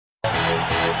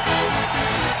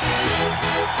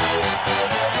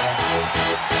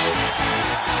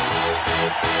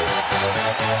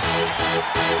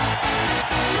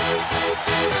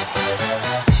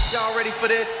Y'all ready for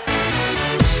this?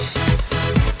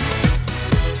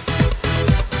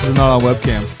 It's not on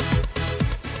webcam.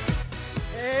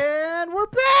 And we're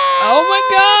back. Oh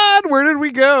my God! Where did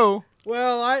we go?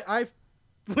 Well, I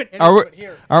went Are we,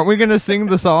 here. aren't we gonna sing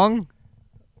the song?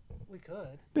 We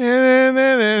could.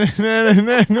 Super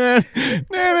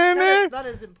It's not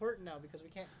as important now because we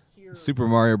can't hear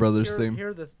Mario Brothers theme.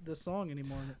 hear the song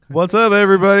anymore. What's up,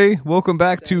 everybody? Welcome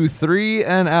back to 3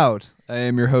 and Out. I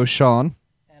am your host, Sean.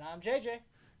 And I'm JJ.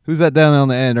 Who's that down on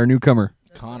the end? Our newcomer.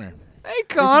 Connor. Hey,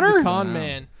 Connor. This is the Con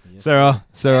Man. Sarah And we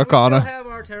still Connor. have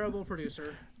our terrible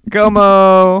producer.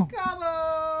 Como.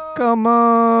 Cabo.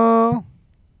 Como.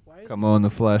 Why is Como in the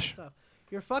flesh. stuff?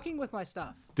 You're fucking with my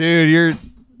stuff. Dude, you're.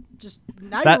 Just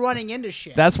now That- you're running into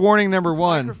shit. That's warning number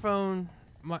one. Microphone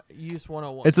use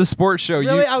 101. It's a sports show.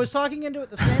 really. You, I was talking into it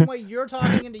the same way you're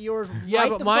talking into yours. yeah, right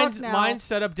but the mine's fuck now. mine's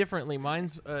set up differently.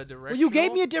 Mine's directional. Well, you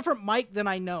gave me a different mic than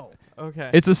I know.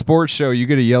 Okay. it's a sports show. You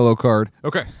get a yellow card.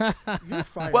 Okay. You're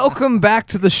fired. Welcome back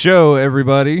to the show,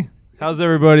 everybody. How's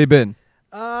everybody been?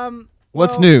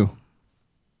 What's well- new?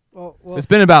 Well, It's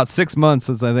been about 6 months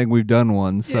since I think we've done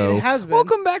one. So it has been.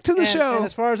 welcome back to the and, show. And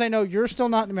as far as I know, you're still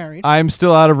not married. I'm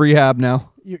still out of rehab now.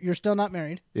 You're still not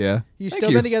married. Yeah. You've Thank still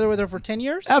you. been together with her for 10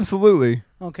 years? Absolutely.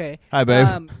 Okay. Hi,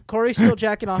 babe. Corey's still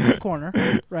jacking off in the corner,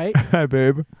 right? Hi,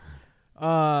 babe.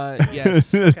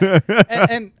 Yes.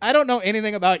 and I don't know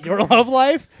anything about your love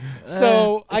life,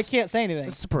 so I can't say anything.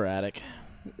 It's sporadic.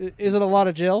 Is it a lot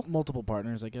of Jill? Multiple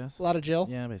partners, I guess. A lot of Jill?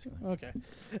 Yeah, basically. Okay.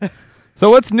 So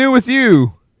what's new with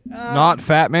you? Not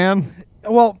fat man.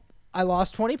 Well, I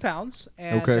lost 20 pounds,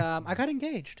 and Okay. I got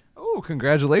engaged. Oh,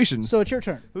 congratulations. So it's your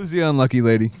turn. Who's the unlucky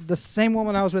lady? The same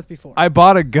woman I was with before. I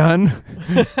bought a gun,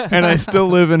 and I still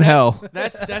live in hell.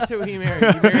 That's who he married.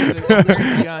 He married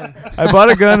the gun. I bought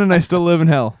a gun, and I still live in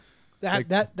hell.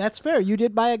 That's fair. You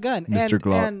did buy a gun. Mr. And,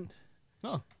 Glock. And,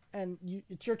 Oh. and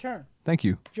it's your turn. Thank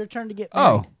you. It's your turn to get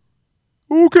married.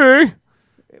 Oh. Okay.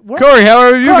 We're- Corey, how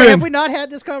have you Corey, been? have we not had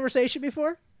this conversation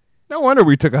before? No wonder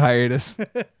we took a hiatus.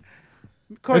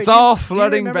 Corey, It's do you- all do you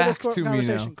flooding remember this back to me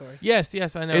conversation, now. Corey? Yes,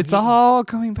 I know. It's all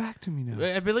coming back to me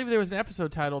now. I believe there was an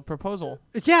episode titled "Proposal."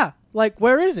 Yeah, like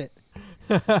where is it?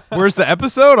 Where's the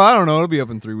episode? I don't know. It'll be up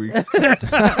in 3 weeks.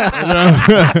 I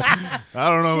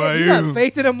don't know about You you. got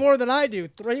faith in him more than I do.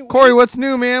 3 weeks. Corey, what's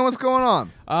new, man? What's going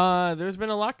on? There's been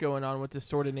a lot going on with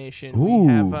Distorted Nation. Ooh.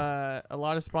 We have a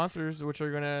lot of sponsors which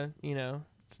are gonna,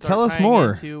 start Tell us tying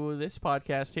more. into this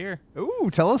podcast here. Ooh,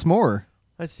 tell us more.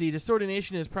 Let's see. Distorted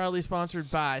Nation is proudly sponsored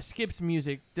by Skips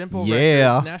Music, Dimple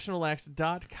Yeah. Records,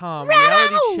 NationalX.com,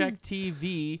 Reality Check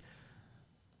TV,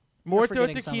 Muerto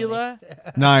forgetting Tequila,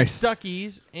 Nice.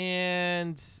 Stuckies,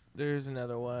 and there's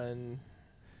another one.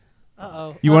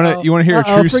 Uh-oh. You wanna hear a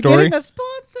true story? Forgetting a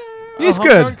sponsor. He's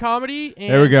Homegrown good. Comedy.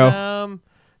 And, There we go.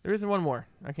 There is one more.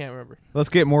 I can't remember. Let's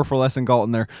get more for less and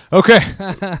Galton there. Okay.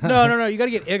 No. You got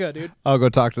to get Iga, dude. I'll go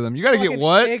talk to them. You got to get Fucking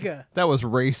what? Iga. That was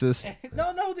racist.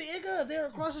 No, the Iga. They're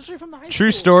across the street from the high school.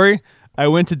 True story. I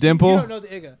went to You Dimple. don't know the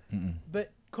Iga.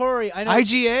 But Corey, I know.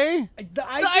 IGA? The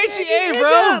IGA, the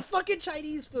bro. Iga, fucking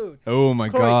Chinese food. Oh, my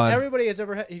Corey, God. everybody has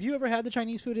ever had. Have you ever had the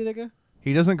Chinese food at Iga?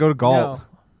 He doesn't go to Galt. No.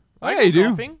 Oh, I yeah, go you do.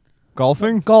 golfing.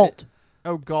 Golfing? Galt.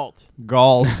 Oh, Galt.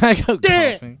 Galt. I go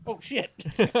Damn. golfing. Oh shit.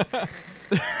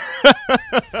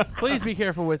 Please be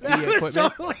careful with the That was equipment.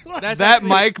 totally what- That's That actually-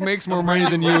 mic makes more money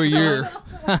than you a year.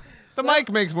 The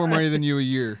mic makes more money than you a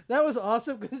year. That was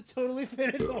awesome because it totally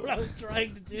finished what I was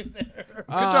trying to do there. Good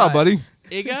job, buddy.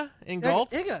 Iga in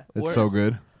Galt. Iga. It's so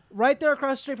good. Right there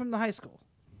across the street from the high school.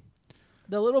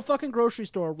 The little fucking grocery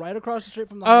store right across the street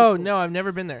from the high school. Oh no, I've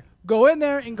never been there. Go in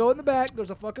there and go in the back.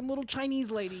 There's a fucking little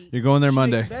Chinese lady. You're going there She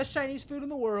Monday. makes the best Chinese food in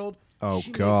the world. Oh, She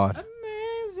makes God.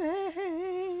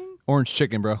 amazing. Orange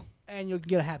chicken, bro. And you'll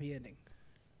get a happy ending.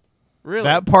 Really?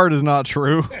 That part is not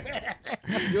true.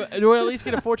 You'll at least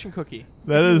get a fortune cookie.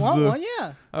 That is Want the. one?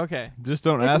 Yeah. Okay. Just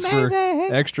don't It's ask amazing.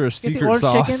 for extra Get the secret orange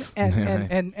sauce.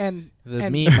 chicken and The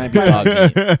and meat might be dog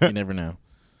meat. You never know.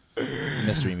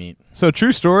 Mystery meat. So,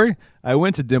 true story. I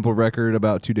went to Dimple Record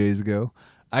about 2 days ago.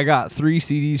 I got 3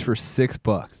 CDs for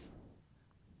 $6.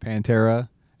 Pantera.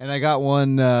 And I got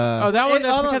one. Oh, that one. Hey,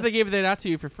 That's hold because on. they gave that out to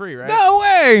you for free, right? No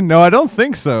way. No, I don't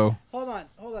think so. Hold on.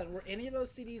 Were any of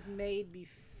those CDs made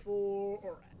before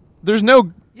or There's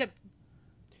no.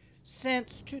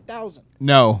 since 2000?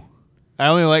 No.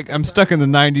 I'm stuck in the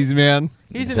 90s, man.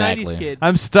 He's Exactly. a 90s kid.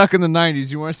 I'm stuck in the 90s.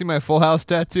 You want to see my Full House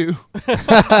tattoo?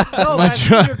 No, that's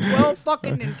John- your 12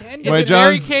 fucking Nintendo. Is My it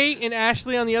Mary John's- Kate and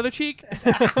Ashley on the other cheek?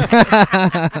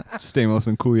 Stamos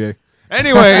and Coulier.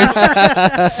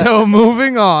 Anyways, so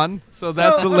moving on. So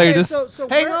that's the okay, latest. so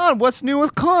Hang we're- on, what's new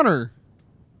with Connor?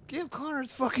 Give Connor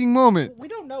his fucking moment. We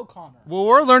don't know Connor. Well,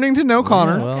 we're learning to know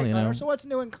Connor. well, Okay, you Connor, know. so what's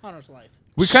new in Connor's life?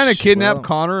 We kind of kidnapped Well-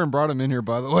 Connor and brought him in here,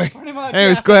 by the way. Pretty much,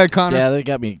 Anyways, yeah. go ahead, Connor. Yeah, they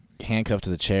got me handcuffed to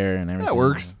the chair and everything. That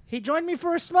works. He joined me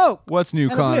for a smoke. What's new,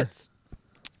 and a Connor? blitz.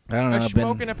 I don't know. A I've been,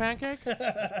 smoke and a pancake?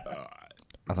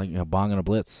 I think a bong and a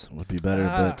blitz would be better,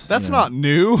 but That's you know. not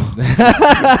new.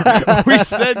 We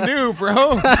said new,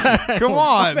 bro. Come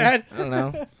on. I don't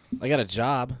know. I got a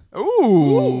job.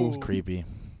 Ooh. It's creepy.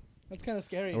 That's kind of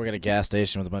scary. I work at a gas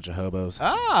station with a bunch of hobos.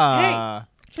 Ah.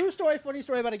 True story, funny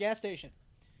story about a gas station.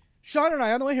 Sean and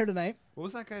I on the way here tonight. What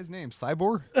was that guy's name?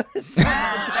 Cyborg?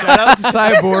 Shout out to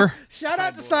Cyborg. Shout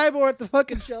out to Cyborg at the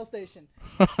fucking Shell station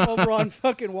over on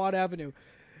fucking Watt Avenue.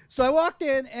 So I walked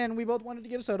in and we both wanted to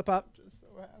get a soda pop,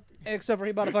 except for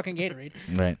he bought a fucking Gatorade.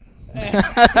 Right.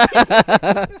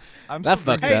 I'm That still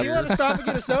fucked drinking Hey, up. do you want to stop and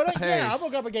get a soda? Hey. Yeah, I'll go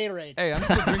grab a Gatorade. Hey, I'm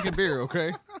still drinking beer,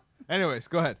 okay? Anyways,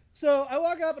 go ahead. So I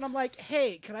walk up and I'm like,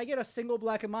 hey, can I get a single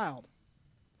black and mild?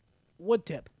 Wood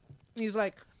tip. And he's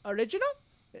like, original?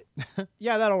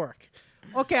 Yeah, that'll work.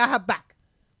 Okay, I have back.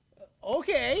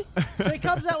 Okay. So he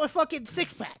comes out with fucking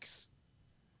 6-packs.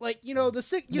 Like, you know, the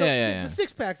six, Yeah. the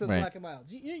 6-packs of the Right. black and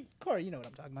milds. Corey, you know what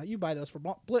I'm talking about. You buy those for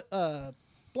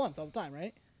blunts all the time,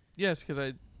 right? Yes, because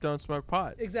I don't smoke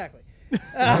pot. Exactly.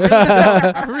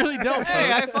 I really don't. Hey,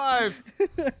 high folks. five.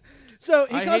 So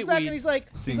he I comes hate back weed. and he's like,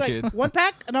 Scene kid. 1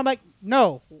 pack? And I'm like,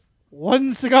 no,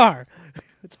 1 cigar.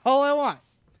 That's all I want.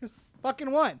 Just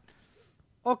fucking 1.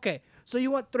 Okay, so you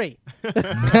want 3.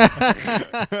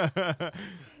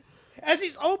 As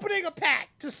he's opening a pack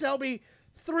to sell me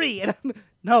 3. And I'm,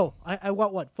 no, I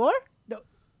want what? 4? No,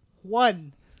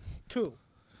 1, 2.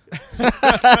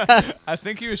 I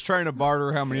think he was trying to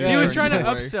barter how many He was drinks trying to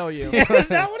away. upsell you. Is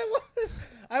that what it was?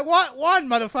 I want 1,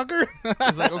 motherfucker.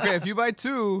 He's like, okay, if you buy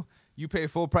 2, you pay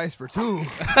full price for 2.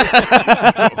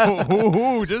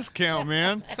 Ooh, discount,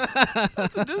 man.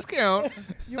 That's a discount.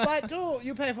 You buy 2,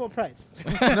 you pay full price.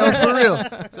 No, for real.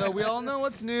 So we all know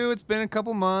what's new. It's been a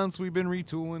couple months. We've been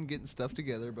retooling, getting stuff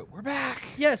together, but we're back.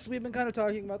 Yes, we've been kind of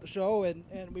talking about the show, and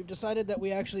we've decided that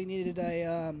we actually needed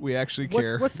a We actually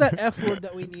care. what's that F word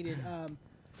that we needed?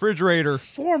 Refrigerator.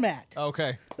 Format.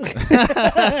 Okay.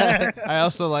 I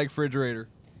also like refrigerator.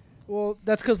 Well,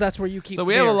 that's because that's where you keep. So the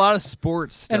we have a beer. lot of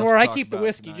sports stuff and where I to talk keep the about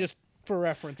whiskey, tonight. just for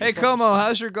reference. Hey, and Como, purposes.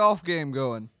 how's your golf game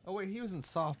going? Oh wait, he was in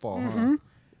softball. Huh?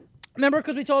 Remember,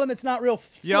 because we told him it's not real.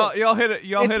 Sports. Y'all hit it.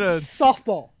 Y'all it's hit a.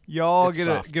 softball. Y'all It's get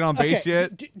soft. get on base Okay,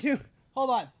 yet? dude, hold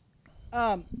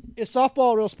on. Is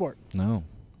softball a real sport? No.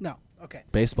 No. Okay.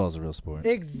 Baseball's a real sport.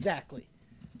 Exactly.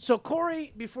 So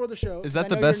Corey, before the show, Is that 'cause I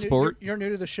the know best you're sport? You're new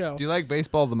to the show. Do you like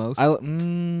baseball the most? I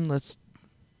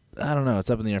don't know. It's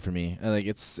up in the air for me. Like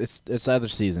it's either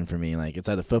season for me. Like it's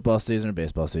either football season or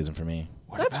baseball season for me.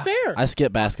 That's fair. I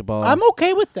skip basketball. I'm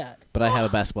okay with that. but I have a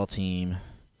basketball team.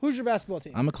 Who's your basketball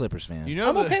team? I'm a Clippers fan. you know,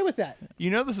 I'm okay with that.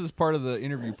 You know, this is part of the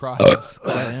interview process.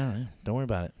 Yeah, don't worry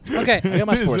about it. Okay. I got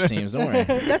my sports teams. Don't worry.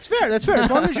 That's fair. That's fair.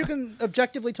 As long as you can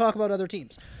objectively talk about other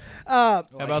teams. How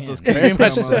about those? Very Kings,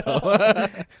 much Como?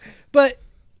 so. But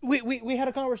we had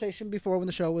a conversation before when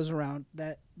the show was around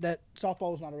that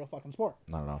softball was not a real fucking sport.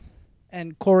 Not at all.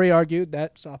 And Corey argued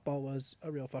that softball was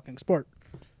a real fucking sport.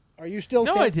 Are you still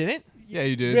No, I didn't. Yeah,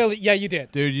 you did. Really? Yeah, you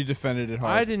did. Dude, you defended it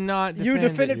hard. I did not. You defend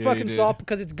defended it. Yeah, fucking you did. softball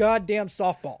because it's goddamn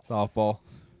softball. Softball.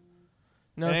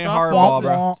 No, It ain't softball. hardball,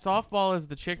 bro. Softball is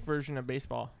the chick version of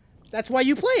baseball. That's why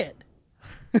you play it.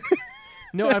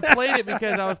 No, I played it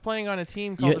because I was playing on a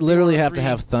team called You the literally have to 303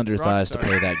 have thunder thighs to Rockstar.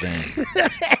 play that game.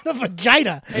 And a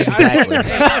vagina. Exactly.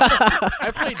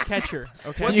 I played catcher.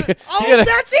 Okay. You- Oh, you gotta-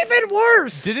 that's even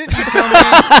worse. Didn't you tell me?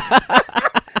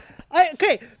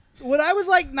 Okay, when I was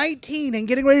like 19 and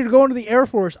getting ready to go into the Air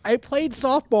Force, I played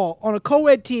softball on a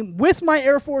co-ed team with my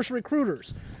Air Force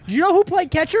recruiters. Do you know who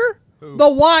played catcher? Who? The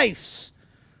wives.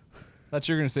 Thought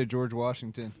you were gonna say George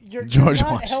Washington. You're George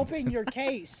not Washington. helping your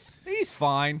case. He's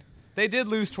fine. They did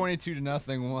lose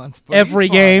 22-0 once, but Every he's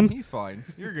fine. game. He's fine.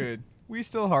 You're good. We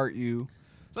still heart you.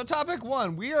 So topic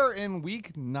 1, we are in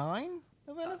week 9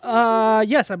 of NFL.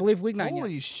 Yes, I believe week 9.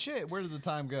 Holy yes. shit! Where did the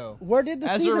time go? Where did the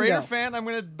As season a Raider go? fan, I'm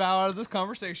gonna bow out of this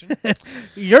conversation.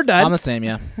 You're done. I'm the same,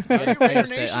 yeah. Are you Raider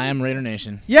Stay- Nation? I am Raider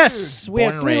Nation. yes, we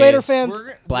have born 3 and Raider raised. fans.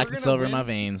 Black We're and gonna silver in win. my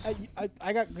veins.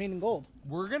 I got green and gold.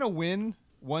 We're gonna win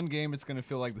one game. It's gonna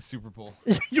feel like the Super Bowl.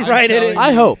 You're I'm right. It telling is. you.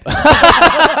 I hope.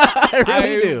 I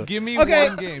really do. Give me Okay,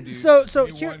 one game, dude. so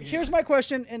Give me one game. here's my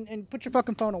question, and put your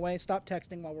fucking phone away. Stop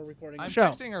texting while we're recording the I'm show.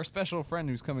 texting our special friend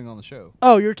who's coming on the show.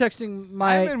 Oh, you're texting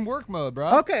my. I'm in work mode, bro.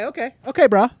 Okay,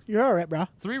 bro. You're all right, bro.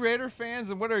 3 Raider fans,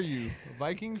 and what are you? A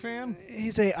Viking fan?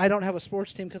 He's a I don't have a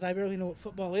sports team because I barely know what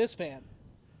football is fan.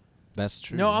 That's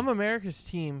true. No, I'm America's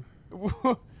team.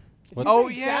 Oh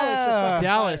Dallas, yeah, you're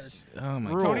Dallas. Oh my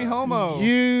Rules. Tony Homo.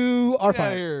 You are Get out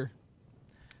of fired. here.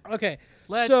 Okay,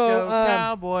 Let's so, go,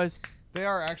 Cowboys. They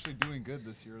are actually doing good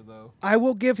this year, though. I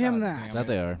will give him God that. damn. That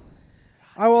they are.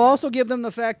 I will also give them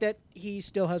the fact that he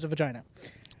still has a vagina.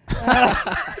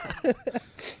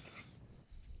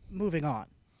 Moving on.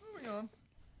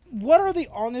 What are the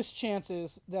honest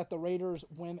chances that the Raiders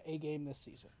win a game this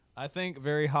season? I think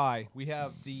very high. We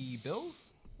have the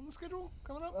Bills on the schedule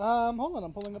coming up. Hold on,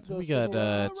 I'm pulling up those. We got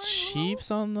schedule. Chiefs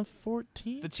on the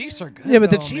 14th. The Chiefs are good. Yeah,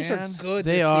 but the though, Chiefs man. are good.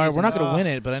 They this are. season. We're not going to win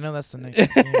it, but I know that's the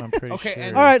next game. I'm pretty Okay, sure.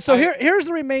 and- All right, so I- here's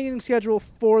the remaining schedule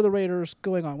for the Raiders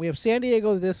going on. We have San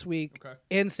Diego this week Okay.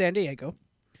 in San Diego.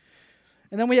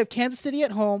 And then we have Kansas City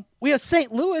at home. We have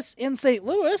St. Louis in St.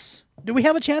 Louis. Do we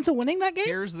have a chance of winning that game?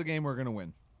 Here's the game we're gonna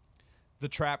win. The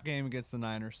trap game against the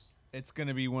Niners. It's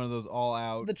gonna be one of those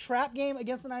all-out. The trap game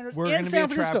against the Niners We're in gonna be San a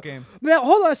trap Francisco. game. Now,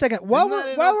 hold on a second. While Isn't that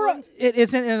we're in while we're Oakland?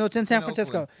 it's in no, it's in San in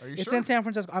Francisco. Oakland. Are you It's sure? in San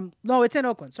Francisco. No, it's in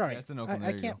Oakland. Sorry, Yeah, it's in Oakland. I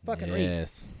There you can't go. fucking read.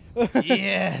 Yes.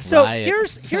 yes. So Riot.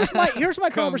 here's my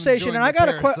Come conversation, join and I the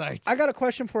got parasites. I got a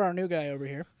question for our new guy over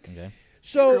here. Okay. Your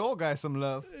So old guy some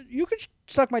love. you could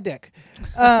suck my dick,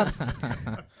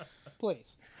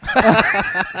 please.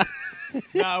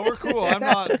 Nah, we're cool. I'm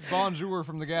not Bonjour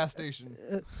from the gas station.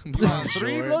 You want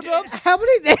 3 Bonjour. blowjobs? How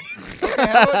many? Okay,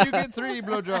 how about you get 3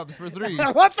 blowjobs for 3?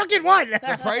 What fucking one?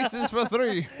 The price is for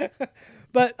 3.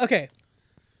 But okay,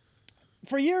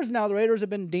 for years now, the Raiders have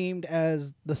been deemed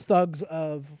as the thugs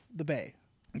of the Bay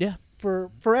Yeah.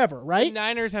 for forever, The right?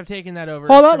 Niners have taken that over.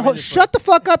 Hold on, tremendously. shut the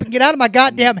fuck up and get out of my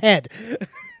goddamn head.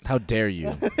 How dare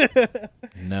you?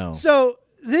 No. So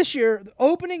this year, the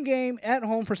opening game at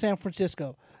home for San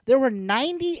Francisco, there were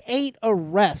 98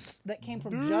 arrests that came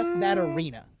from just that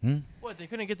arena. What? They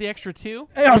couldn't get the extra 2?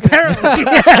 Apparently,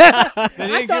 They didn't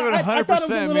I give it 100%, thought it was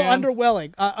a little man.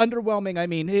 underwhelming. I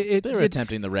mean, They were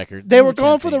attempting the record. They were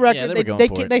going for the record. Yeah, they were going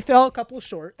for it. They fell a couple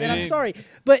short, and I'm didn't- sorry,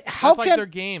 but how That's like can their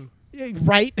game.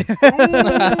 right?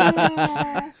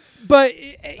 But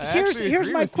here's actually here's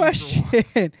agree my with you for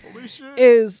question: Holy shit.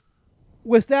 is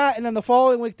with that, and then the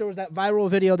following week there was that viral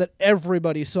video that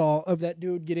everybody saw of that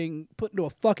dude getting put into a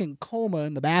fucking coma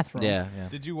in the bathroom. Yeah, yeah.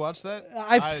 Did you watch that?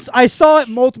 I saw it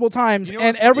multiple times, You know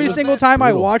and what's every funny single about that? time I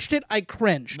Brutal. watched it, I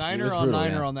cringed. Niner was on brutal,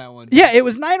 Niner yeah. on that one. Yeah, it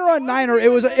was Niner on Niner.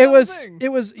 It was Niner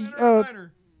on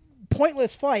Niner.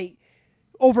 pointless fight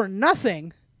over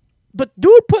nothing, but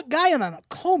dude put guy in a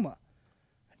coma.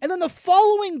 And then the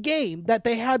following game that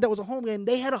they had that was a home game,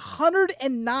 they had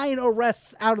 109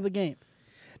 arrests out of the game.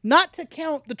 Not to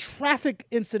count the traffic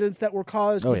incidents that were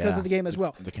caused Oh, because yeah. of the game as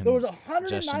well. The There was 109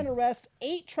 congestion. arrests,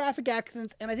 8 traffic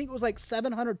accidents, and I think it was like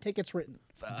 700 tickets written.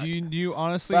 Do you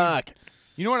honestly? Fuck.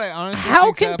 You know what I honestly? How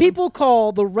think's can happened? people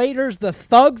call the Raiders the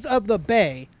thugs of the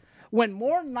Bay when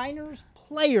more Niners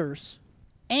players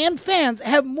and fans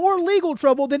have more legal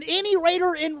trouble than any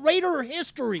Raider in Raider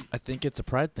history? I think it's a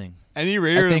pride thing. Any I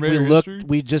Raider in think Raider we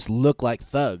history? just look like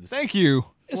thugs. Thank you.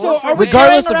 So are we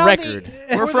regardless going of around record.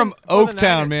 the- We're from for the Oaktown,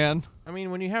 Niners- man. I mean,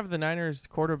 when you have the Niners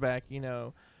quarterback,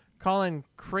 Colin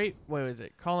what was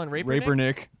it? Colin Rapernick?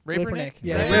 Rapernick. Rapernick.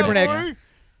 Yeah, Yeah, Rapernick.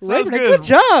 boy. Rapernick. Sounds Good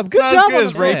job. Good Sounds job good on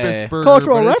as the rapist Yeah. burger,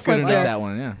 Cultural but it's good reference I there. like enough. that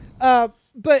one, yeah.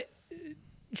 But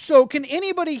so can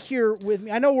anybody here with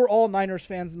me? I know we're all Niners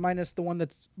fans, minus the one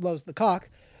that loves the cock.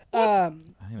 I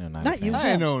know Niner Not you. fan. I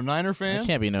ain't no Niner I fan.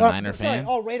 can't be no Oh, Niner sorry, fan.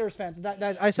 all Raiders fans.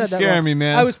 I said that scaring wrong. me,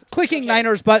 man. I was clicking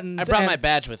Niners buttons. I brought and- my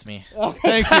badge with me.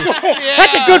 Thank you.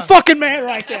 That's a good fucking man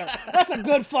right there. That's a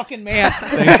good fucking man.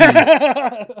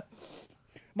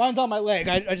 Mine's on my leg.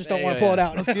 I just don't Yeah, want to yeah, pull it yeah.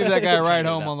 out. Let's give that guy a ride it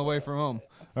home up. on the way from home.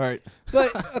 All right.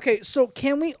 But okay, so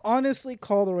can we honestly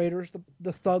call the Raiders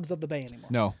the thugs of the Bay anymore?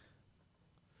 No.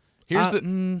 Here's the.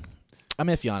 I'm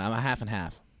iffy on it. I'm a half and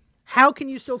half. How can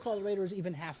you still call the Raiders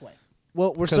even halfway?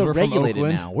 Well, we're 'Cause so we're from regulated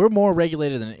Oakland? now. We're more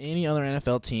regulated than any other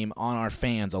NFL team on our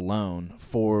fans alone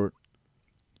for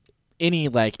any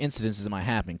incidences that might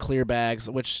happen. Clear bags,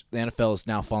 which the NFL is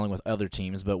now following with other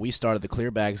teams, but we started the clear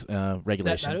bags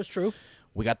regulation. That is true.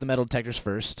 We got the metal detectors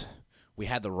first. We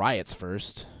had the riots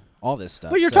first. All this stuff.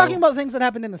 But you're So- talking about things that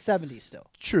happened in the 70s still.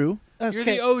 true. You're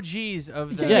Okay. the OGs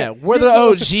of the. Yeah, we're the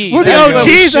OGs. We're the That's where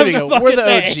we OGs should of the go. fucking We're the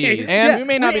Bay. OGs. And- we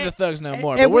may not be the thugs no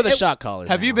more, and but we're the we- shot callers.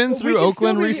 Have you now. been We through can still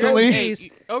Oakland be the recently? OGs.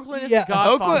 Oakland is Yeah. the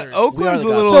Godfathers. Oakland's We are a the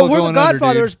little. So we're the going under, dude.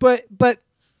 Godfathers, but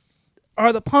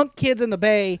are the punk kids in the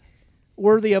Bay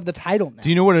worthy of the title now. Do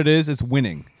you know what it is? It's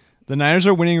winning. The Niners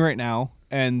are winning right now,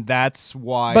 and that's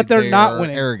why. But they're not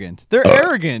winning. Arrogant. They're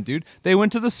arrogant, dude. They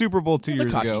went to the Super Bowl 2 They're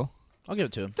years cocky. ago. I'll give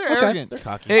it to him. They're Okay. arrogant. They're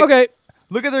cocky. Hey, Okay.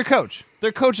 Look at their coach.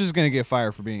 Their coach is going to get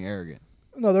fired for being arrogant.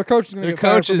 No, their coach is going to Their get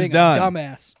fired coach for is being done. a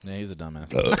dumbass. Yeah, he's a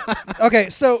dumbass. Okay,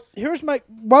 so here's my.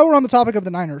 While we're on the topic of the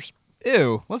Niners,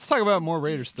 Ew. Let's talk about more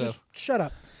Raider stuff. shut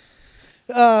up.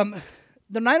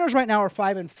 The Niners right now are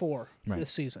 5-4 Right.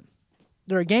 this season.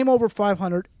 They're a game over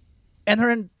 500, and they're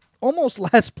in almost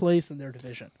last place in their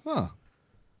division. Huh.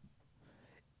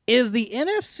 Is the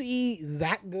NFC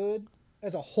that good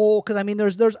as a whole? Because I mean,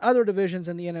 there's other divisions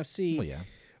in the NFC. Well, yeah.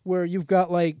 Where you've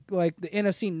got like the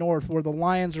NFC North, where the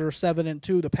Lions are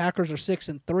 7-2, the Packers are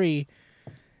 6-3,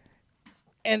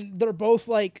 and they're both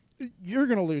like, you're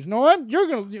gonna lose. No, you're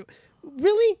gonna lose.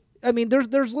 Really? I mean,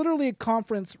 there's literally a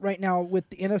conference right now with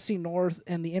the NFC North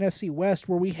and the NFC West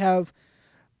where we have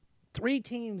 3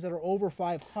 teams that are over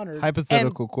 500.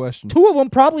 Hypothetical and question. 2 of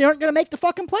them probably aren't gonna make the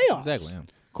fucking playoffs. Exactly. Yeah.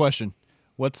 Question.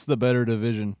 What's the better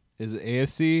division? Is it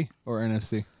AFC or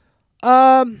NFC?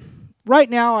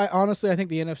 Right now, I think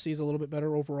the NFC is a little bit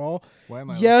better overall. Why am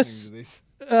I Yes, listening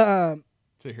to these?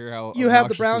 To hear how you have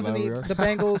the obnoxiously Browns and loud we are? the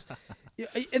Bengals.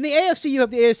 In the AFC, you have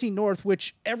the AFC North,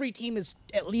 which every team is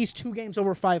at least 2 games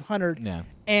over 500. Yeah.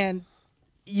 And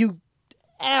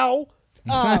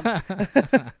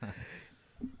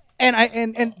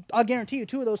and I'll guarantee you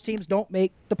 2 of those teams don't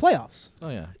make the playoffs. Oh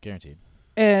yeah, guaranteed.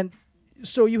 And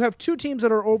so you have 2 teams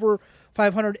that are over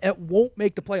 500 that won't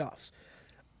make the playoffs.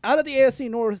 Out of the AFC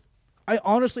North, I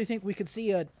honestly think we could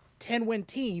see a 10-win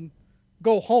team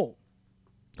go home.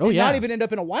 Oh and yeah. not even end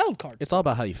up in a wild card. It's all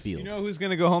about how you feel. You know who's going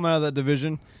to go home out of that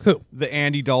division? Who? The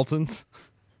Andy Daltons.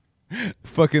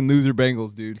 Fucking loser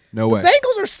Bengals, dude. No way.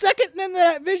 Bengals are second in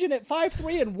that division at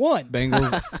 5-3-1.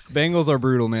 Bengals are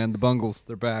brutal, man. The Bungles,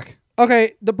 they're back.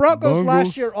 Okay, the Broncos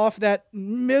last Bengals. year off that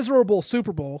miserable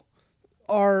Super Bowl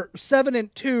are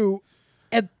 7-2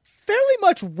 and fairly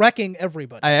much wrecking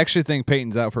everybody. I actually think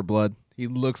Peyton's out for blood. He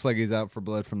looks like he's out for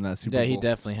blood from that Super Yeah, Bowl. he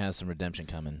definitely has some redemption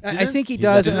coming. I think he He's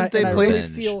does, got and I, didn't they and I play- really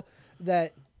Revenge. feel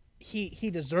that he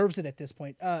deserves it at this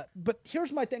point. But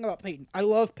here's my thing about Peyton. I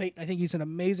love Peyton. I think he's an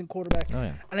amazing quarterback, Oh,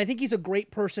 yeah. and I think he's a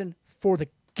great person for the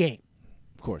game.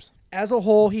 Of course. As a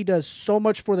whole, he does so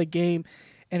much for the game,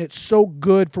 and it's so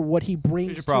good for what he brings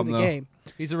Here's your to problem, the though. game.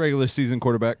 He's a regular season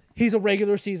quarterback. He's a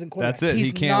regular season quarterback. That's it. He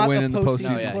He's can't not win a in the No, postseason.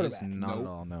 postseason yeah, he's quarterback. not at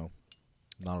all. No,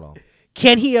 not at all.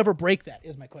 Can he ever break that?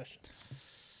 Is my question.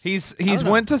 He's don't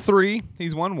know. went to 3.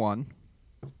 He's won 1.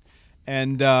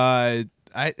 And I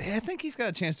think he's got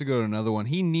a chance to go to another one.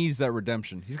 He needs that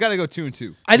redemption. He's got to go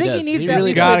 2-2. I think does. he needs He that.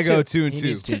 really lead Got to to go two. 2-2. He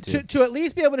needs to. To at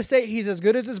least be able to say he's as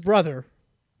good as his brother,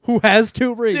 who has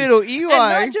 2 rings. Little Eli.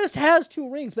 And not just has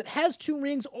 2 rings, but has 2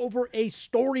 rings over a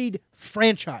storied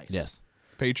franchise. Yes.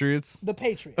 Patriots. The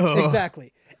Patriots.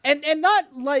 Exactly. And not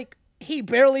like he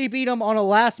barely beat them on a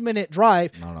last-minute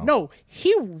drive. No. No,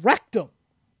 he wrecked them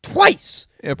twice.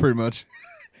 Yeah, pretty much.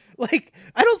 Like,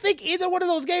 I don't think either one of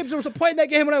those games there was a point in that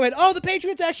game when I went, "Oh, the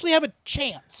Patriots actually have a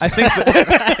chance." I think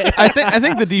I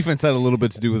think the defense had a little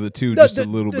bit to do with it too, just a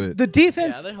little bit. The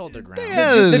defense. Yeah, they hold their ground.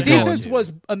 Yeah, the they're defense going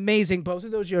was amazing both of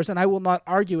those years, and I will not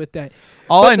argue with that.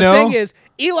 All But I the know- thing is,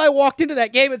 Eli walked into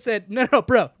that game and said, "No,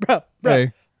 bro,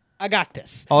 Hey. I got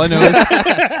this." All I know is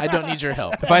I don't need your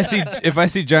help. if I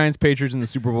see Giants Patriots in the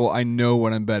Super Bowl, I know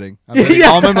what I'm betting. I'm betting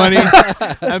all my money.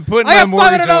 I'm putting I my got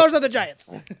mortgage $500 up. on the Giants.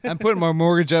 I'm putting my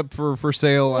mortgage up for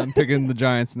sale. I'm picking the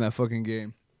Giants in that fucking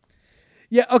game.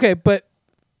 Yeah, okay, but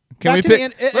Can Back we to the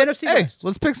pick NFC Hey, West.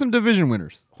 let's pick some division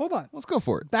winners. hold on. Let's go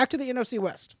for it. Back to the NFC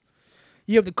West.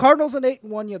 You have the Cardinals at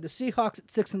 8-1. You have the Seahawks at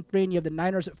 6-3, and you have the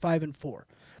Niners at 5-4.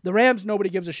 The Rams, nobody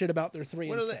gives a shit about. They're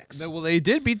 3-6. Well, they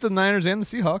did beat the Niners and the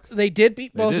Seahawks. They did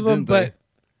beat both did, of them, didn't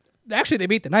but actually they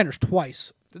beat the Niners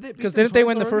twice. Did they beat Because them didn't they twice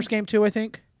win the already? first game too? I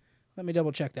think. Let me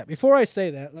double check that. Before I say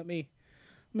that, let me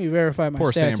verify my Poor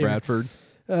stats Sam here. Bradford.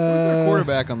 Who's their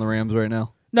quarterback on the Rams right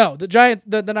now? No, the Giants,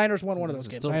 the Niners won one of those Is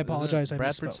it games. still- I is it apologize. I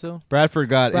Bradford misspoke. still? Bradford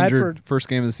got Bradford. injured first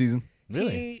game of the season.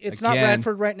 Really? It's not Again.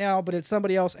 Bradford right now, but it's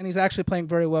somebody else, and he's actually playing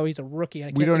very well. He's a rookie. And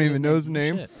I We can't don't think of even know his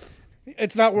name. Shit.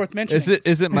 It's not worth mentioning.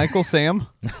 Is it Michael Sam?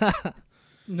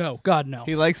 No, God, no.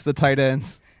 He likes the tight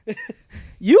ends.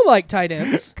 You like tight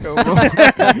ends. Come on.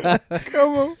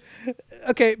 Come on.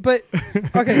 Okay, but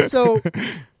okay. So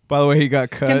By the way, he got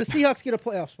cut. can the Seahawks get a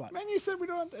playoff spot? Man, you said we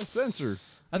don't have to censor.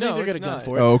 I think No, they're it's gonna gun not.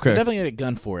 for it. Oh, okay. They're definitely gonna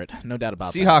gun for it. No doubt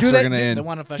about Seahawks Do are they- going to do- that. end. They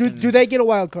want to Do, fucking. do they get a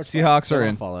wild card? spot? Seahawks They are won't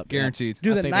in. fall up. Guaranteed.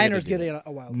 Do I the think they're Niners gonna get do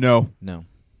a wild? No. No,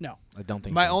 No. I don't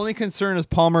think My so. only concern is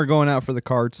Palmer going out for the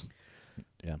Cards.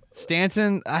 Yeah.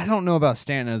 Stanton, I don't know about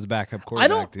Stanton as a backup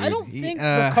quarterback. I don't think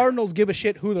the Cardinals give a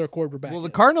shit who their quarterback Well, the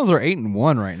is. Cardinals are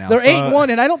 8-1 right now. They're so,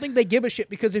 8-1, and I don't think they give a shit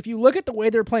because if you look at the way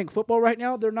they're playing football right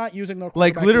now, they're not using their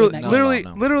Like quarterback to win that literally,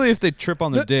 game. No. literally, if they trip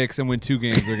on their dicks and win 2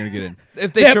 games, they're gonna get in.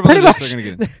 If they Yeah, trip on their pretty dicks, they're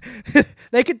much. gonna get in.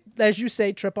 They could, as you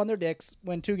say, trip on their dicks,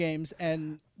 win 2 games,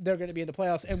 and they're going to be in the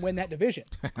playoffs and win that division.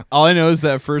 All I know is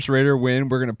that first Raider win,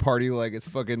 we're gonna party like it's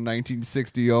fucking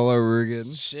 1960 all over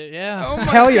again. Shit, yeah. Oh my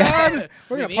Hell God. yeah,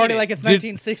 we're We going to need party it. like it's Did-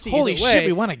 1960. Holy either way. shit,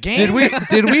 we won a game.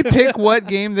 Did we pick what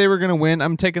game they were gonna win?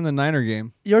 I'm taking the Niner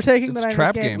game. You're taking the It's Niners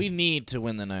trap game. game. We need to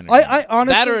win the Niners. I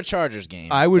honestly, that or a Chargers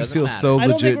game. I would Doesn't feel matter. so I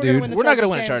don't think legit, we're gonna dude. win the We're not gonna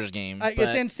Chargers win a game. Chargers game. It's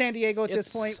but in San Diego at this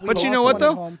it's- point. We But you lost know the what one at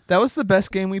though? home. That was the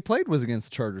best game we played was against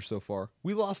the Chargers so far.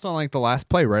 We lost on like the last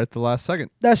play, right at the last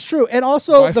second. That's true, and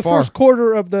also By the far. first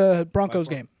quarter of the Broncos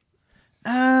game.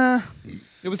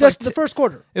 It was Just like the first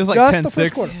quarter. it was like Just 10-6. the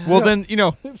first quarter. Well, Yeah. then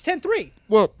It was 10-3.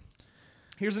 well,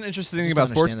 here's an interesting thing Just about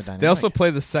sports. understand the They also dynamic. play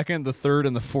the second, the third,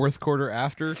 and the fourth quarter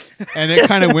after, and it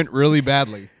kind of went really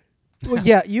badly. Well,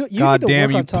 yeah, you God need to damn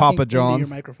work you, on talking Papa into your John's.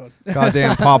 microphone.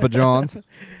 Goddamn Papa John's.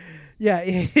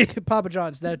 Yeah, Papa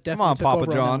John's. That Come definitely on, took Papa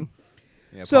over on John. them.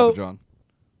 Yeah, So- Papa John.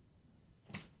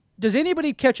 Does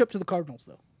anybody catch up to the Cardinals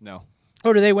though, No,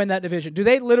 or do they win that division? Do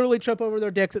they literally trip over their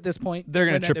dicks at this point? They're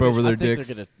gonna win that trip over division? their I think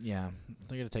dicks.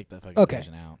 they're gonna take that fucking Okay.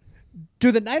 division out.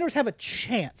 Do the Niners have a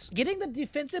chance getting the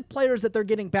defensive players that they're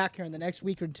getting back here in the next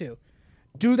week or two?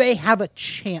 Do they have a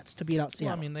chance to beat out Well,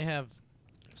 Seattle? I mean, they have,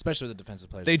 especially with the defensive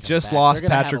players. They that come just back, lost they're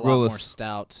gonna Patrick have a lot Willis. More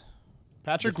stout.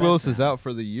 Patrick defense Willis is now. out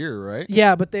for the year, right?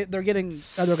 yeah, but they're getting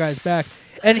other guys back.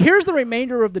 And here's the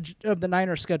remainder of the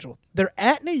Niners schedule. They're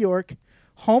at New York,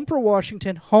 home for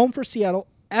Washington, home for Seattle,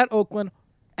 at Oakland,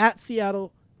 at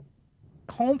Seattle,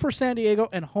 home for San Diego,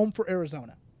 and home for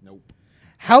Arizona. Nope.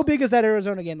 How big is that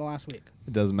Arizona game the last week?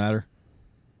 It doesn't matter.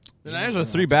 The Yeah, Niners they're are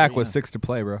 3 not back there, with yeah. 6 to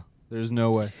play, bro. There's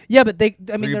no way. Yeah, but they're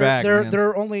back, man.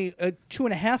 they're only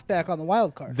 2.5 back on the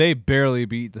wild card. They barely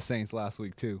beat the Saints last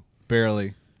week too.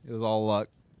 Barely. It was all luck.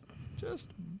 Just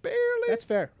barely. That's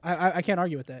fair. I can't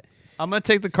argue with that. I'm gonna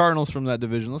take the Cardinals from that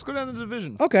division. Let's go down to the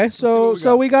divisions. Okay, see so what we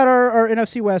got. we got our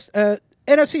NFC West.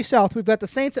 NFC South, we've got the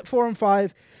Saints at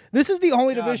 4-5. This is the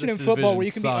only God, division in this football division where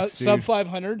you can sucks, be sub dude.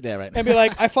 500 Yeah, right. and be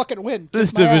like, I fucking win.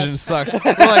 This Kiss my division ass. sucks.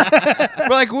 we're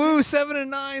like, woo,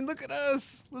 7-9. Look at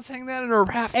us. Let's hang that in our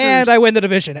rafters. And I win the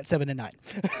division at 7-9.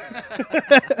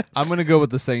 I'm gonna go with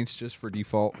the Saints just for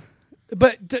default.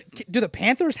 But do the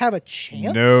Panthers have a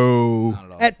chance? No. Not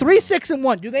at all. At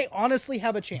 3-6-1, do they honestly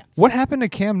have a chance? What happened to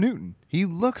Cam Newton? He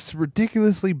looks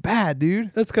ridiculously bad,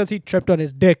 dude. That's because he tripped on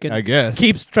his dick and I guess.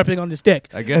 keeps tripping on his dick.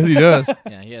 I guess he does.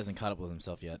 Yeah, he hasn't caught up with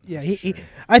himself yet. Yeah, that's for he sure.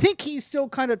 I think he's still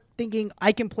kind of thinking,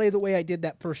 I can play the way I did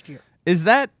that first year. Is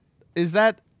that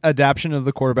adaptation of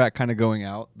the quarterback kind of going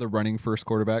out? The running first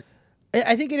quarterback.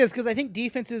 I think it is because I think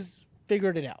defenses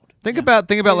figured it out. Think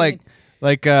about I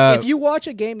like if you watch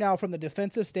a game now from the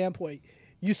defensive standpoint,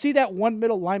 you see that one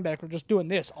middle linebacker just doing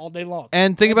this all day long.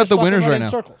 and think about just the fucking winners right running now.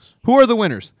 Circles. Who are the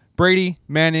winners? Brady,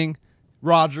 Manning,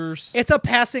 Rodgers, It's a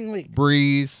passing league.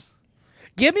 Breeze.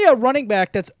 Give me a running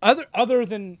back that's other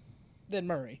than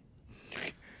Murray.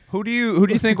 Who do you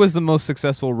think was the most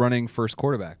successful running first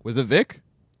quarterback? Was it Vic?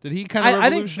 Did he kind of I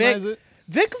think revolutionize it?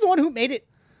 Vic's the one who made it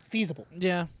feasible.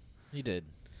 Yeah, he did.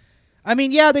 I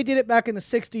mean, yeah, they did it back in the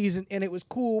 60s, and it was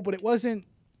cool, but it wasn't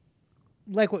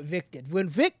like what Vic did. When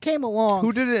Vic came along...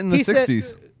 Who did it in the he said-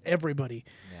 60s? Everybody.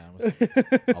 Yeah,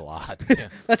 it was a lot. Yeah.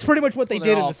 That's pretty much what they Well, did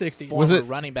they're in all the 60s. former Was it-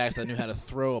 running backs that knew how to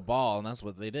throw a ball, and that's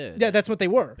what they did. Yeah, that's what they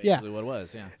were. basically what it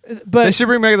was. Yeah. But They should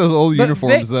bring back those old but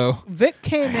uniforms, Vic, though. Vic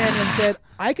came in and said,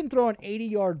 I can throw an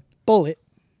 80-yard bullet,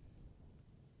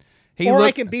 He or I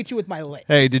looked- can beat you with my legs.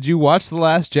 Hey, did you watch the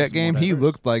last Jet Some more game? He diverse.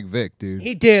 looked like Vic, dude.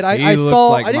 He did. He I looked saw.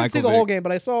 like I didn't see Michael the whole Vick. game,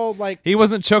 but I saw like. He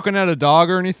wasn't choking out a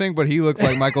dog or anything, but he looked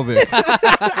like Michael Vick.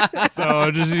 So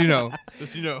just you know.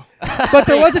 But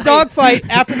there was a dogfight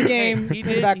after the game He in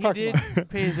the did. back He parking lot. did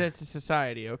pay his debt to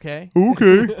society. Okay.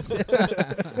 Okay.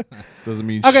 Doesn't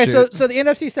mean Okay, shit. so the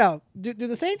NFC South. Do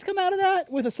the Saints come out of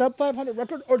that with a sub 500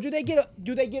 record, or do they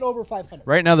get over 500?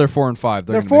 Right now they're 4-5.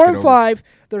 They're gonna make it over. 4-5.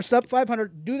 They're sub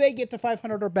 500. Do they get to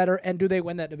 500 or better, and do they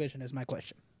win that division? Is my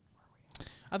question.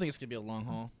 I think it's gonna be a long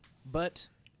haul, but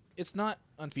it's not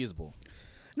unfeasible. I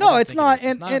No, don't it's think it not. is.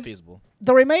 It's And, not and unfeasible.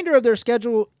 the remainder of their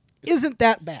schedule isn't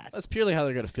that bad. That's purely how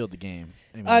they're gonna field the game.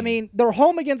 I mean, they're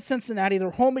home against Cincinnati. They're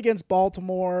home against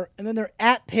Baltimore, and then they're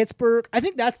at Pittsburgh. I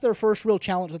think that's their first real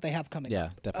challenge that they have coming. yeah,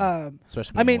 up. definitely.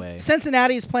 Especially I being mean, away.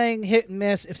 Cincinnati's playing hit and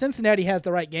miss. If Cincinnati has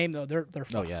the right game, though, they're Oh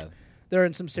fine. yeah, They're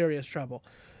in some serious trouble.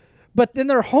 But then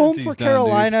they're home Since for he's done,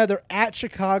 Carolina. They're at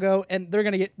Chicago, and they're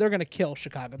gonna kill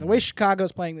Chicago. The way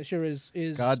Chicago's playing this year is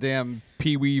Goddamn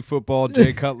Pee Wee football,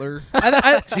 Jay Cutler.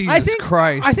 I Jesus think,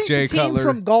 Christ, I think Jay the team Cutler.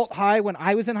 from Galt High when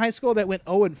I was in high school that went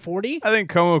 0-40 I think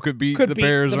Como could beat could the beat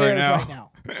Bears, the right Bears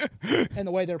now. and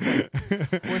the way they're playing.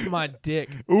 With my dick.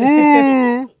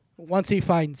 Ooh. Once he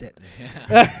finds it.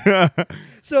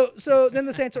 So then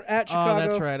the Saints are at Chicago. Oh,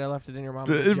 that's right. I left it in your mom's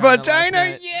Vagina, last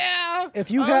night. yeah.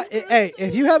 If you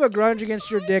if you have a grudge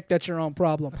against your dick, that's your own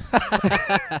problem.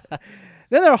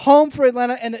 Then they're home for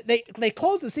Atlanta, and they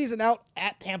close the season out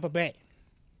at Tampa Bay.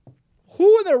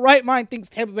 Who in their right mind thinks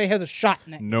Tampa Bay has a shot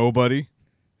in it? Nobody.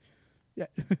 Yeah.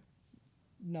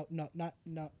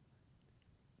 No.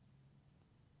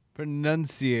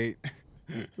 Pronunciate.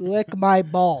 Lick my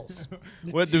balls.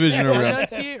 What division are we on?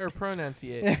 Pronunciate or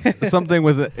pronunciate? Something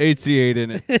with an HC8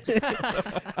 in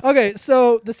it. Okay,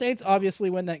 so the Saints obviously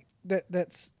win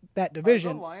that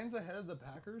division. Lions ahead of the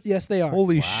Packers? Yes, they are.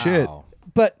 Holy shit. Wow.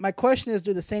 But my question is,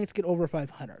 do the Saints get over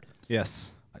 500,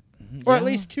 Yes. or Yeah. at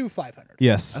least to 500?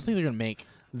 Yes. I think they're gonna make.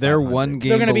 They're 500. one game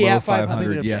They're gonna be below at 500. I think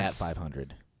they're gonna Yes. be at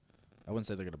 500. I wouldn't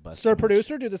say they're gonna bust. Sir too much.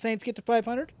 producer, do the Saints get to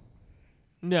 500?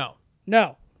 No.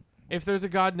 No. If there's a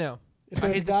God, no. I there's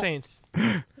a hate the God- Saints.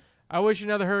 I wish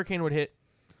another hurricane would hit.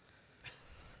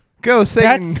 Go, Satan.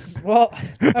 That's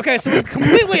okay. So we've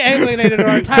completely alienated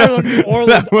our entire New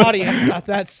Orleans audience with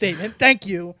that statement. Thank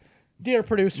you, dear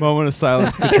producer. Moment of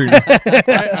silence, Katrina.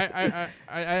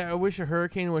 I wish a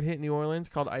hurricane would hit New Orleans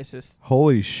called ISIS.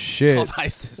 Holy shit. Called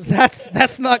ISIS.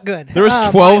 That's not good. There was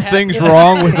 12 things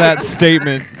wrong with that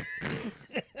statement.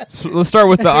 So let's start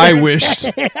with the I wished.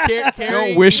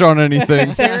 Don't wish on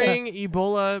anything. Carrying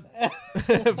Ebola.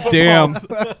 Damn.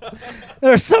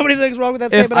 There are so many things wrong with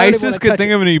that If statement. I don't even ISIS wanna could touch think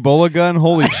it. of an Ebola gun,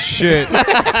 holy shit.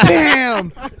 Damn.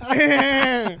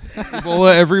 Damn.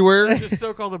 Ebola everywhere. Just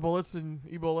so called the bullets in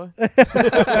Ebola.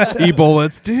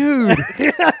 Ebolas. Dude.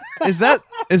 Is that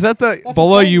the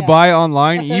Ebola thing you now. buy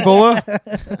online?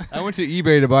 Ebola? I went to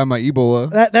eBay to buy my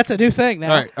Ebola. That's a new thing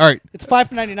now. All right. It's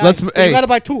 $5.99. Let's- You hey. gotta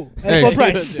buy two. That's Hey. full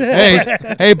price.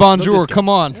 Hey, bonjour. Come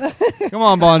on. Come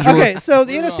on, bonjour. Okay, so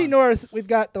the NFC North, we've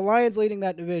got the Lions leading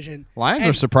that division Lions are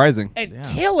And- surprising. and Yeah.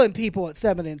 killing people at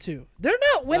 7-2. They're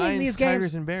not winning Lions, these Tigers,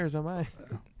 games. and Bears. Oh my.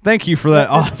 Thank you for that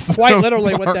awesome. Quite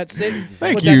literally what part. that city,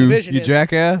 Thank what you, that division you is.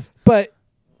 jackass. But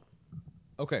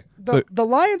Okay. the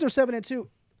Lions are 7-2,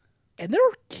 and they're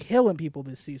killing people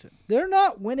this season. They're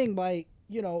not winning by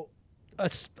a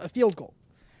field goal.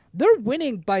 They're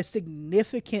winning by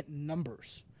significant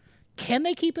numbers. Can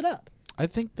they keep it up? I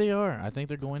think they are. I think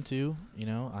they're going to.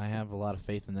 I have a lot of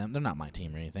faith in them. They're not my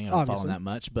team or anything. I don't follow Obviously. them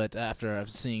that much. But after I've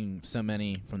seen so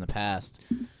many from the past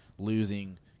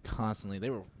losing constantly, they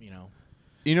were,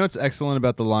 You know what's excellent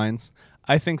about the Lions?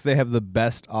 I think they have the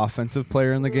best offensive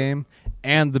player in the game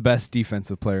and the best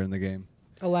defensive player in the game.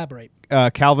 Elaborate.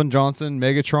 Calvin Johnson,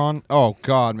 Megatron. Oh,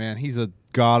 God, man. He's a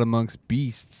god amongst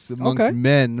beasts, amongst Okay.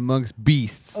 men, amongst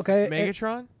beasts. Okay.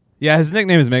 Megatron. Yeah, his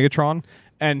nickname is Megatron,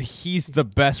 and he's the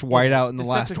best whiteout in the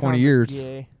last 20 years.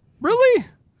 Yay. Really?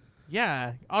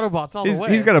 Yeah, Autobots all the way.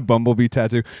 He's got a bumblebee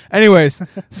tattoo. Anyways,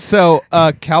 so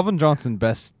Calvin Johnson,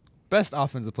 best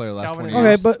offensive player last Calvin 20 and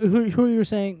years. Okay, but who are you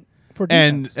saying for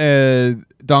defense? And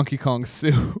Donkey Kong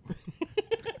Sue.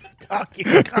 Donkey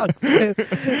Kong Sue.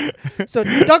 So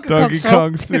Donkey Donkey Kong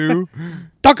Kong Sue. Sue.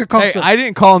 Donkey Kong Hey, Sue. I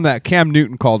didn't call him that. Cam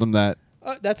Newton called him that.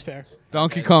 That's fair.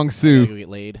 Donkey Kong I gotta Sue. go get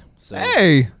laid. So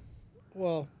Hey,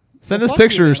 Well, send well, us fuck you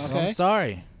pictures. then, okay? I'm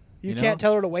sorry. You know, can't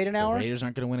tell her to wait an The hour? Raiders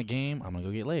aren't going to win a game. I'm going to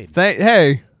go get laid.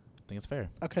 Hey, I think it's fair.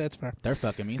 Okay, that's fair. They're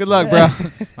fucking me. good so luck, bro.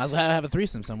 Might as well have a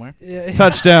threesome somewhere. Yeah,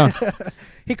 Touchdown.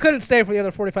 he couldn't stay for the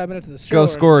other 45 minutes of the show. Go or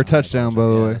score a anything. touchdown, by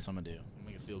the Yeah, way. that's what I'm going to do.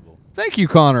 Make a field goal. Thank you,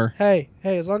 Connor. Hey,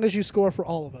 as long as you score for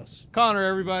all of us. Connor,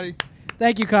 everybody.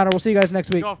 Thank you, Connor. We'll see you guys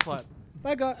next week. golf clap.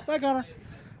 Bye, Connor.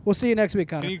 We'll see you next week,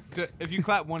 Connor. If you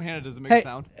clap one-handed, does it make Hey, a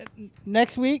sound?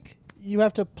 Next week, you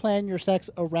have to plan your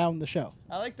sex around the show.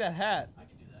 I like that hat.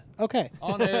 Okay.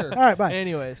 On air. All right, bye.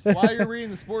 Anyways, While you're reading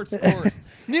the sports scores.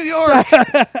 New York.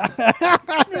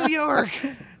 New York.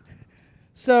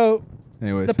 So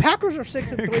Anyways, the Packers are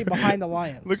 6-3 behind the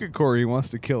Lions. look at Corey. He wants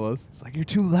to kill us. It's like, you're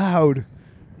too loud.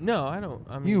 no, I don't.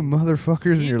 I mean, You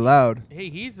motherfuckers, and you're loud. Hey,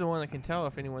 he's the one that can tell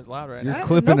if anyone's loud right You're now.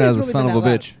 clipping nobody's as a really son been of a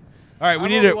that loud. bitch. All right, I'm we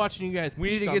need only to watching you guys. we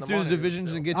need to peek on get the through the monitor divisions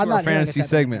still. and get I'm to our not hearing it fantasy that bad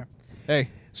segment. Hey,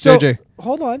 So, JJ,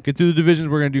 hold on. get through the divisions.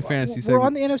 We're gonna do fantasy We're segment.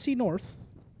 on the NFC North.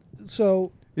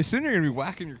 So As soon as you're gonna be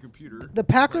whacking your computer. the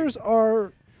Packers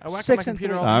are I whack on my 6-3.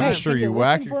 computer all the I'm time. sure can you you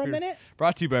whack listen your for a computer. minute?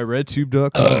 Brought to you by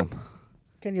RedTube.com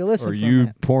Can you listen or for a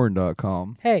minute?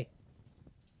 YouPorn.com. Hey,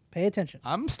 Pay attention.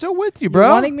 I'm still with you, You're bro.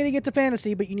 wanting me to get to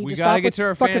fantasy, but you need We to gotta stop get with to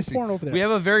our fucking fantasy. porn over there. We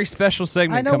have a very special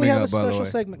segment I know coming we have up, a by the special way.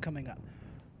 segment coming up.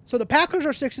 So the Packers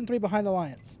are 6-3 behind the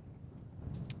Lions.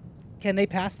 Can they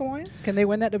pass the Lions? Can they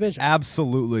win that division?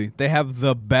 Absolutely. They have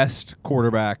the best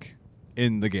quarterback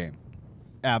in the game.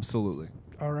 Absolutely.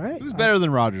 All right. Who's better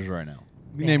than Rodgers right now?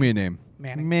 Name me a name.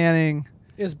 Manning. Manning.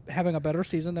 Is having a better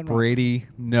season than Brady.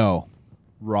 No.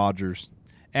 Rodgers.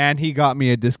 And he got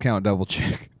me a discount double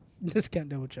check. Discount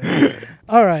double check.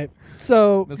 All right.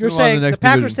 So Let's you're move on to saying the the next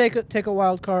Packers division. take a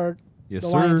wild card. Yes, the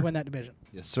sir. Lions win that division.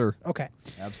 Yes, sir. Okay.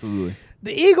 Absolutely.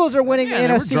 The Eagles are winning Man,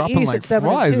 the we're NFC dropping East like at 7-2,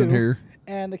 flies in here.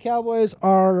 and the Cowboys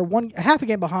are half a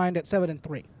game behind at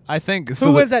 7-3. I think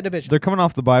Who wins that division? They're coming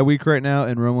off the bye week right now,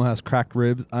 and Romo has cracked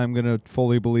ribs. I'm gonna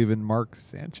fully believe in Mark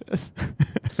Sanchez.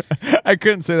 I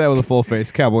couldn't say that with a full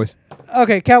face. Cowboys.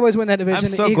 Okay, Cowboys win that division.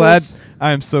 I'm The so Eagles, glad.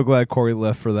 I am so glad Corey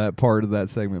left for that part of that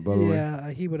segment. By the way,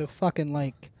 Yeah, he would have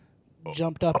fucking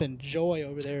jumped up in joy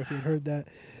over there if he heard that.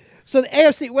 So the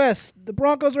AFC West, the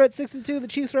Broncos are at 6-2. The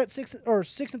Chiefs are at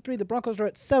 6-3. The Broncos are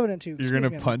at 7-2. you're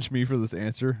gonna punch me for this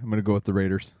answer. I'm gonna go with the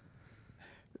Raiders.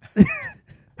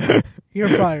 You're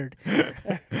fired.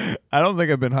 I don't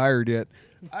think I've been hired yet.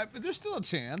 But there's still a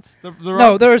chance.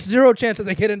 No, there's zero chance that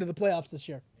they get into the playoffs this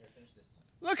year.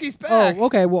 Look, he's back. Oh,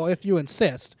 okay. Well, if you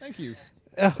insist. Thank you.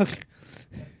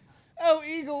 Oh,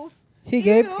 Eagles. He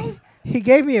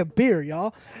gave me a beer,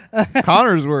 y'all.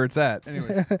 Connor's where it's at.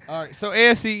 Anyway, all right. So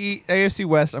AFC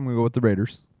West. I'm gonna go with the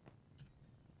Raiders.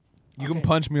 You can Okay.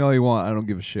 punch me all you want. I don't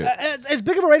give a shit. As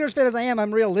big of a Raiders fan as I am,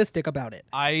 I'm realistic about it.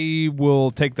 I will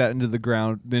take that into the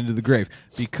grave,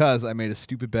 because I made a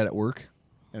stupid bet at work,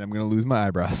 and I'm gonna lose my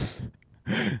eyebrows.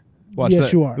 Watch Yes,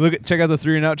 that. you are. Check out the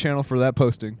 3 and Out channel for that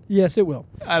posting. Yes, it will.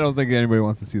 I don't think anybody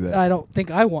wants to see that. I don't think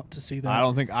I want to see that. I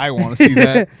don't think I want to see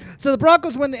that. So the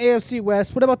Broncos win the AFC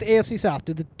West. What about the AFC South?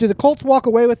 Do the Colts walk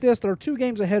away with this? They're 2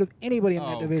 games ahead of anybody in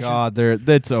that Oh division. God,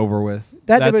 that's over with.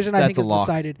 That division, I think, that's is a lock.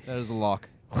 decided. That is a lock.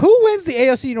 Who wins the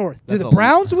AFC North? Do That's the a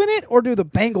Browns win it or do the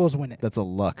Bengals win it? That's a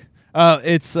luck.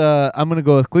 It's I'm gonna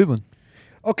go with Cleveland.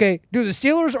 Okay, do the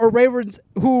Steelers or Ravens,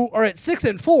 who are at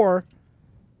 6-4,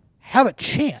 have a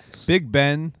chance? Big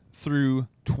Ben threw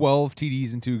 12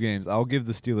 TDs in 2 games. I'll give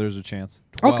the Steelers a chance.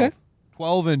 12. Okay.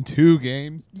 12 in 2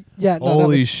 games. Yeah, no,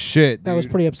 Holy shit! that was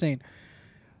dude. pretty obscene.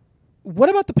 What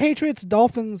about the Patriots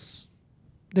Dolphins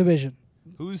division?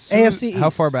 AFC How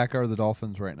East. far back are the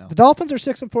Dolphins right now? The Dolphins are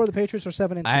 6-4. The Patriots are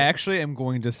 7-2. I actually am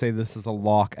going to say this is a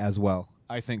lock as well.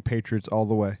 I think Patriots all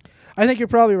the way. I think you're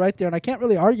probably right there, and I can't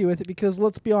really argue with it because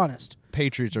let's be honest,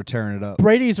 Patriots are tearing it up.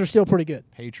 Brady's are still pretty good.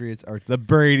 Patriots are the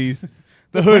Brady's,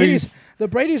 the hoodies. The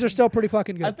Brady's are still pretty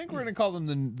fucking good. I think we're gonna call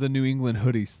them the New England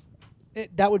hoodies.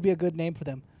 That would be a good name for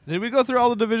them. Did we go through all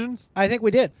the divisions? I think we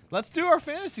did. Let's do our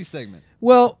fantasy segment.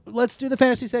 Well, let's do the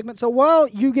fantasy segment. So while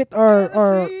you get our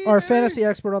Fantasy, fantasy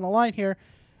expert on the line here,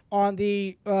 on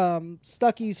the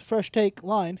Stuckey's Fresh Take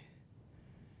line,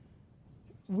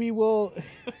 we will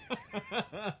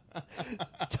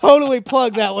totally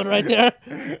plug that one right there.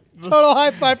 Total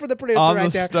high five for the producer On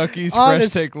right the there. Stuckey's on Fresh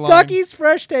the Take line. Stuckey's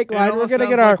Fresh Take It line. We're almost gonna sounds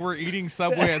get our. like we're eating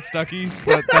Subway at Stuckey's,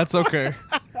 but that's okay.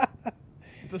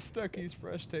 The Stuckey's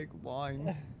Fresh Take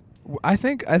line. I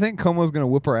think Como's gonna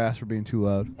whip our ass for being too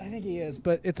loud. I think he is,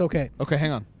 but it's okay. Okay,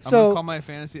 hang on. I'm So, gonna call my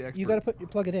fantasy expert. You got to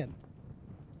plug it in.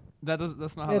 That's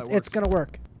not how that works. It's gonna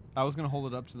work. I was gonna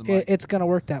hold it up to the mic. It's gonna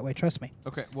work that way. Trust me.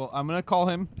 Okay, well I'm gonna call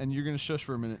him, and you're gonna shush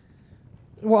for a minute.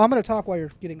 Well, I'm gonna talk while you're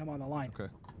getting him on the line.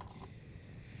 Okay.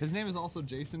 His name is also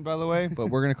Jason, by the way, but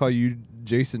we're gonna call you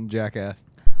Jason Jackass.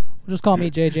 Just call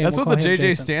me JJ. and That's we'll what the call him JJ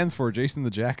Jason. stands for, Jason the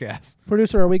Jackass.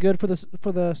 Producer, are we good for the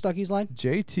Stuckey's line?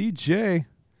 JTJ.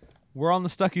 We're on the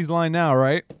Stuckey's line now,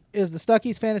 right? Is the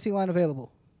Stuckey's fantasy line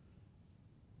available?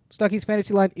 Stuckey's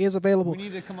fantasy line is available. We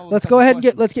need to come up with Let's a go couple ahead and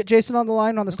questions. let's get Jason on the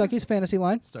line on the Stuckey's fantasy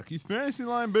line. Stuckey's fantasy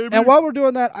line, baby. And while we're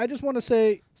doing that, I just want to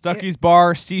say, Stuckey's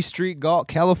Bar, C Street, Galt,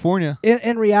 California.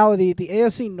 in reality, the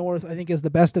AFC North I think is the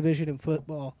best division in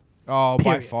football. Oh, by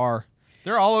Period. far.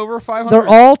 They're all over 500. They're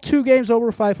all 2 games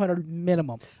over 500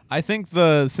 minimum. I think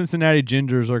the Cincinnati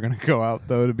Gingers are going to go out,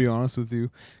 though, to be honest with you.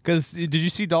 Because did you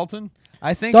see Dalton?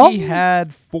 I think Dalton? he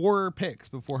had 4 picks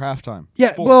before halftime.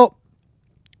 Yeah, 4. well,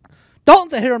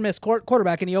 Dalton's a hit or miss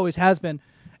quarterback, and he always has been.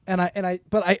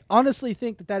 But I honestly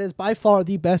think that is by far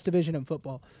the best division in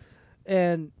football.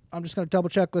 And I'm just going to double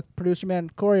check with producer man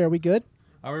Corey. Are we good?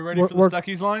 Are we ready we're- for the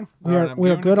Stuckey's line? We All are right, I'm we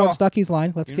are giving good a on call. Stuckey's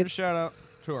line. Let's Give him a get shout out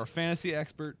to our fantasy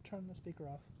expert. turn the speaker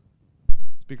off.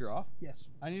 Speaker off? Yes,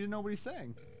 I need to know what he's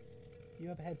saying. you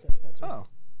have a headset for that. Sir. Oh.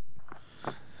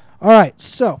 All right.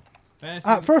 So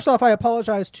Fantasy. first off, I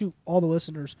apologize to all the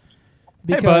listeners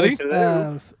Hey, because buddy.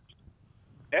 of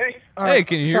Hey. All Hey,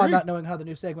 can you hear Sean me? not knowing how the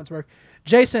new segments work.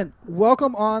 Jason,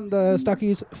 welcome on the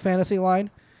Stuckey's Fantasy Line.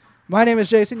 My name is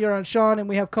Jason. You're on Sean, and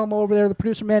we have Como over there, the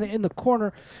producer man in the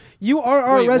corner. You are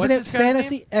our Wait, what's resident this guy's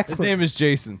fantasy name? expert. His name is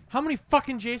Jason. How many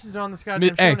fucking Jasons are on this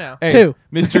goddamn show Hey, now? hey, Two.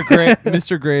 Mr. Gray,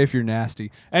 Mr. Gray, if you're nasty.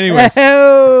 Anyways,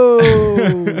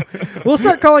 Oh. We'll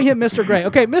start calling him Mr. Gray.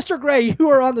 Okay, Mr. Gray, you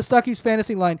are on the Stuckey's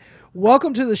Fantasy Line.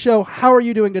 Welcome to the show. How are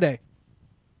you doing today?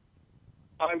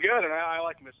 I'm good, and I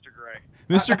like Mr. Gray.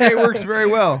 Mr. Gray works very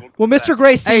well. Will Mr.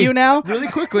 Gray see Hey, you now? Really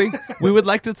quickly, we would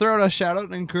like to throw out a shout out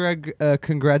and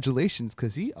congratulations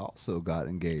because he also got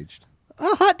engaged.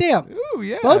 Oh, hot damn. Ooh,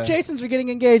 yeah. Both Jasons are getting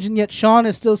engaged, and yet Sean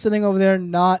is still sitting over there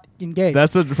not engaged.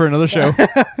 That's for another show.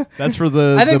 That's for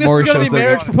the I think the this is Maury going show to be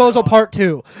Marriage segment. Proposal Part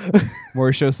 2.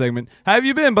 Maury show segment. How have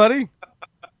you been, buddy?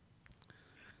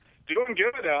 Doing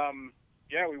good.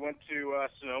 Yeah, we went to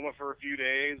Sonoma for a few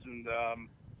days, and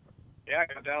yeah,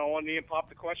 I got down on one knee and popped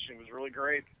the question. It was really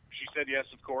great. She said yes,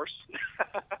 of course.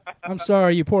 I'm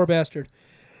sorry, you poor bastard.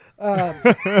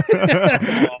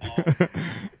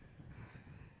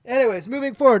 Anyways,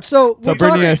 moving forward. So So,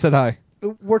 Brittany, I said hi.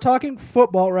 we're talking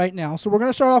football right now. So we're going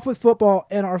to start off with football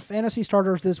and our fantasy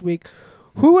starters this week.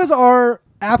 Who is our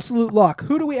absolute lock?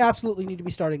 Who do we absolutely need to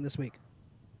be starting this week?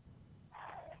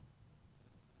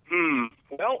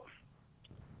 Well,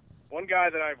 one guy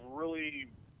that I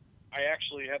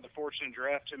actually had the fortune to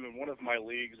draft him in one of my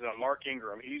leagues, Mark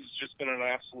Ingram. He's just been an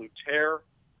absolute tear.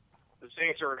 The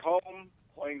Saints are at home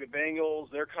playing the Bengals.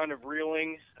 They're kind of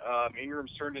reeling.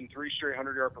 Ingram's turned in 3 straight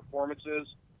 100-yard performances.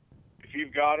 If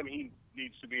you've got him, he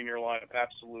needs to be in your lineup,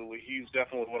 absolutely. He's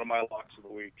definitely one of my locks of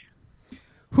the week.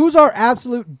 Who's our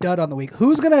absolute dud on the week?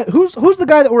 Who's the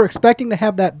guy that we're expecting to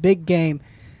have that big game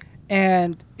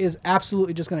and is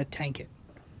absolutely just going to tank it?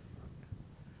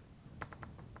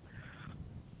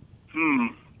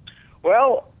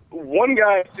 Well, one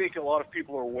guy I think a lot of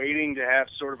people are waiting to have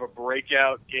sort of a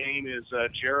breakout game is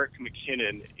Jerick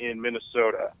McKinnon in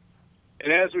Minnesota.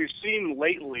 And as we've seen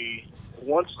lately,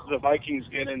 once the Vikings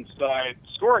get inside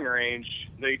scoring range,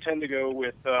 they tend to go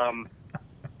with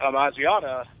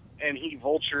Asiata, and he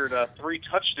vultured 3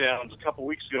 touchdowns a couple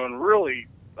weeks ago and really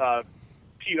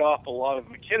peed off a lot of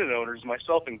McKinnon owners,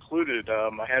 myself included. I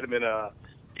had him in a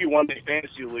few one-day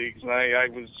fantasy leagues, and I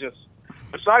was just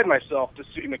beside myself to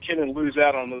see McKinnon lose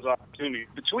out on those opportunities.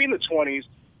 Between the 20s,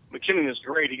 McKinnon is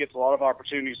great. He gets a lot of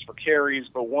opportunities for carries,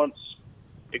 but once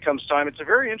it comes time, it's a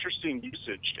very interesting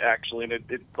usage, actually, and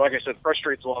it like I said,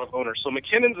 frustrates a lot of owners. So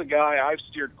McKinnon's a guy I've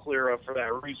steered clear of for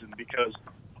that reason, because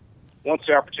once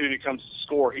the opportunity comes to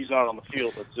score, he's not on the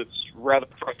field. It's rather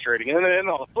frustrating. And then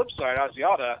on the flip side,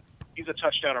 Asiata, he's a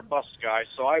touchdown or bust guy,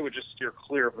 so I would just steer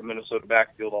clear of the Minnesota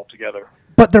backfield altogether.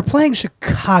 But they're playing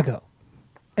Chicago.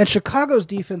 And Chicago's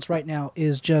defense right now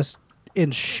is just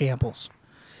in shambles.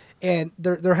 And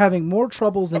they're having more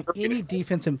troubles than any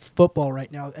defense in football right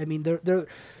now. I mean, they're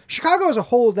Chicago as a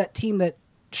whole is that team that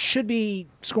should be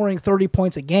scoring 30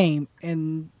 points a game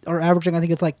and are averaging, I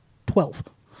think it's like 12.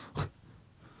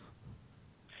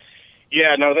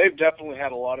 Yeah, no, they've definitely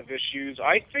had a lot of issues.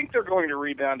 I think they're going to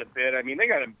rebound a bit. I mean, they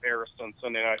got embarrassed on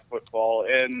Sunday Night Football,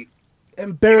 and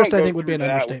Embarrassed, you I don't think, go would be an through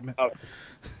that understatement.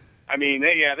 I mean,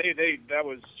 they that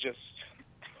was just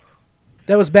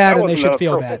That was bad, that and they wasn't should a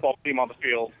feel pro bad. football team on the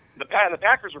field. The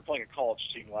Packers were playing a college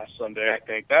team last Sunday. I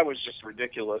think that was just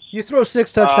ridiculous. You throw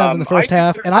 6 touchdowns in the I first think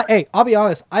half, they're- and I'll be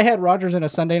honest, I had Rodgers in a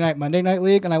Sunday night, Monday night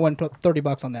league, and I won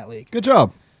 $30 on that league. Good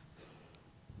job.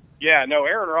 Yeah, no,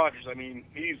 Aaron Rodgers. I mean,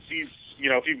 he's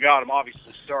if you've got him,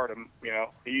 obviously start him.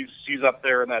 He's up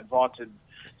there in that vaunted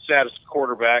status of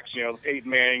quarterbacks. The Peyton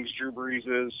Mannings, Drew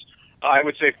Breeses. I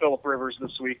would say Phillip Rivers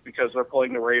this week because they're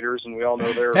playing the Raiders, and we all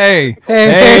know they're Hey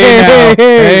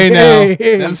Hey, now.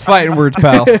 hey. Them's fighting words,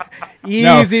 pal.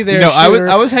 Easy there, No, I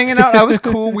shooter. was hanging out. I was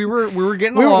cool. We were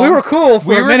getting We along. were cool for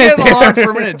We a were minute getting there. along for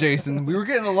a minute, Jason. We were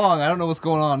getting along. I don't know what's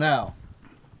going on now.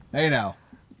 Hey now.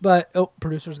 But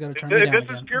producer's got to turn me down This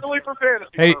again. is purely for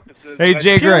fantasy Hey, purposes. hey,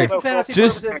 Jay Purely Gray. for fantasy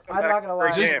Just- purposes, I'm not gonna lie.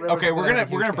 Just Rivers okay. is We're gonna have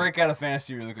a gonna huge game. break out of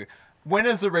fantasy really quick. When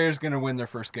is the Raiders gonna win their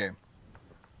first game,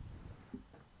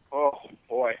 Oh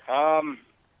boy.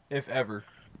 if ever?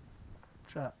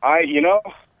 Shut up. I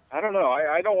don't know.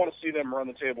 I don't want to see them run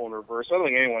the table in reverse. I don't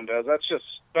think anyone does.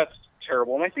 That's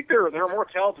terrible. And I think they're a more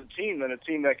talented team than a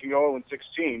team that can go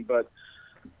 0-16. But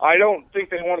I don't think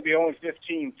they want to be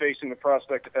 0-15 facing the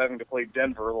prospect of having to play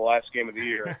Denver the last game of the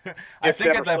year. I If think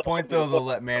at Denver that still- point though they'll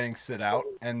let Manning sit out,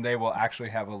 and they will actually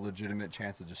have a legitimate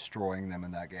chance of destroying them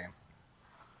in that game.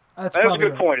 That's That is a probably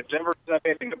good right. point. If Denver doesn't have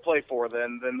anything to play for,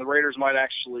 then the Raiders might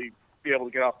actually be able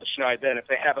to get off the schneid then if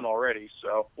they haven't already.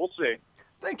 So we'll see.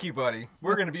 Thank you, buddy.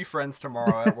 We're going to be friends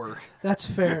tomorrow at work. That's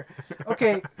fair.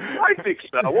 Okay, I think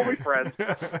so. We'll be friends.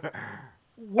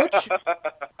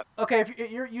 Okay,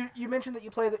 if you mentioned that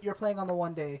you're playing on the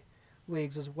one-day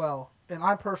leagues as well, and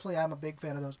I'm a big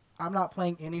fan of those. I'm not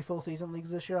playing any full season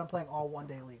leagues this year. I'm playing all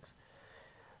one-day leagues.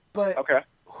 But Okay.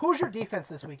 who's your defense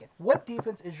this weekend? What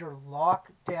defense is your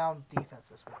lockdown defense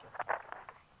this weekend?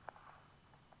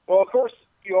 Well, of course,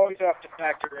 you always have to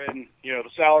factor in, the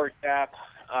salary cap.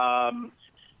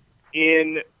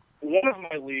 In one of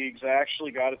my leagues, I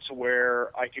actually got it to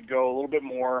where I could go a little bit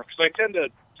more, because I tend to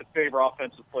favor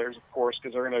offensive players, of course,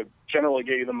 because they're going to generally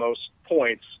get you the most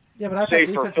points. Yeah, but I've Say had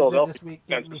for defenses Philadelphia this week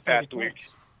defense getting me this 30 past week.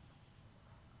 points.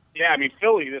 Yeah, I mean,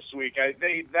 Philly this week,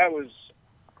 that was,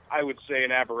 I would say,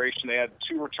 an aberration. They had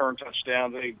 2 return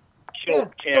touchdowns. They They killed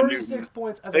had Cam 36 Newton.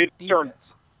 points as They a turned-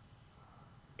 defense.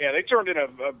 Yeah, they turned in a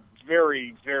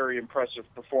very, very impressive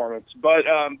performance. But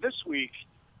this week,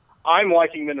 I'm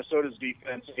liking Minnesota's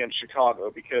defense against Chicago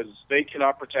because they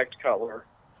cannot protect Cutler.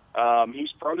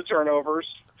 He's prone to turnovers.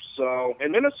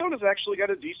 And Minnesota's actually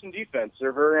got a decent defense.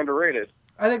 They're very underrated.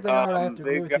 I think they are. I have to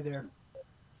agree they've with got- you there.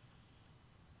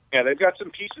 Yeah, they've got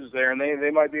some pieces there, and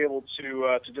they might be able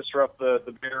to disrupt the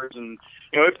Bears. And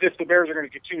if the Bears are going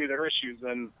to continue their issues,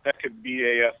 then that could be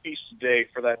a feast day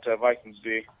for that Vikings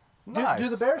D. Do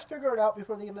the Bears figure it out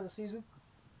before the end of the season?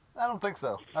 I don't think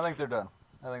so. I think they're done.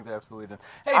 I think they're absolutely done.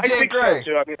 Hey, I Jay think Gray.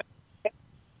 so too. I mean,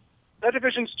 that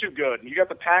division's too good. You got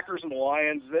the Packers and the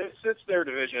Lions. It's their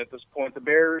division at this point. The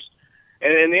Bears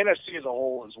and the NFC as a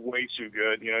whole is way too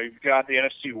good. You've got the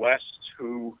NFC West,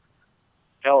 who,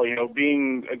 hell,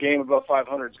 being a game above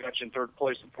 500's got you in third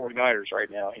place with 49ers right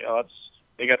now.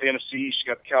 They got the NFC East,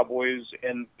 you got the Cowboys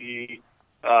and the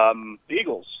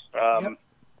Eagles. Yep.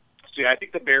 So yeah, I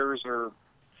think the Bears are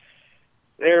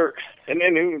there, and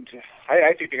then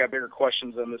I think they got bigger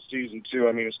questions than this season too.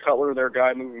 I mean, is Cutler their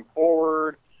guy moving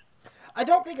forward? I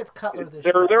don't think it's Cutler this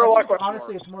There- year. there are I a lot think of question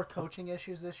honestly, marks. it's more coaching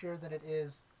issues this year than it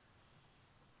is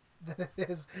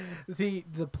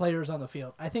the players on the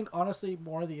field. I think honestly,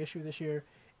 more of the issue this year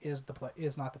is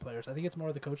not the players. I think it's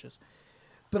more the coaches.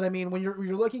 But I mean, when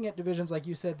you're looking at divisions like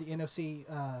you said, the NFC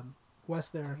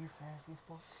West there.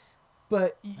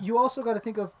 But you also got to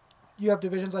think of you have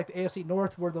divisions like the AFC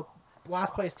North where the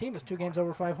last place team is 2 games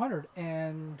over 500,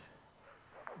 and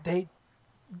they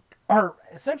are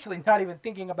essentially not even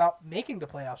thinking about making the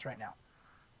playoffs right now.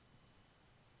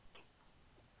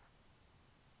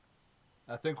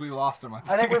 I think we lost him. I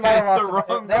think we might have lost The him.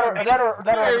 wrong That Jay, or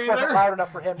you just wasn't there? loud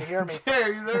enough for him to hear me. Jay,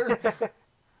 are you there?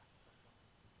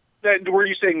 Were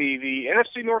you saying the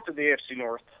NFC North or the AFC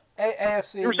North?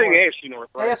 AFC. You were saying AFC North,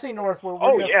 right? AFC North. Where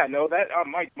Oh we have- yeah, no, that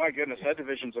my goodness, that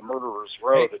division's a murderer's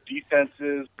row. The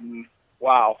defenses,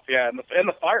 wow, yeah, and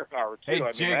the firepower too. Hey, I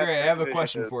mean, Jay that- Gray, I that have a division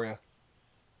question is- for you.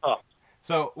 Oh.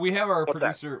 So we have our What's that?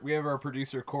 producer. We have our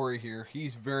producer Corey here.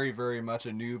 He's very, very much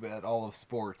a noob at all of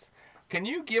sports. Can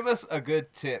you give us a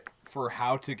good tip for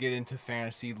how to get into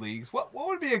fantasy leagues? What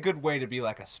would be a good way to be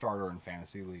like a starter in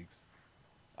fantasy leagues?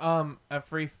 A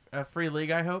free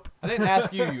league, I hope. I didn't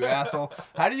ask you, you asshole.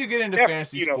 How do you get into Yeah,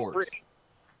 fantasy sports?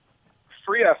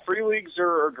 Free leagues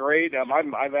are great.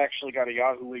 I've actually got a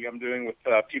Yahoo league I'm doing with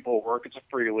people at work. It's a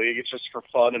free league. It's just for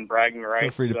fun and bragging rights.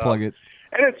 Feel free to plug it.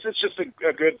 And it's just a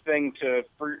good thing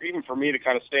even for me to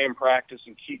kind of stay in practice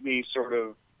and keep me sort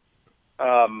of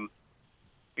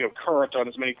current on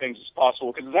as many things as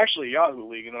possible, because it's actually a Yahoo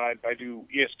league, and then I do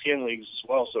ESPN leagues as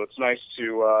well. So it's nice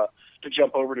to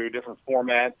jump over to a different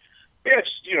format. Yeah,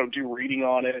 just do reading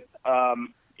on it.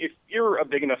 If you're a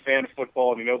big enough fan of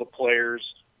football and you know the players,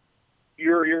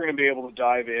 you're going to be able to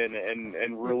dive in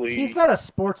and really. He's not a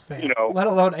sports fan, let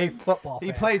alone a football fan.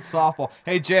 He played softball.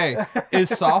 Hey, Jay, is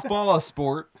softball a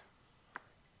sport?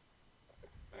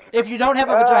 If you don't have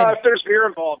a vagina. If there's beer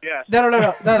involved, yes. No.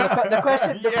 The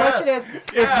question is,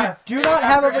 if you do not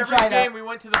have a Every vagina, game, we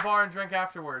went to the bar and drank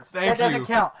afterwards. Thank that doesn't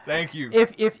count. Thank you.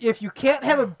 If you can't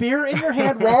have a beer in your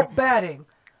hand while batting,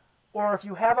 or if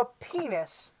you have a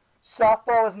penis,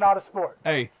 softball is not a sport.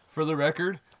 Hey, for the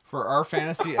record, for our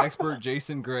fantasy expert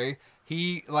Jason Gray,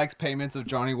 he likes payments of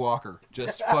Johnny Walker.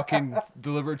 Just fucking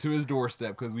deliver it to his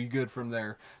doorstep because we good from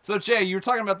there. So Jay, you were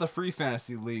talking about the free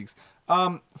fantasy leagues.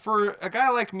 For a guy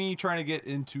like me trying to get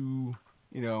into,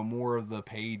 more of the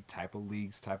paid type of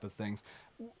leagues, type of things,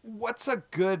 what's a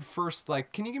good first,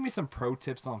 can you give me some pro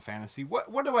tips on fantasy?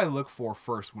 What do I look for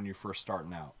first when you're first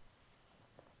starting out?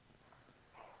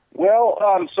 Well,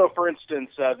 so for instance,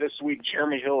 this week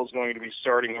Jeremy Hill is going to be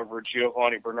starting over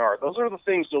Giovanni Bernard. Those are the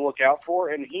things to look out for,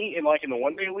 and in the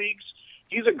one-day leagues,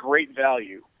 he's a great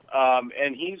value,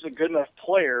 and he's a good enough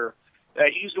player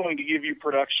that he's going to give you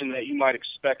production that you might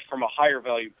expect from a higher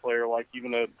value player like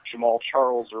even a Jamal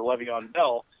Charles or Le'Veon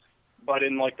Bell. But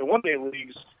in like the one-day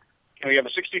leagues, you have a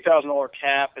 $60,000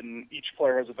 cap and each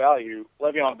player has a value.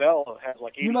 Le'Veon Bell has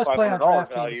like $8,500 You must play on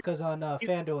DraftKings value. because on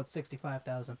FanDuel it's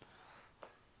 $65,000.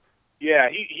 Yeah,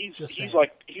 he's saying.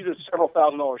 he's a several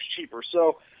 $1,000s cheaper.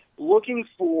 So looking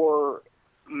for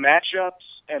matchups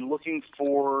and looking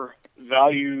for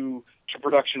value to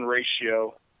production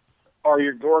ratio are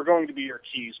going to be your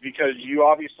keys, because you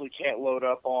obviously can't load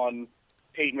up on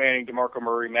Peyton Manning, DeMarco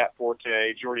Murray, Matt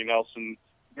Forte, Jordy Nelson,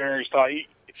 various thought.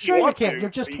 Sure you can. You're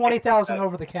just 20,000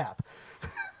 over the cap.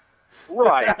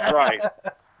 Right.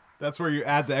 That's where you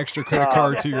add the extra credit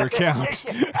card to your account,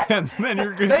 and then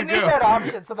you're good They to need go. that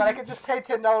option so that I can just pay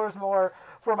 $10 more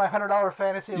for my $100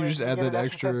 fantasy You league just and add get that an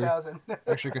extra 10,000.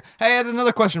 extra. Hey, I had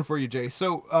another question for you, Jay.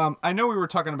 So I know we were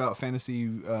talking about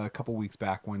fantasy a couple weeks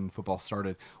back when football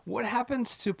started. What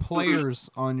happens to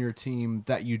players on your team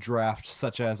that you draft,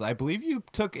 such as I believe you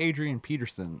took Adrian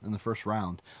Peterson in the first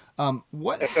round?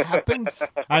 What happens?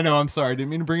 I know. I'm sorry. I didn't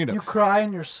mean to bring it up. You cry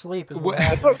in your sleep is what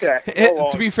That's happens.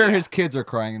 okay. To be fair, his kids are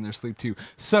crying in their sleep too.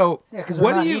 So, Yeah, 'cause they're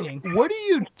what not do you eating. what do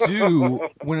you do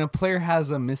when a player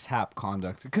has a mishap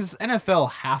conduct? Because NFL,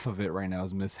 half of it right now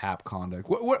is mishap conduct.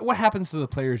 What happens to the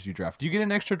players you draft? Do you get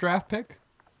an extra draft pick?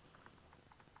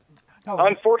 No,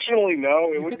 Unfortunately, no.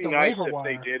 It You would get be the nice waiver if wire.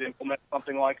 they did implement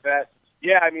something like that.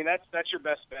 Yeah, I mean that's your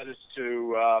best bet is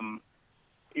to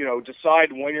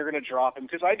decide when you're going to drop him,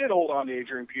 because I did hold on to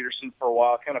Adrian Peterson for a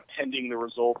while, kind of pending the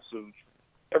results of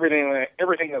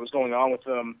everything that was going on with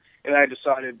him, and I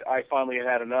decided I finally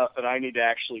had enough and I need to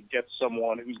actually get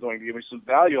someone who's going to give me some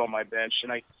value on my bench.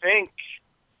 And I think,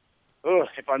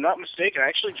 if I'm not mistaken, I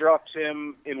actually dropped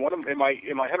him in my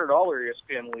 $100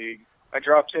 ESPN league. I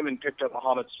dropped him and picked up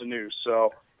Mohamed Sanu.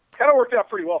 So kind of worked out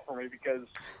pretty well for me, because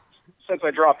since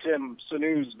I dropped him,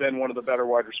 Sanu's been one of the better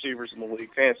wide receivers in the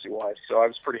league fantasy-wise. So I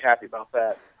was pretty happy about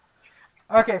that.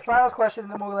 Okay, final question,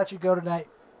 and then we'll let you go tonight.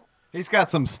 He's got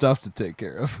some stuff to take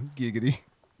care of. Giggity.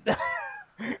 Yeah,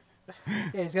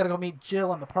 he's got to go meet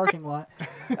Jill in the parking lot.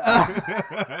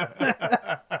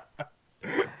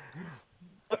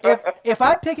 If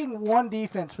I'm picking one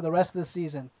defense for the rest of the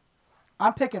season,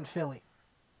 I'm picking Philly.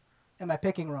 Am I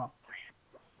picking wrong?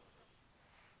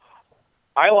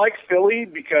 I like Philly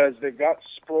because they've got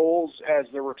Sproles as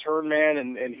their return man,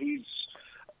 and he's,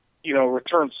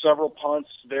 returned several punts.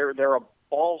 They're a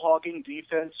ball hogging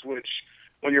defense, which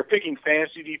when you're picking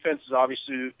fantasy defenses,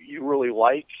 obviously you really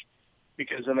like,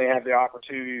 because then they have the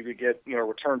opportunity to get,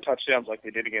 return touchdowns like they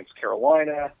did against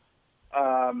Carolina.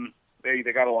 They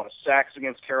got a lot of sacks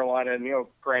against Carolina, and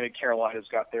granted Carolina's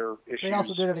got their issues. They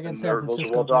also did it against and San those are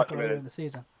Francisco well back earlier documented. in the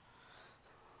season.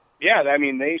 Yeah, I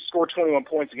mean, they scored 21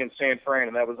 points against San Fran,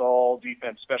 and that was all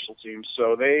defense, special teams.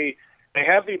 So they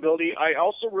have the ability. I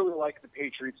also really like the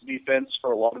Patriots' defense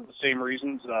for a lot of the same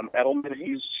reasons. Edelman,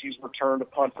 he's returned a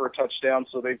punt for a touchdown,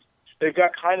 so they've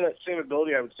got kind of that same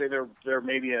ability. I would say they're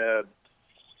maybe an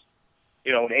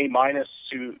A-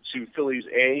 to Philly's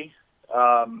A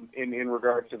in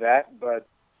regard to that. But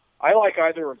I like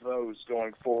either of those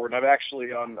going forward. And I've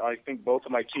actually I think both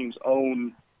of my teams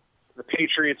own the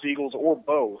Patriots, Eagles, or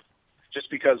both, just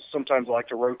because sometimes I like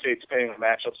to rotate depending on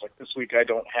matchups. Like this week, I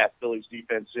don't have Philly's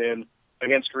defense in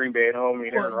against Green Bay at home. I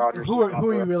mean, Aaron Rodgers. Who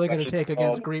are you really going to take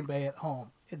against home. Green Bay at home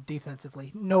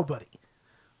defensively? Nobody.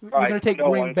 You're Right, going to take no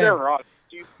Green one. Bay. Aaron Rodgers,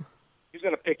 he's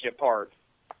going to pick you apart.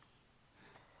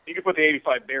 You can put the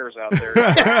 85 Bears out there.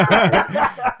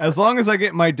 As long as I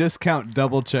get my discount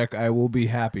double check, I will be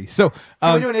happy. So,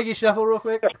 Can we do an Iggy Shuffle real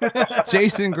quick?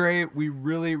 Jason Gray, we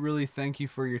really, really thank you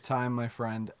for your time, my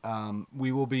friend.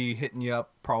 We will be hitting you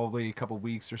up probably a couple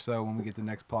weeks or so when we get the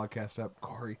next podcast up.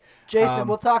 Corey. Jason,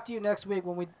 we'll talk to you next week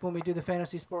when we do the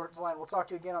fantasy sports line. We'll talk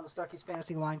to you again on the Stuckey's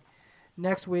fantasy line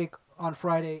next week on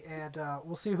Friday, and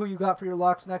we'll see who you got for your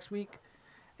locks next week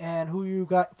and who you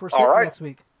got for sit right. next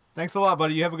week. Thanks a lot,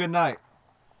 buddy. You have a good night.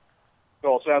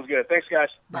 Cool, sounds good. Thanks, guys.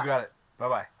 You got it.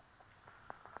 Bye-bye.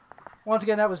 Once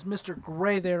again, that was Mr.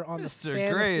 Gray there on Mr. the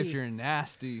fantasy Gray, if you're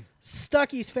nasty.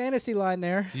 Stuckey's fantasy line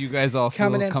there. Do you guys all feel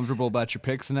Coming in. comfortable about your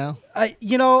picks now? I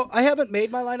haven't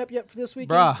made my lineup yet for this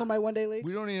weekend Bruh, for my one-day leagues.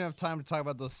 We don't even have time to talk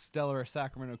about those stellar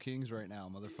Sacramento Kings right now,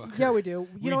 motherfucker. Yeah, we do.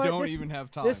 We know what? don't This- even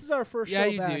have time. This is our first Yeah, show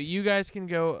you back. do. You guys can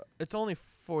go. It's only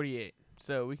 48,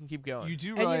 so we can keep going. You do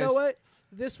And realize you know what?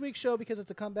 This week's show, because it's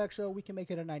a comeback show, we can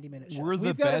make it a 90-minute show. We're the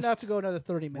We've got best- enough to go another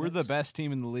 30 minutes. we're the best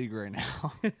team in the league right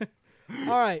now.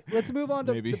 All right, let's move on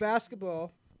to Maybe. the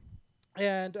basketball.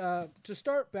 And to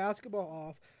start basketball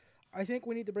off, I think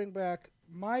we need to bring back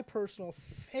my personal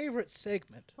favorite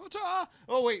segment.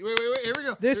 Oh, wait. Here we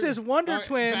go. This Here- is Wonder All right,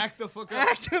 Twins. Back the fuck up.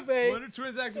 Activate Wonder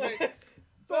Twins activate. for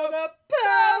the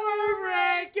Power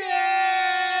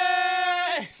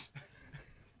Rankings.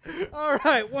 All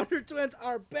right, Wonder Twins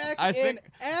are back I in think-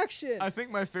 action. I think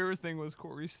my favorite thing was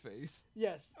Corey's face.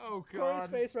 Yes. Oh, Corey's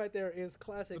God. face right there is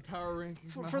classic. The power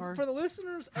rankings, my For heart. the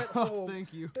listeners at Oh, home,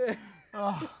 thank you.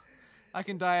 Oh, I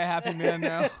can die a happy man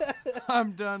now.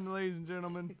 I'm done, ladies and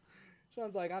gentlemen.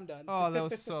 Sean's like, I'm done. Oh, that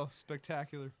was so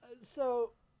spectacular.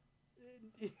 So,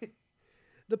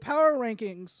 the power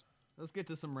rankings Let's get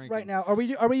to some rankings. right now. Are we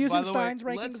using By the way, Stein's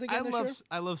rankings again this year?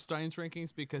 I love Stein's rankings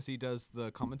because he does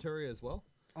the commentary as well.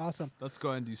 Awesome. Let's go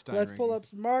ahead and do Stein Let's rankings. pull up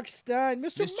Mark Stein,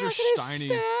 Mr. Mr. Marcus Steiny.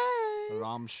 Stein.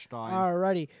 Rammstein.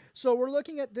 Alrighty. So we're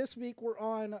looking at this week. We're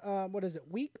on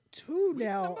week 2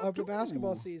 now number of the 2.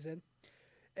 basketball season,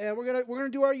 and we're gonna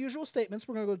do our usual statements.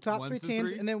 We're gonna go top 1 3 through teams,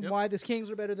 3. and then Yep. why the Kings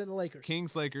are better than the Lakers.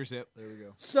 Kings, Lakers. Yep, there we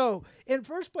go. So in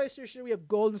first place this year we have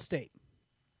Golden State,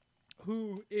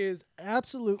 who is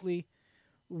absolutely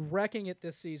wrecking it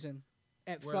this season.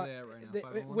 Where are they at right now?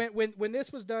 5-1? When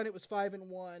this was done, it was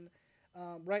 5-1.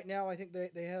 Right now, I think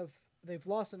they've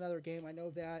lost another game. I know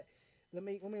that. Let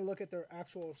me look at their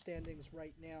actual standings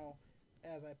right now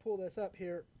as I pull this up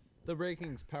here. The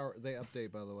rankings they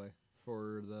update, by the way,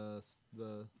 for the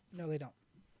No, they don't.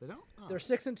 they don't. Oh. They're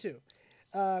 6-2.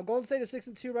 Golden State is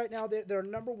 6-2 right now. They're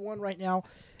number 1 right now,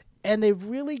 and they've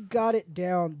really got it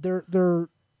down. They're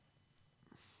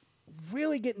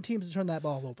really getting teams to turn that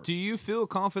ball over. Do you feel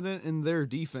confident in their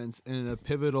defense in a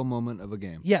pivotal moment of a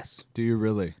game? Yes, Do you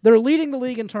really? they're leading the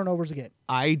league in turnovers a game.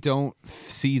 I don't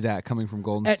see that coming from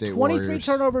Golden At State 23 Warriors.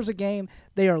 turnovers a game,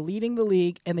 they are leading the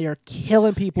league, and they are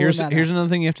killing people. Here's in that another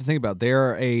thing you have to think about. They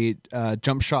are a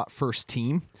jump shot first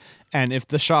team, and if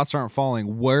the shots aren't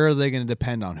falling, where are they going to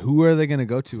depend on? Who are they going to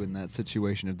go to in that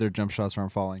situation if their jump shots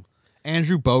aren't falling?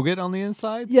 Andrew Bogut on the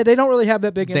inside? Yeah, they don't really have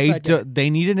that big inside game. They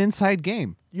need an inside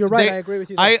game. You're right. I agree with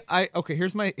you there. Okay.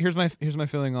 Here's my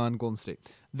feeling on Golden State.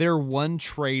 They're one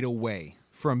trade away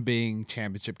from being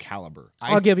championship caliber.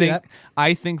 I'll give you that.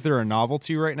 I think they're a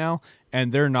novelty right now,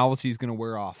 and their novelty is going to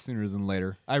wear off sooner than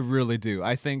later. I really do.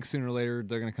 I think sooner or later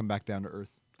they're going to come back down to earth.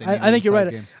 They need I an think you're inside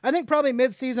right. game. I think probably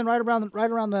mid-season, right around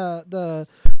the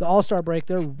All-Star break,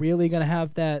 they're really going to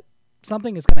have that.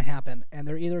 Something is going to happen, and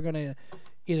they're either going to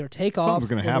take off Something's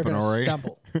gonna or happen, they're going all to right.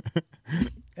 stumble.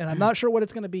 And I'm not sure what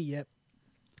it's going to be yet,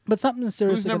 but something is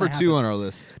seriously Who's number gonna 2 happen. on our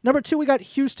list? Number 2, we got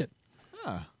Houston.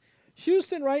 Ah,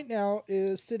 Houston right now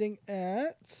is sitting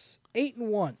at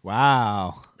 8-1.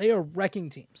 wow. They are wrecking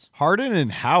teams. Harden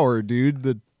and Howard, dude.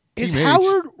 The Is Team H.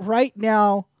 Howard right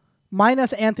now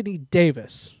minus Anthony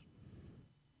Davis,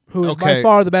 who is by Okay.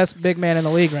 far the best big man in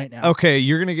the league right now? Okay,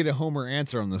 you're going to get a homer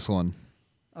answer on this one.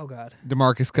 Oh God,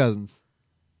 DeMarcus Cousins.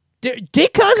 D-Cuz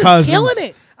is Cousins. killing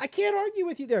it. I can't argue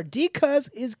with you there. D-Cuz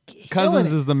is killing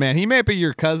Cousins it. is the man. He may be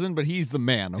your cousin, but he's the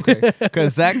man, okay?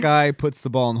 Because that guy puts the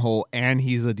ball in the hole, and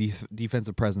he's a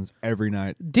defensive presence every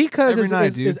night. D-Cuz Every night,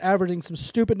 is dude. averaging some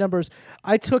stupid numbers.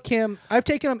 I've taken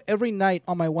him every night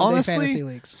on my one-day fantasy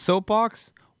leagues.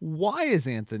 Soapbox, why is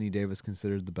Anthony Davis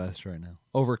considered the best right now?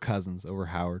 Over Cousins, over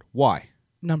Howard. Why?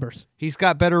 Numbers. He's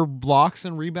got better blocks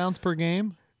and rebounds per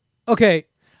game? Okay.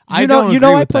 I You don't know agree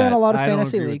I with play that. in a lot of I don't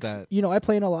fantasy agree with leagues. that. You know I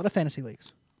play in a lot of fantasy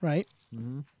leagues, right?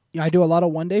 Mm-hmm. Yeah, I do a lot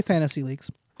of one-day fantasy leagues.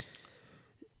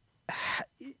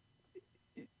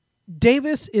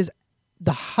 Davis is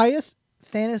the highest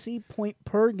fantasy point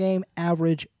per game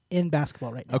average in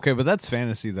basketball right now. Okay, but that's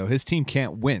fantasy, though. His team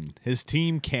can't win. His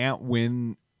team can't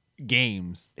win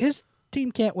games. His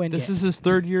team can't win This games. is his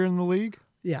third year in the league?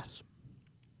 Yes.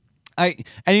 And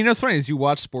you know what's funny is you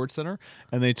watch SportsCenter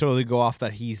and they totally go off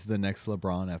that he's the next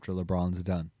LeBron after LeBron's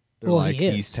done. They're Well, like, he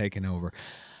is. he's taking over.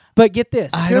 But get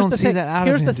this. I Here's don't the see thing. that out of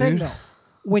Here's him, the thing, dude. though.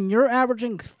 When you're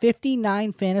averaging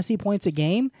 59 fantasy points a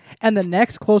game and the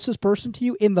next closest person to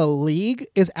you in the league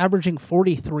is averaging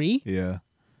 43, Yeah.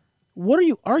 what are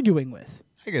you arguing with?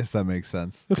 I guess that makes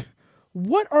sense.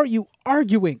 What are you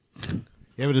arguing?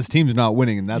 Yeah, but his team's not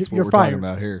winning, and that's what You're we're fired. talking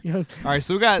about here. You know, All right,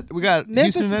 so we got Memphis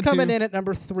Houston is at coming 2. in at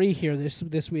number 3 here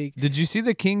this week. Did you see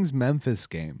the Kings Memphis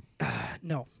game?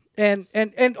 No. And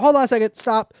hold on a second.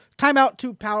 Stop. Timeout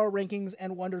to power rankings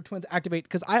and Wonder Twins activate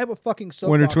because I have a fucking soapbox.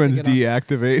 Wonder to Twins get on.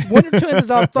 deactivate. Wonder Twins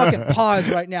is on fucking pause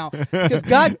right now because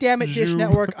God damn it, Dish Zoom.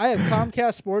 Network. I have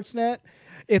Comcast Sportsnet.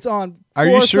 It's on. Are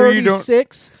you sure you don't-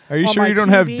 436 Are you on sure my you don't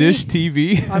have TV. Dish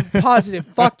TV? I'm positive.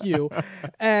 Fuck you.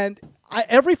 And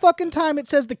every fucking time it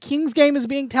says the Kings game is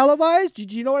being televised, do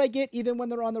you know what I get even when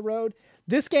they're on the road?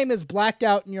 This game is blacked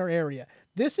out in your area.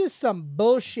 This is some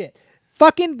bullshit.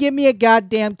 Fucking give me a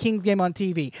goddamn Kings game on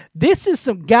TV. This is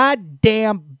some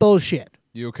goddamn bullshit.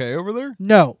 You okay over there?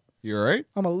 No, You all right?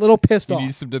 I'm a little pissed You off.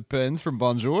 need some Depends from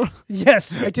Bonjour?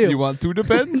 Yes, I do. You want 2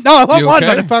 Depends? No, I want You one,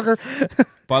 okay? motherfucker.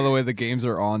 By the way, the games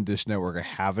are on Dish Network. I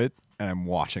have it, and I'm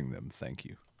watching them. Thank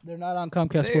you. They're not on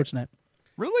Comcast Sportsnet.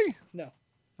 Really? No,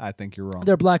 I think you're wrong.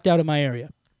 they're blacked out in my area.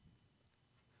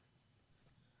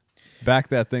 Back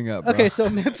that thing up, bro. Okay, so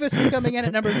Memphis is coming in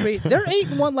at number 3. They're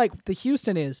 8-1 like the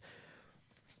Houston is.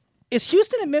 Is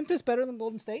Houston and Memphis better than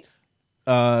Golden State?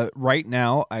 Right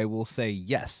now, I will say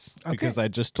yes, because I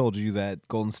just told you that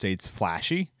Golden State's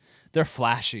flashy. They're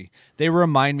flashy. They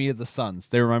remind me of the Suns.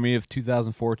 They remind me of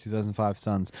 2004, 2005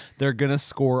 Suns. They're going to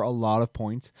score a lot of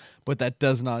points, but that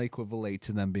does not equivalate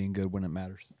to them being good when it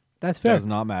matters. That's fair. Does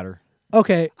not matter.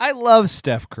 Okay, I love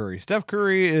Steph Curry. Steph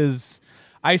Curry is...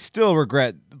 I still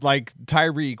regret, like,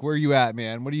 Tyreek, where you at,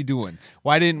 man? What are you doing?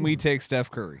 Why didn't we take Steph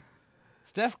Curry?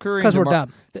 Steph Curry 'Cause and we're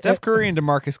dumb. Steph Curry and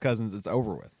DeMarcus Cousins, it's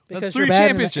over with. Because That's you're 3 bad and-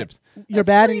 championships. you're That's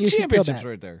bad 3 and you should feel championships bad.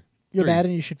 right there. you're 3. bad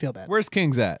and you should feel bad. Where's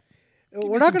Kings at? We're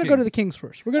me not some going to go to Kings. the Kings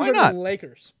first. We're going Why to go to not? the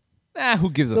Lakers.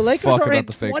 Who gives a The Lakers fuck are in about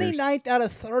the Fakers? 29th out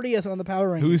of 30th on the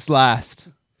power rankings. Who's last?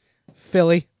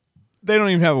 Philly? They don't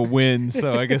even have a win,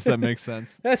 so I guess that makes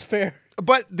sense. That's fair.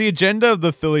 But the agenda of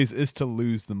the Phillies is to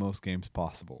lose the most games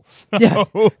possible. So Yeah,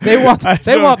 they want I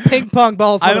they don't- want ping pong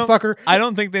balls, motherfucker. I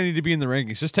don't think they need to be in the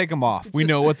rankings. Just take them off. We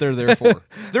know what they're there for.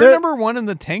 They're number 1 in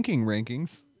the tanking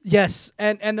rankings. Yes,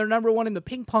 and they're number 1 in the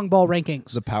ping pong ball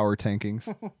rankings. The power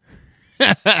tankings.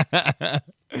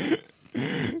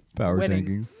 Power Winning.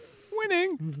 tankings.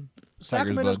 Winning.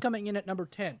 Sacramento's bud. coming in at number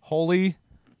 10. Holy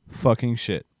fucking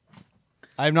shit.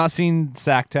 I have not seen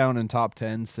Sacktown in top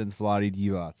 10 since Vlade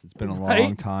Divac. It's been a long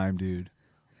Right? time, dude.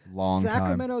 Long time.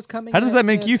 Sacramento's coming How in does at that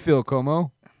make 10. you feel,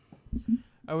 Como?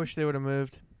 I wish they would have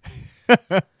moved.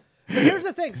 But here's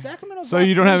the thing, Sacramento's So lost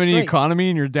you don't have 3 any straight. economy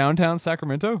in your downtown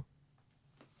Sacramento?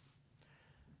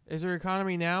 Is there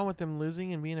economy now with them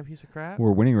losing and being a piece of crap?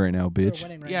 We're winning right now, They're bitch.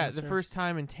 winning right Yeah, now, the sir. first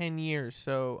time in 10 years.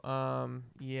 So,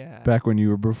 yeah. Back when you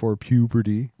were before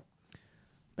puberty.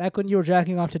 Back when you were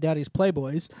jacking off to Daddy's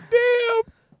Playboys,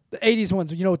 Damn. the 80s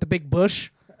ones, you know, with the big bush.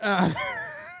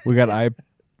 We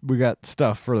got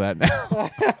stuff for that now.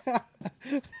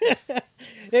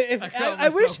 I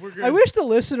wish the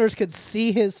listeners could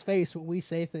see his face when we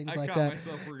say things like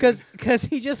that, because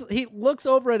he looks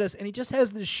over at us and he just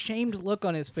has this shamed look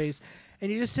on his face, and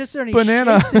he just sits there and he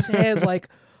Banana. shakes his head like,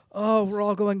 "Oh, we're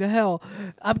all going to hell.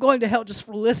 I'm going to hell just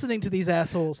for listening to these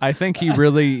assholes." I think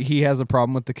he has a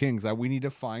problem with the Kings. We need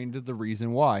to find the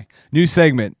reason why. New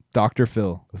segment, Dr.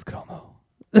 Phil with Como.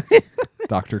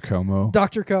 Dr. Como.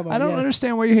 Dr. Como. I don't yes.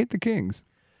 understand why you hate the Kings.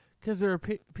 Because they're a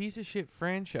piece of shit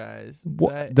franchise.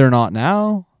 What? that- They're not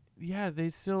now. yeah, they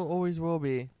still always will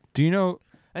be. Do you know?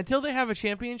 Until they have a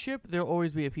championship, they'll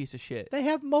always be a piece of shit. They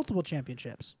have multiple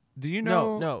championships. Do you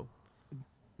know?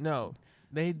 No.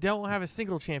 They don't have a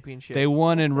single championship. They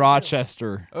won in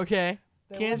Rochester. okay.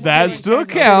 They Kansas won That in City- still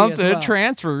Kansas City counts, as and well. it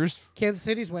transfers. Kansas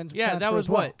City's wins. Yeah, that transfer was as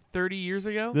well. what, 30 years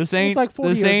ago? This It ain't was like 40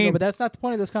 this years ago, ain't but that's not the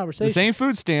point of this conversation. this ain't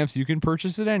food stamps. You can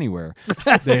purchase it anywhere.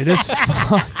 That is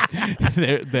fine.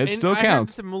 That And still I heard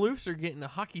counts. the Maloofs are getting a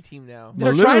hockey team now.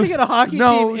 They're trying to get a hockey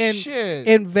No team shit.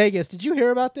 in Vegas. Did you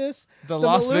hear about this? the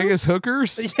Las Maloofs? Vegas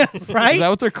Hookers. Yeah, right? Is that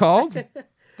what they're called?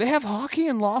 They have hockey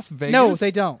in Las Vegas. No, they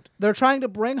don't. They're trying to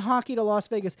bring hockey to Las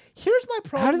Vegas. Here's my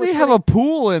problem. How do with they have a putting-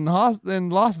 pool in Las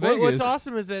Vegas? What's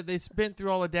awesome is that they spent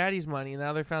through all of Daddy's money, and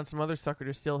now they found some other sucker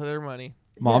to steal their money.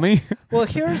 Mommy? Well,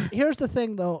 here's the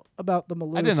thing though about the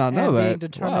Maloofs. I did not know and that. being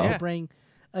determined Wow. to Yeah. bring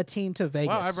a team to Vegas.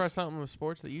 Wow, I brought something with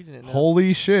sports that you didn't know.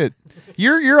 Holy shit.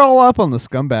 You're all up on the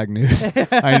scumbag news.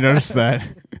 I noticed that.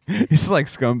 He's like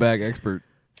scumbag expert.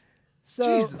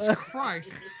 so, Christ.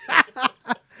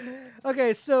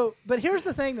 okay, so but here's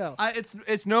the thing though.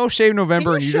 It's no shave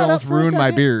November Can and you you shut almost up for a ruined my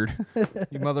second? beard.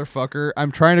 You motherfucker.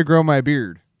 I'm trying to grow my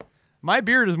beard. My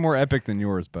beard is more epic than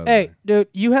yours, by the Hey, way. dude,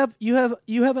 you have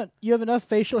enough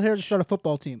facial hair to start a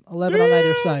football team. 11 on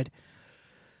either side.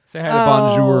 Say hi to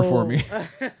Bonjour for me.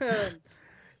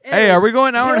 Hey, are we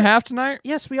going hour and a half tonight?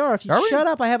 Yes, we are. If you Are we? shut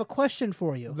up, I have a question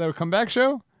for you. Is that a comeback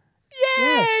show? Yay!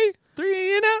 Yes.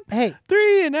 3 and out. Hey,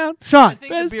 3 and out. Sean. I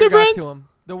think Best the beer of got friends. to him.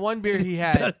 The one beer he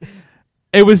had.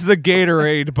 It was the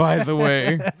Gatorade, by the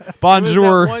way. It was that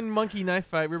Bonjour. one monkey knife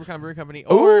fight, Rubicon Brewing Company.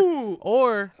 Ooh.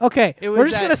 Or Okay, It we're was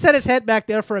just that- gonna set his head back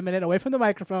there for a minute, away from the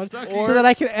microphone, Stuck so here. that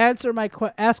I can answer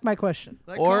ask my question.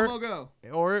 Let Or- Como go.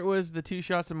 or it was the 2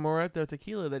 shots of Moretto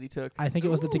tequila that he took. I think it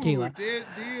was the tequila.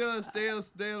 Dios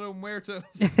de los muertos.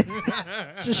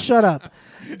 Just shut up.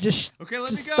 Just Okay, let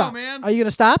just me go, stop. man. Are you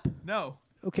gonna stop? No.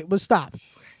 Okay, well stop.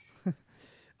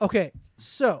 Okay,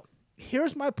 so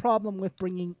here's my problem with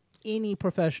bringing any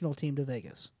professional team to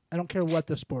Vegas. I don't care what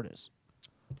the sport is.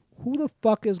 who the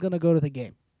fuck is gonna go to the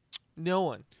game? No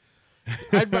one.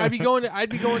 I'd be going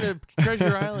to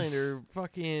Treasure Island or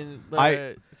fucking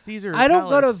Caesar. I don't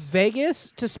go to Palace.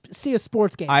 Vegas to see a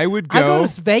sports game. I would I go go.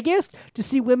 to Vegas to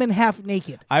see women half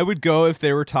naked. I would go if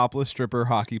they were topless stripper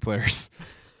hockey players.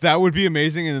 That would be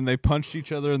amazing, and then they punched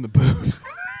each other in the boobs.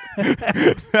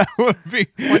 That would be.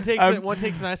 One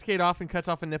takes an ice skate off and cuts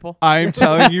off a nipple. I'm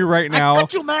telling you right now.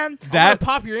 Cut you, man. I'm That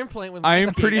gonna pop your implant with. I my am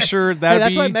skate. pretty sure Hey, that'd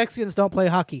that's why be. Mexicans don't play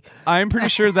hockey. I'm pretty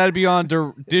sure that'd be on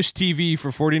Dish TV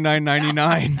for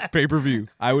 $49.99 pay per view.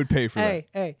 I would pay for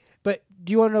Hey, but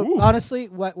do you want to know Ooh. honestly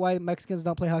why Mexicans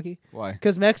don't play hockey? that. Why?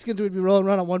 Because Mexicans would be rolling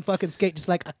around on one fucking skate, just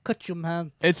like I cut you,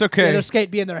 man. It's The okay. other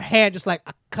skate be in their hand, just like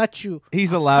I cut you.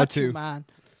 He's I allowed cut you, to. man.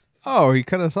 Oh, he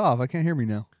cut us off. I can't hear me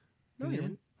now. No, he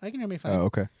didn't. I can hear me fine. Oh,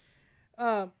 okay.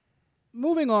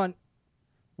 Moving on.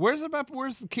 Where's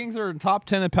the Kings are in top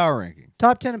 10 in power ranking?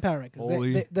 Top 10 in power rankings.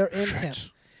 Holy They're in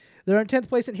 10th. They're in 10th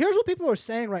place. And here's what people are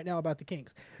saying right now about the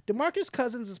Kings. DeMarcus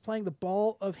Cousins is playing the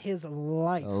ball of his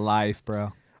life. Life,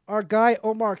 bro. Our guy,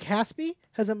 Omar Caspi,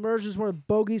 has emerged as one of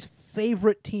Bogey's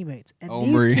favorite teammates. And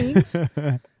Omri. these Kings,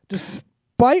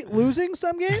 despite losing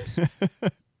some games,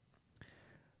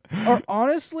 are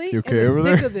honestly You okay in the over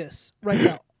thick there? of this right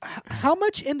now. How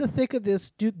much in the thick of this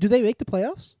do they make the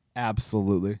playoffs?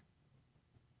 Absolutely.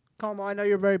 Come on, I know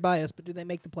you're very biased, but do they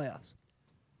make the playoffs?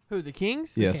 Who, the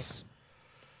Kings? Yes.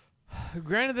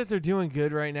 Granted that they're doing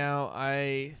good right now,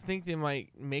 I think they might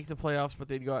make the playoffs, but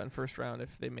they'd go out in first round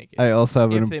if they make it. I also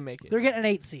have if an. they make it. They're getting an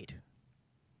 8 seed.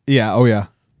 Yeah. Oh, yeah.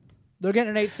 They're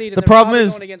getting an 8 seed. And The they're problem probably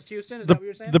is going against Houston. Is The, that what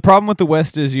you're saying? the problem with the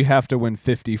West is you have to win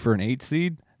 50 for an 8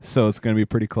 seed, so it's going to be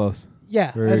pretty close.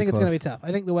 Yeah, Very I think it's going to close. be tough.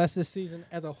 I think the West this season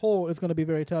as a whole is going to be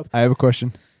very tough. I have a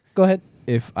question. Go ahead.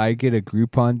 If I get a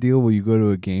Groupon deal, will you go to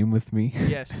a game with me?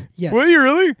 Yes. Yes. Will you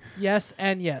really? Yes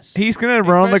and yes. He's gonna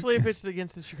run on Especially the. if it's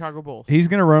against the Chicago Bulls. He's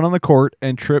gonna run on the court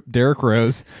and trip Derrick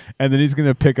Rose, and then he's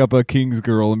gonna pick up a Kings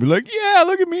girl and be like, "Yeah,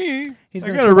 look at me. He's I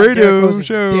gonna got a trip on Derrick radio Rose's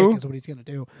show." Dick is what he's going to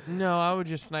do. No, I would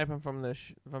just snipe him from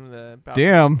the balcony,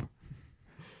 Damn.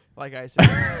 like I said.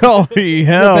 Holy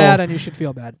hell. You're bad and you should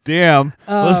feel bad. Damn.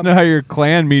 Let us know how your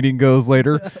clan meeting goes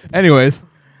later. Anyways,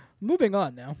 Moving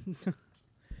on now.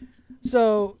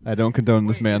 So, I don't condone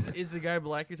this Wait, man. Is the guy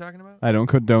black you're talking about? I don't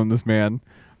condone this man.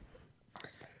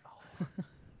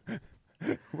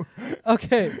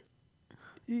 okay.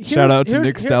 Shout out to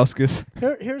Nick Stauskas.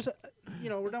 Here's,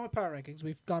 we're done with power rankings.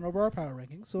 We've gone over our power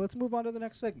rankings. So let's move on to the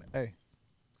next segment. Hey.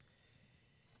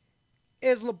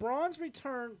 Is LeBron's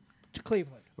return to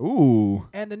Cleveland Ooh.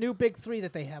 and the new big three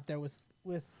that they have there with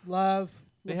Love,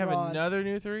 They LeBron. have another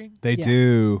new three? They Yeah.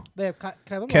 do. They have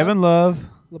Kevin Kevin Love,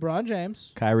 Love, LeBron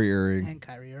James, Kyrie Irving. and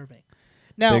Kyrie Irving.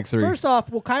 Now, Big three. first off,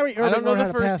 will Kyrie Irving I don't know learn how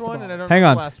the to pass first the one, ball? and I don't Hang know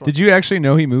on. the last one. Did you actually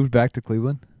know he moved back to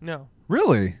Cleveland? No.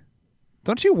 Really?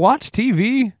 Don't you watch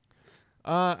TV?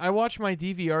 I watch my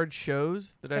DVR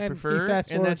shows that I And he prefer,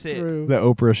 fast and that's forwards it. through. The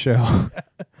Oprah show.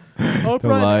 Oprah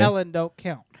lie. and Ellen don't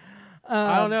count.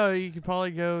 I don't know. You could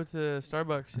probably go to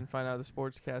Starbucks and find out the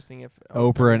sportscasting if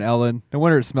Oprah and Ellen. No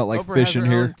wonder it smelled like Oprah fish has in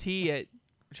her own here. tea at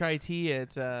chai tea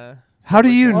at. How do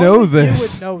Starbucks. you Only know You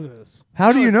this? would know this.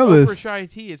 How do you it's know Oprah this? chai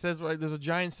tea. It says like there's a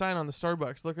giant sign on the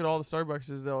Starbucks. Look at all the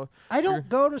Starbucks. They'll. I don't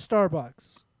go to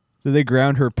Starbucks. Did they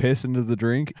ground her piss into the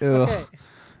drink? Ugh. Okay.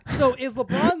 So is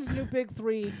LeBron's new big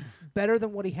three better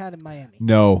than what he had in Miami?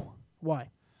 No.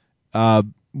 Why?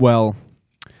 Well,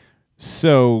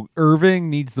 so Irving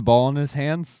needs the ball in his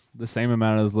hands the same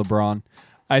amount as LeBron.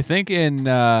 I think in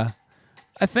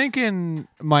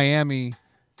Miami,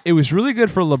 it was really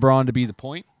good for LeBron to be the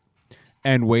point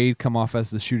and Wade come off as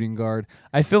the shooting guard.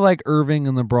 I feel like Irving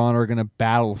and LeBron are going to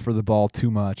battle for the ball too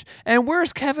much. And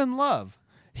where's Kevin Love?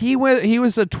 He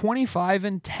was a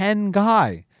 25-10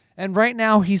 guy. And right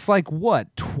now he's like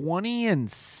what,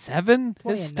 20-7?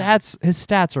 20 His and 9.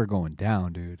 stats are going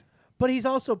down, dude. But he's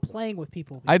also playing with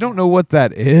people. I don't know what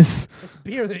that is. It's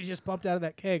beer that he just pumped out of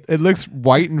that keg. It looks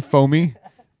white and foamy.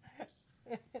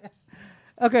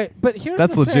 Okay, but here's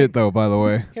That's the legit thing. though, by the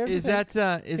way. Here's Is the thing.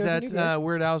 that Here's a new guy.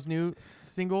 Weird Al's new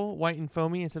single, White and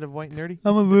Foamy, instead of White and Nerdy?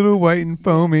 I'm a little white and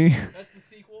foamy. That's the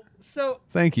sequel. So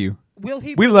Thank you. will he?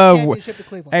 We bring love- a championship to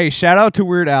Cleveland? Hey, shout out to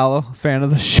Weird Al, fan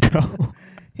of the show.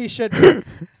 He should. Be.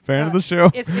 Fan of the show.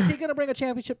 Is he going to bring a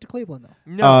championship to Cleveland though?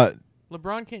 No,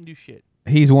 LeBron can't do shit.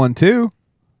 He's won 2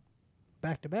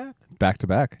 Back to back. back to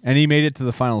back, and he made it to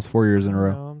the finals 4 years in a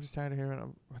row. No, I'm just tired of hearing.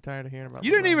 I'm tired of hearing about.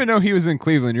 You didn't LeBron. even know he was in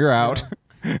Cleveland. You're out.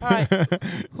 All right.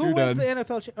 Who You're wins done. the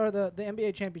NFL or the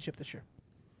NBA championship this year?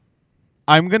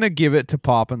 I'm gonna give it to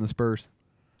Pop and the Spurs.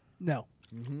 No.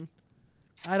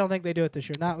 I don't think they do it this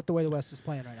year. Not with the way the West is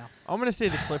playing right now. I'm gonna say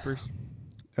the Clippers.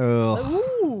 Ugh.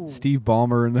 Ooh. Steve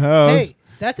Ballmer in the house. Hey,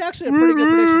 That's actually a pretty good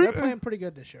prediction. They're playing pretty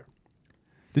good this year.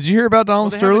 Did you hear about Well,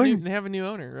 Donald they have a Sterling? new- they have a new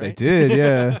owner, right? They did,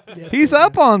 yeah. Yes, He's they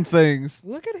up do. on things.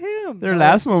 Look at him. Their Oh,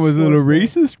 last some one was a little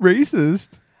scores there.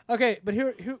 racist. Okay, but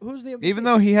who's the MVP? Even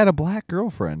though he had a black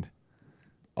girlfriend.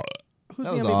 Who's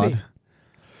That the was MVP? odd.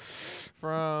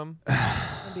 From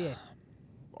NBA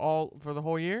all for the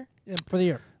whole year. for the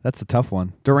year. That's a tough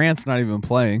one. Durant's not even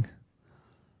playing.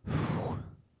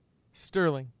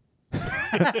 Sterling.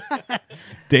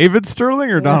 David Sterling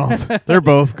or Donald? They're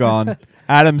both gone.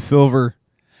 Adam Silver.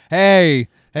 Hey,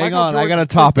 hang Michael on. I got Jordan. a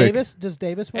topic. Does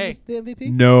Davis win Hey. the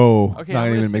MVP? No, Okay, not I'm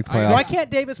even gonna make say- playoffs. Why can't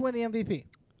Davis win the MVP?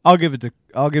 I'll give it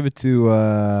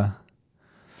to.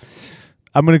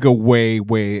 I'm gonna go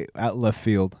way out left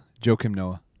field. Joakim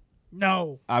Noah.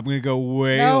 No. I'm gonna go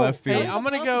way No. left field. Hey, I'm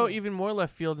gonna Possible. go even more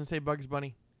left field and say Bugs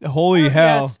Bunny. Holy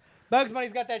hell! Yes. Bugs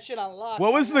Bunny's got that shit on lock.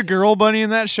 What was the girl bunny in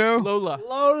that show? Lola.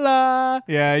 Lola?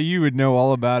 Yeah, you would know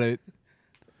all about it.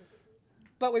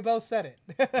 But we both said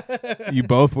it. You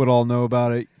both would all know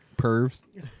about it, pervs.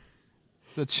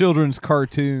 It's a children's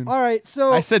cartoon. All right,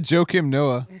 so I said Joakim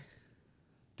Noah.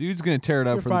 Dude's gonna tear it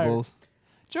up You're for fired. the Bulls.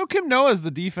 Joakim Noah is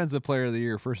the defensive player of the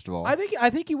year. First of all, I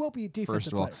think he will be defensive first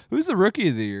of all, player. who's the rookie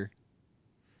of the year?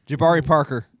 Jabari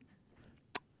Parker.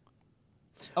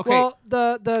 Okay, Well,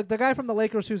 the guy from the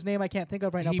Lakers whose name I can't think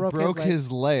of right now he broke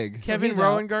his leg. Kevin he's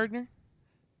Rowan out. Gardner.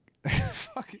 I'm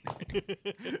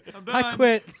I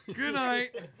quit. Good night.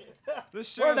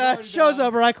 This We're done. Show's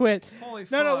over. I quit. Holy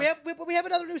No, fuck. we have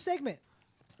another new segment.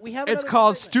 We have. It's another new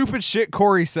called segment. Stupid Shit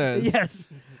Corey Says. Yes.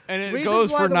 And it Reasons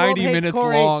goes why for the world 90 hates minutes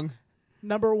Corey. long.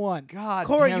 Number one. God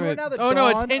Corey, damn you are it. now the Oh no,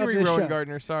 it's dawn Henry of this Rowan show. Oh,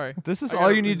 Gardner. Sorry. This is I all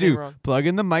got you need his to name do. wrong. Plug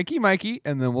in the Mikey,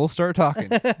 and then we'll start talking.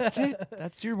 That's it.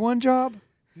 That's your one job.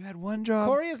 You had one job.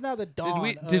 Corey is now the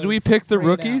dawn. Did of we pick the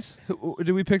Three and Out. rookies?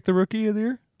 Did we pick the rookie of the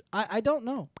year? I don't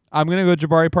know. I'm gonna go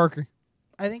Jabari Parker.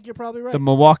 I think you're probably right. The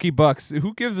Milwaukee Bucks.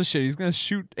 Who gives a shit? He's gonna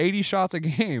shoot 80 shots a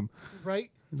game. Right.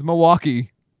 It's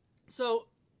Milwaukee. So,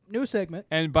 new segment.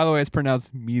 And by the way, it's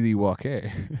pronounced Milwaukee.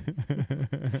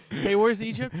 Hey, where's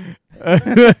Egypt?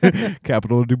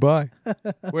 Capital of Dubai.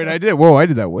 Wait, I did. Whoa, I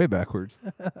did that way backwards.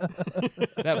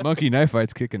 That monkey knife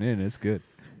fight's kicking in. It's good.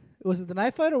 Was it the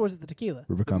knife fight or was it the tequila?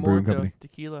 Rubicon The Brewing Morto Company.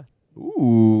 Tequila.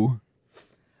 Ooh.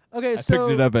 Okay, I so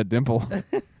picked it up at Dimple.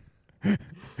 All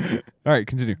right,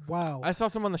 continue. wow. I saw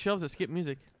some on the shelves that skip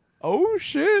music. Oh,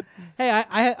 shit. Hey,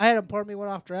 I had him pour me one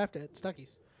off draft at Stucky's.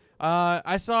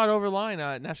 I saw it over line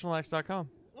at nationalax.com.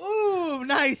 Ooh,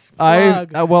 nice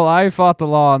plug. I fought the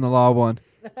law and the law won.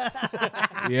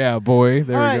 Yeah, boy.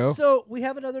 There All we right, go. so we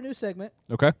have another new segment.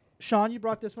 Okay. Sean, you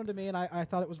brought this one to me, and I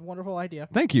thought it was a wonderful idea.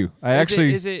 Thank you. I Is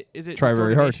actually it try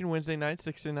very hard. Nation Wednesday night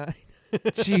 6 to 9?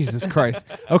 Jesus Christ.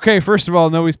 Okay, first of all,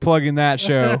 nobody's plugging that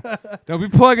show. Don't be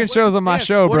plugging shows on my Man,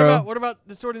 show, bro. What about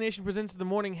Distorted Nation presents the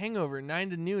Morning Hangover 9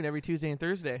 to noon every Tuesday and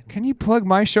Thursday? Can you plug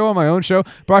my show on my own show?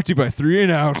 Brought to you by 3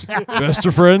 and Out. Best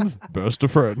of friends. Best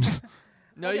of friends.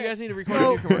 No, Okay, you guys need to record so-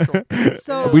 a new commercial.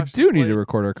 So We Watch do the need play. to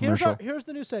record our commercial. here's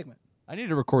the new segment. I need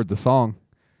to record the song.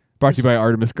 Brought to you by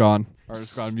Artemis Gone.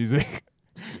 Artemis Gone Music.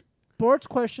 Sports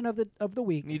question of the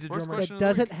week Needs a Sports drummer. question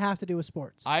that of the doesn't have to do with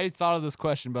sports. I thought of this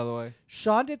question, by the way.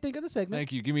 Sean did think of the segment,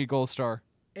 Thank you. Give me a gold star.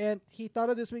 and he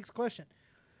thought of this week's question.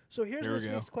 So here's Here we this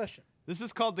go. week's question. This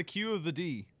is called the Q of the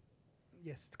D.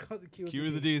 Yes, it's called the Q. Q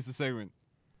of the D is the segment.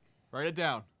 Write it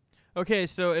down. Okay,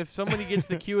 so if somebody gets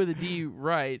the Q of the D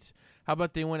right, how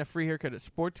about they win a free haircut at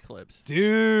Sports Clips?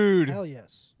 Dude. Hell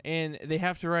yes. And they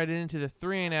have to write it into the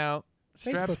 3 and Out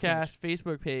Facebook Strapcast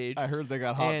Facebook page. I heard they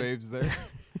got hot And- babes there.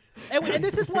 And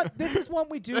this is one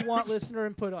we do want listener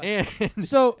input on. And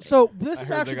So this I is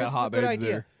heard actually they got this is a hot good babes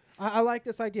idea. there. I like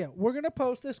this idea. We're gonna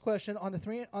post this question on the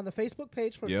Facebook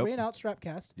page for Yep. 3 and Out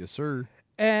Strapcast, Yes, sir.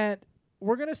 and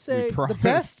we're gonna say the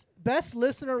promise. best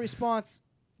listener response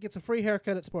gets a free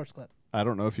haircut at Sports Clip. I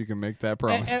don't know if you can make that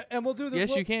promise. And we'll do the yes,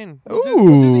 we'll, you can. We'll do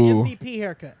Ooh. the MVP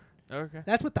haircut. Okay.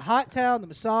 That's with the hot towel, the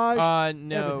massage.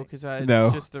 No, everything. because No.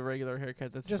 it's just the regular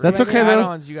haircut. That's Just free. That's the okay, regular- though.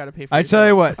 Add-ons you got to pay for. I tell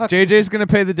you yourself. what, Okay. JJ's gonna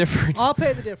pay the difference. I'll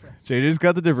pay the difference. JJ's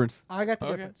got the difference. I got the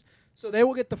Okay. difference. So they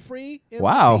will get the free MVP.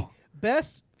 Wow.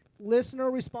 Best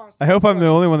listener response. to I hope this I'm the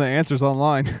question. only one that answers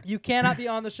online. You cannot be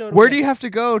on the show. Where today. do you have to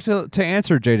go to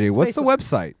answer, JJ? What's the Facebook.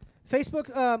 website?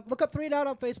 Facebook, look up 3 and Out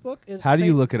on Facebook. It's How do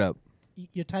you look it up?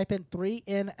 You type in 3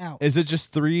 and Out. Is it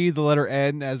just 3, the letter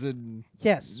N, as in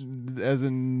Yes.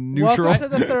 neutral? Welcome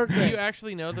to the third Do you grade.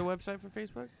 actually know the website for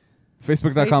Facebook?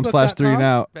 Facebook.com/3 and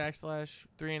out.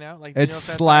 /3 and out. Like, It's do you know if that's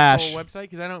the slash. actual website?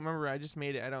 Because I don't remember. I just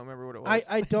made it. I don't remember what it was.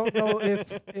 I don't know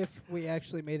if we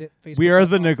actually made it. Facebook. We are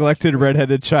the neglected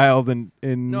redheaded child in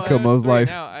no, Como's life.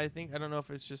 Now I don't know if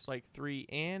it's just like 3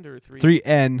 and or 3 3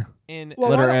 N. in.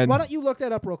 Well, letter why N. don't you look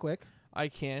that up real quick? I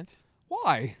can't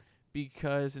Why?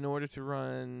 because in order to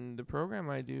run the program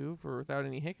I do without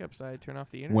any hiccups, I turn off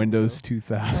the internet. Windows so-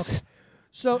 2000.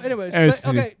 So, anyways, Yes, but,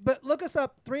 okay, but look us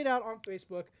up, 3 and Out on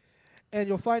Facebook, and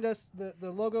you'll find us. The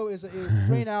logo is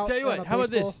 3 and Out. Tell you on what, a how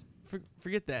about baseball. this?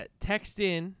 Forget that. Text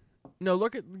in. No, go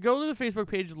to the Facebook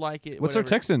page, like it. What's our whatever.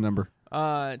 text-in number?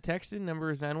 Text in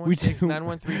number is do.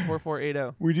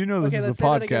 916-913-4480. We do know this Okay, is a let's say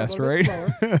that again, a podcast,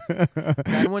 little bit right?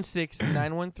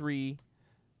 916-913.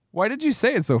 Why did you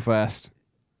say it so fast?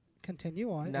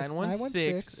 Continue on. It's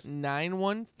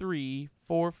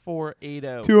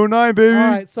 916-913-4480. 209, baby. All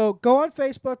right, so go on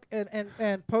Facebook and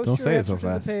post Don't your say it so answer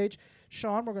to the fast. page.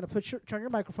 Sean, we're gonna turn your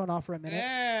microphone off for a minute,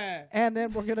 Yeah. and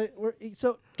then we're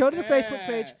so go to the Facebook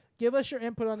page. Give us your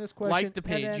input on this question. Like the and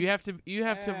page. then You have to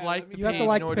like the you page have to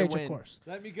like in the order page, to win. of course,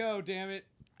 Let me go, damn it.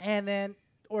 and then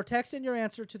or text in your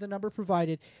answer to the number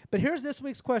provided. But here's this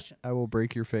week's question: I will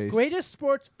break your face. greatest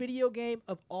sports video game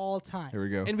of all time. Here we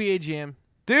go. NBA Jam.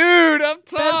 Dude, up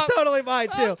top. That's totally mine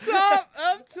too. Up top. Up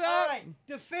All top. right,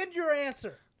 defend your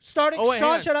answer. Starting, Oh, wait, hang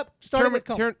Sean, on. shut up. Starting with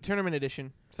Cohen. Tournament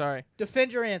edition. Sorry.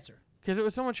 Defend your answer. Because it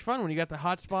was so much fun when you got the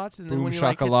hot spots and then Boom when you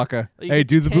like hit- shakalaka. you Hey, get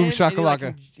do the boom 10 and you, like,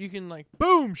 shakalaka. you can like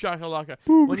boom shakalaka.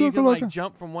 Boom When you can like shakalaka.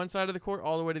 jump from one side of the court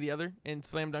all the way to the other and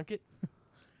slam dunk it.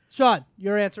 Sean,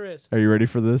 your answer is Are you ready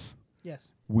for this?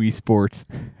 yes. Wii Sports.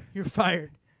 You're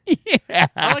fired. Yeah.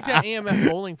 I like that AMF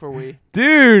bowling for Wii.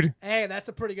 Dude. Hey, that's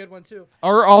a pretty good one too.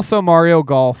 Or also Mario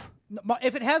Golf.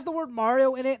 If it has the word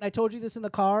Mario in it, and I told you this in the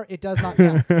car, it does not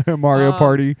count. Mario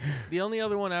Party. The only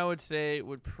other one I would say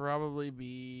would probably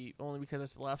be, only because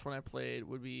that's the last one I played,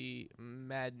 would be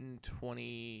Madden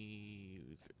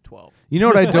 2012. You know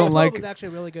what I don't 2012 like? was actually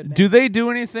really good. Do they do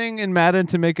anything in Madden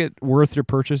to make it worth your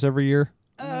purchase every year?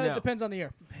 No. It depends on the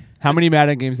year. How many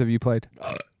Madden games have you played?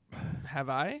 Have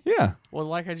I? Yeah. Well,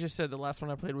 like I just said, the last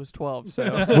one I played was 12.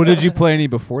 So, Well, did you play any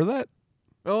before that?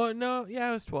 oh no, yeah,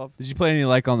 it was 12 Did you play any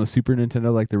like on the Super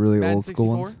Nintendo, like the really Madden old school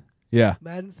 64? ones? Yeah.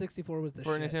 Madden 64 was the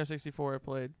for shit. Nintendo 64. I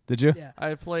played. Did you? Yeah.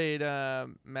 I played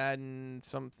Madden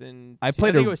something. I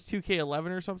played think a- it was 2K11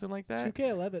 or something like that.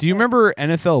 2K11. Do you remember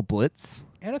NFL Blitz?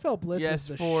 NFL Blitz Yes, was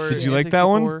the for shit. Did you like that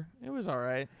one? N64. It was all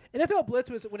right. NFL Blitz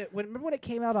was remember when it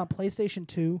came out on PlayStation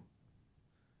 2?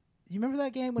 You remember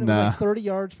that game when it was Nah. like 30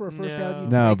 yards for a first down? No. You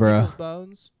No, break bro. people's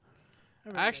bones? I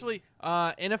remember that Actually,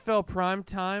 NFL Prime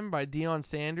Time by Deion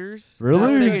Sanders. Really? That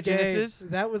was Sega the game. Genesis.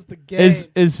 That was the game. Is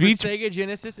For Veach Sega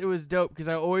Genesis, it was dope because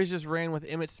I always just ran with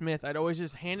Emmitt Smith. I'd always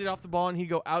just hand it off the ball and he'd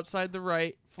go outside the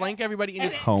right, flank everybody, and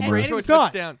just Homer. straight And to he a was gone.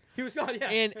 touchdown. He was gone, yeah.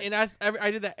 And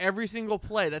I did that every single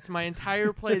play. That's my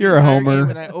entire play. the You're a entire homer. game,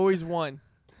 and I always won.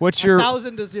 what's your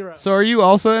 1,000-0. So are you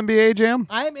also NBA Jam?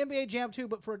 I am NBA Jam too,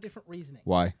 but for a different reasoning.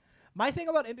 Why? My thing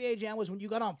about NBA Jam was when you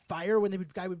got on fire, when the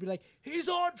guy would be like, "He's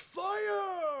on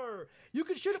fire!" You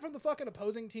could shoot it from the fucking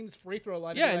opposing team's free throw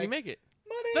line. Yeah, be and like, you make it.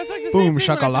 "Money!" That's like the Boom, same thing when I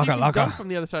said you shakalaka can laka. dunk from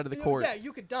the other side of the court. Yeah,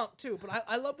 you could dunk too, but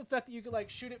I love the fact that you could like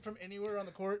shoot it from anywhere on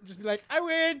the court and just be like, "I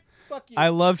win, fuck you." I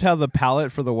loved how the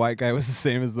palette for the white guy was the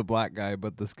same as the black guy,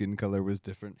 but the skin color was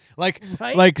different. Like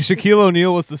Right? like Shaquille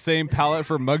O'Neal was the same palette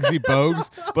for Muggsy Bogues,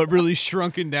 but really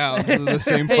shrunken down to the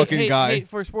same fucking guy. Hey,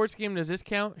 for a sports game, does this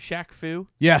count? Shaq Fu.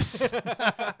 Yes.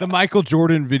 The Michael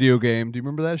Jordan video game. Do you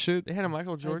remember that shit? They had a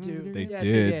Michael do. Jordan. video They game? Yes,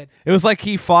 he did. did. It was like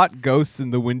he fought ghosts in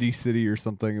the Windy City or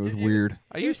something. It was weird.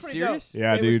 Are It you was pretty dope. serious?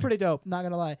 Yeah, it was dude. pretty dope. Not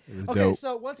gonna lie. was Okay, dope.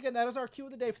 so once again, that is our cue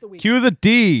of the day for the week. Cue the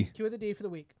D. Cue of the D for the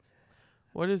week.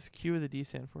 What does Q of the D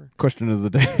stand for? Question of the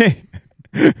day.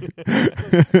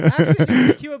 Actually, it's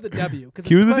the cue of the W because it's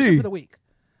Cue the the question D. for the week.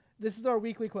 This is our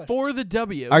weekly question. For the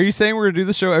W. Are you saying we're gonna do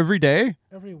the show every day?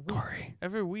 Every week. Corey.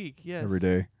 Every week, yes. Every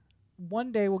day.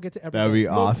 One day we'll get to every That'd day. be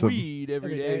Smoke awesome. Weed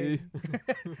every day.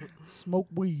 Smoke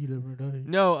weed every day.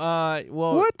 No,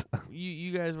 well, What?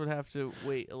 You guys would have to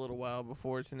wait a little while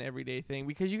before it's an everyday thing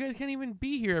because you guys can't even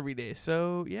be here every day.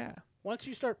 So yeah. Once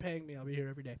you start paying me, I'll be here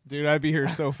every day. Dude, I'd be here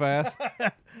so fast.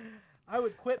 I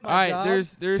would quit my All right, job.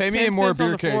 there's Pay me 10 more cents on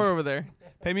beer the keg. floor over there.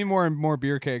 Pay me more and more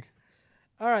beer cake.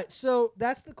 All right, so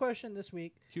that's the question this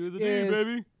week. Cue the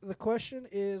Is- The question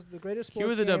is the greatest Cue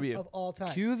sports the game W. of all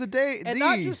time. Cue the day. and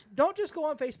not just don't just go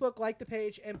on Facebook, like the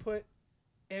page, and put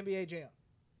NBA Jam.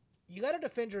 You got to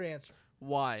defend your answer.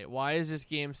 Why? Why is this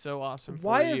game so awesome?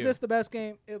 Why for is you? this the best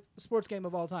game, sports game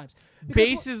of all times? Because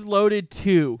Bases Loaded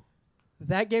 2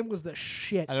 that game was the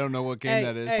shit. I don't know what game Hey,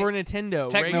 that is. hey. for Nintendo?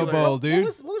 Techno regular. Bowl. What dude.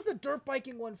 was the dirt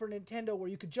biking one for Nintendo where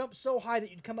you could jump so high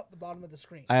that you'd come up the bottom of the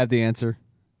screen? I have the answer.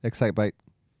 Excite Bite.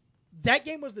 That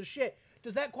game was the shit.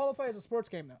 Does that qualify as a sports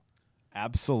game though?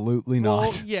 Absolutely Well,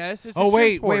 not. yes. It's Oh extreme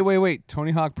wait, sports. wait.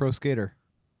 Tony Hawk Pro Skater.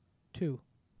 2.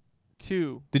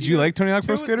 2. Did you like Tony Hawk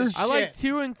Pro Two is the Skater? shit. I like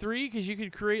 2 and 3 because you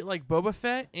could create like Boba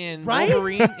Fett and Right?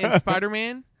 Wolverine and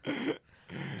Spider-Man.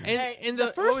 And the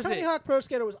what first was Tony it? Hawk Pro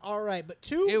Skater was all right, but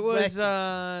 2. It was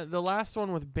wrecked the last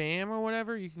one with Bam or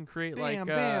whatever. You can create Bam, like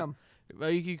bam.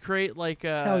 you could create like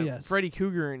Hell yes. Freddy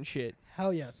Cougar and shit.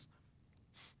 Hell yes.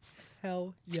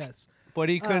 Hell yes. But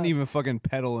he couldn't Uh, even fucking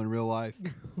pedal in real life.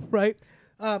 Right.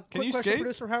 Can Quick you question, skate?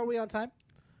 producer. How are we on time?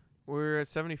 We're at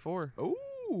 74. Ooh.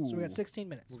 So we got 16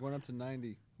 minutes. We're going up to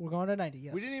 90. We're going to 90.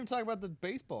 Yes. We didn't even talk about the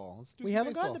baseball. Let's do We some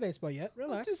haven't baseball. gotten to baseball yet.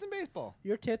 Relax. Let's do some baseball.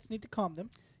 Your tits need to calm them.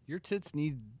 Your tits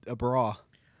need a bra.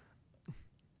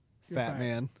 You're Fat fine.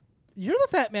 man. You're the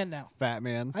fat man now. Fat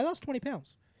man. I lost 20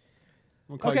 pounds.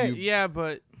 I'm gonna call Okay. you. Yeah,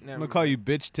 but I'm gonna call you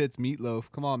bitch tits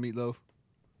meatloaf. Come on, meatloaf.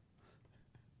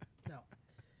 No.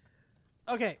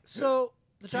 Okay, so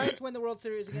the Giants win the World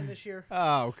Series again this year.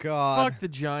 Oh God. Fuck the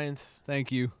Giants.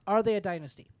 Thank you. Are they a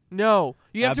dynasty? No,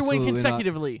 you have to Absolutely win not.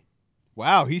 consecutively.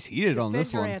 Wow, he's heated on Defend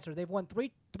this your one. answer. They've won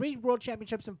three world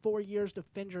championships in 4 years.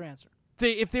 Defend your answer.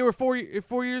 If they were 4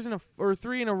 years or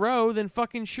 3 in a row, then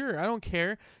fucking sure. I don't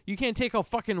care. You can't take a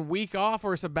fucking week off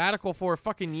or a sabbatical for a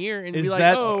fucking year and Is be like,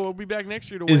 that- oh, we'll be back next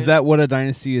year to win. Is that what a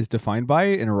dynasty is defined by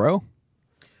in a row?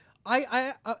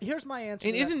 Here's my answer.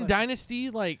 And to that isn't question. dynasty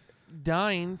like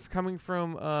dying coming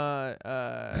from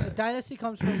The dynasty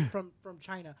comes from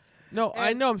China. No, I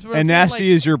And- know. But I'm And saying, nasty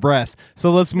like, is your breath.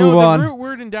 So let's no, move the on. root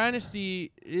word in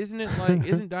dynasty isn't it like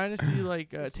isn't dynasty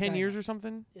like It's 10 years dynasty. or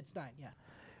something? It's 9, yeah,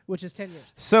 which is 10 years.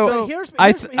 So, here's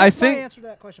I my think answer to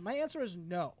that question. My answer is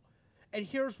no, and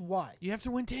here's why. You have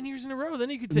to win 10 years in a row. Then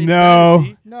you could say it's No.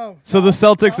 dynasty. No. so. no, The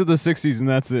Celtics no, of the '60s, and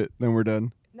that's it. Then we're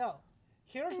done. No.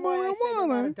 Here's why I say they're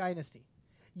not a dynasty.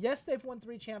 Yes, they've won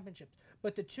 3 championships,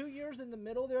 but the 2 years in the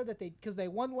middle there because they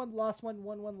won one, lost one,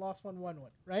 won one, lost one, won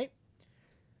one, right?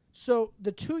 So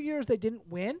the 2 years they didn't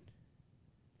win,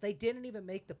 they didn't even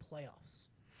make the playoffs.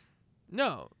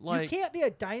 No, like you can't be a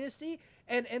dynasty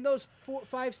and in those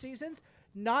 5 seasons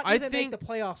not I even think- make the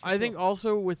playoffs. for I think 2.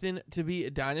 also within to be a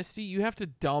dynasty, you have to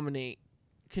dominate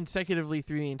consecutively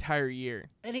through the entire year.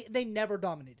 And they never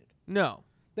dominated. No.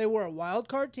 They were a wild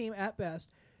card team at best,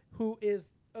 who is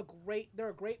they're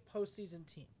a great postseason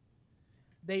team.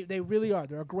 They really are.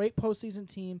 They're a great postseason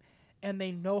team, and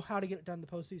they know how to get it done in the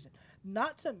postseason.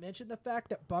 Not to mention the fact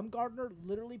that Bumgarner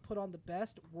literally put on the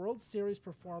best World Series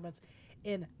performance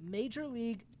in Major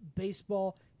League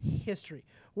Baseball history.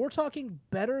 We're talking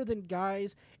better than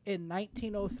guys in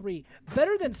 1903,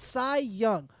 better than Cy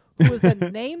Young, who was the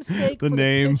namesake The for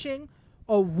name. the pitching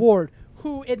award.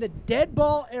 Who in the dead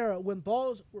ball era, when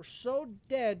balls were so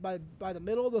dead by the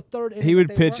middle of the third inning, He would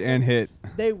that they pitch weren't and hit.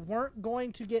 they weren't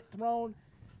going to get thrown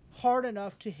hard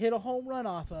enough to hit a home run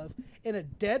off of. In a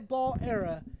dead ball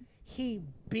era, he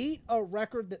beat a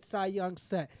record that Cy Young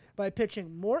set by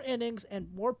pitching more innings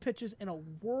and more pitches in a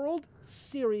World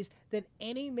Series than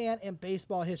any man in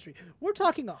baseball history. We're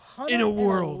talking 111. In a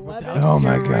world without Oh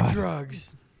my steroid God.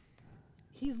 drugs.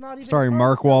 He's not even Starring part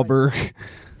Mark of the steroid- Wahlberg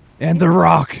and The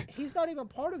Rock. He's not even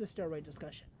part of the steroid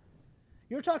discussion.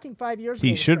 You're talking 5 years He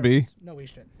ago. with should be. steroids. No, he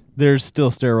shouldn't. There's still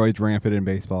steroids rampant in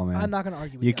baseball, man. I'm not going to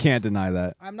argue with You that. can't deny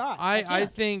that. I'm not. I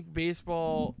can't. think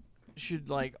baseball should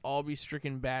like all be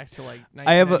stricken back to like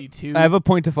I have 1992. a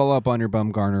point to follow up on your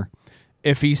Bumgarner.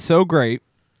 If he's so great,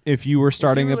 if you were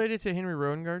starting Is a he related to Henry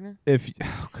Rodengartner?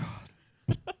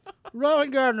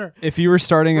 Rowan Gardner. if you were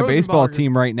starting a baseball Rosenbarger.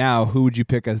 team right now, who would you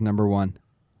pick as number one?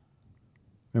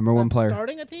 Number one player.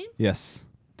 Starting a team? Yes,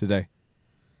 today.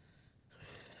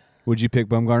 Would you pick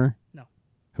Bumgarner? No.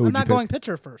 Who I'm would you not pick? going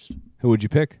pitcher first. Who would you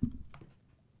pick?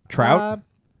 Trout? Uh,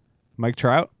 Mike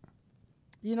Trout?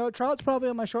 you know, Trout's probably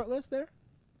on my short list there.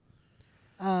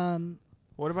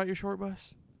 What about your short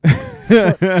bus?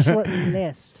 Short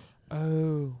list.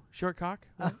 Oh, short cock.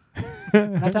 What?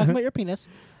 Not talking about your penis.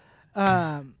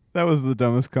 That was the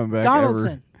dumbest comeback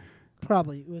Donaldson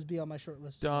probably would be on my short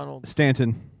list. Donald. ever.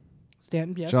 Stanton.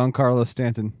 Stanton, yes. Giancarlo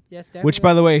Stanton. Yes, Stanton. Which,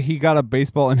 by the way, he got a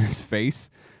baseball in his face,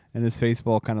 and his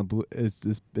baseball kind of blew. His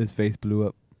face blew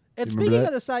up. And you remember speaking that?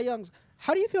 of the Cy Youngs,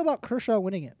 how do you feel about Kershaw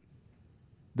winning it?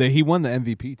 He won the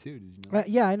MVP too. Did you know?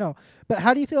 Yeah, I know. But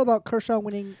how do you feel about Kershaw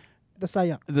winning the Cy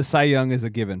Young? The Cy Young is a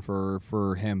given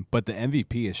for him, but the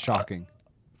MVP is shocking.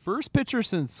 First pitcher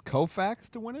since Koufax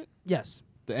to win it. Yes.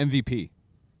 The MVP.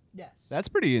 Yes. That's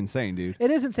pretty insane, dude.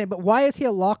 It is insane, but why is he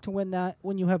a lock to win that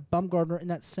when you have Bumgarner in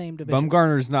that same division?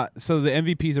 Bumgarner's not. So the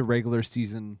MVP is a regular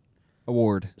season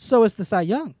award. So is the Cy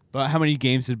Young. But how many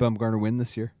games did Bumgarner win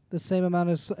this year? The same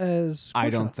amount as I Kershaw.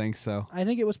 don't think so. I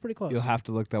think it was pretty close. You'll have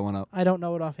to look that one up. I don't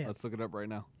know it offhand. Let's look it up right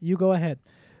now. You go ahead.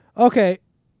 Okay.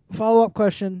 Follow-up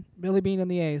question. Billy Bean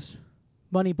and the A's.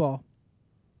 Moneyball.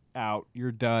 out.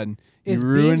 You're done. Is you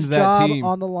ruined Bean's that job team.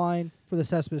 on the line for the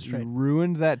Cespedes You trade?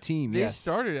 ruined that team. They yes.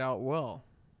 started out well.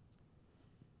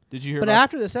 Did you hear But about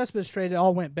after the Cespedes trade, it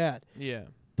all went bad. Yeah.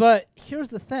 But here's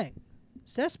the thing: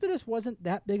 Cespedes wasn't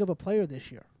that big of a player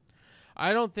this year.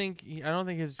 I don't think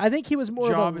his I think he was more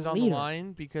job of a is on leader. the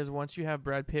line because once you have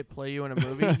Brad Pitt play you in a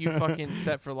movie, you fucking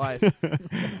set for life.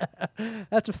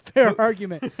 That's a fair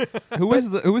argument. who was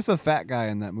the fat guy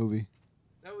in that movie?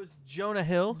 That was Jonah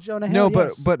Hill. Jonah Hill. No,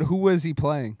 yes. but who was he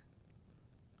playing?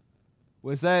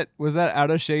 Was that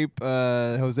out of shape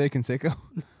Jose Canseco?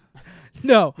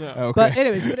 no. No. Okay. But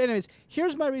anyways,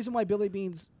 here's my reason why Billy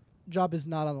Bean's job is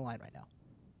not on the line right now.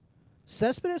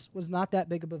 Cespedes was not that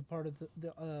big of a part of the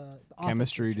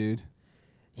Chemistry, offense this year.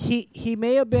 dude. He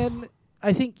may have been.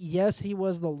 I think yes, he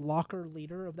was the locker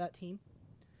leader of that team,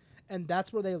 and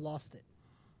that's where they lost it.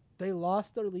 They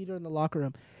lost their leader in the locker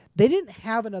room. They didn't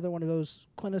have another one of those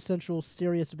quintessential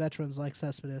serious veterans like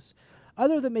Cespedes,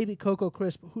 other than maybe Coco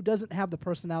Crisp, who doesn't have the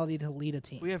personality to lead a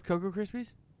team. We have Cocoa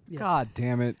Krispies? Yes. God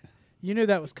damn it. You knew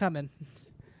that was coming.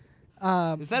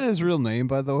 Is that his real name,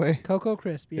 by the way? Coco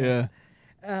Crisp? Yeah.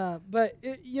 But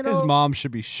you know, His mom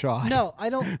should be shot. No, I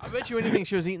don't. I bet you anything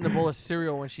she was eating the bowl of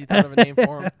cereal when she thought of a name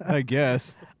for him. I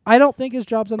guess. I don't think his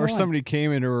job's on the Or line. somebody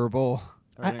came into her bowl.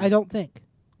 I don't think.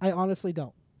 I honestly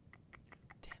don't.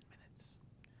 10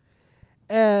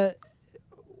 minutes.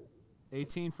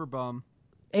 18 for Bum.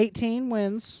 18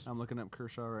 wins. I'm looking up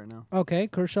Kershaw right now. Okay,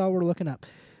 Kershaw, we're looking up.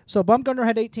 So Bumgarner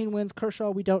had 18 wins.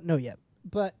 Kershaw, we don't know yet.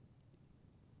 But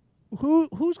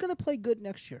who's going to play good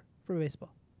next year for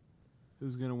baseball?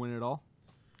 Who's gonna win it all?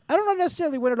 I don't know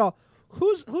necessarily win it all.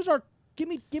 Who's our? Give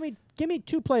me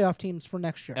two playoff teams for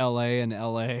next year. LA and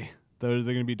LA. They're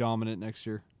gonna be dominant next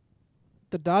year.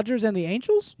 The Dodgers and the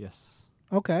Angels. Yes.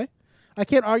 Okay, I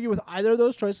can't argue with either of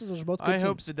those choices. Those are both good I teams.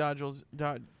 hope the Dodgers.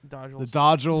 The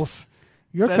Dodgers.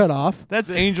 You're that's- cut off.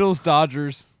 That's Angels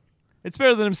Dodgers. It's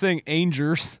better than him saying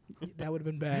Angers. That would have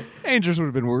been bad. Angers would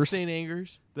have been worse. St.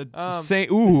 Angers. The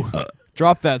Um,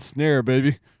 drop that snare,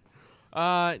 baby.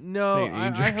 No, St. I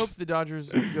Angers. hope the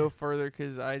Dodgers go further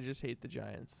because I just hate the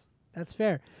Giants. That's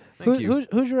fair. Thank you.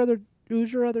 Who's your other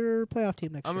playoff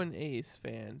team next I'm year? an A's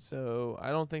fan, so I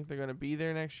don't think they're going to be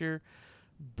there next year.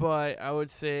 But I would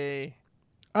say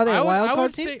Are they a wild I card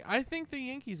would team? say I think the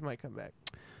Yankees might come back.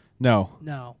 No.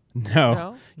 No.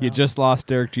 No? You No. just lost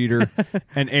Derek Jeter,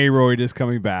 and Aroyd is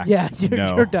coming back. Yeah, you're,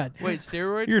 No. you're done. Wait,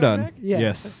 steroids? You're coming done. Back? Yeah.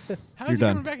 Yes. How You're is he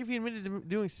done. coming back if he admitted to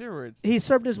doing steroids? He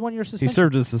served his 1 year He suspension.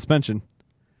 served his suspension.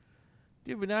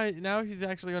 Dude, but now he's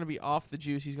actually going to be off the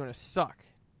juice. He's going to suck.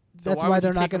 So That's why why would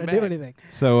they're you not take him going to do back? anything.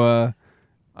 So,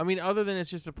 I mean, other than it's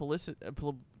just a publicity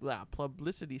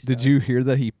stuff. did you hear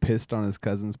that he pissed on his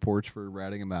cousin's porch for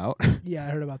ratting him out? Yeah, I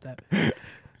heard about that.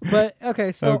 But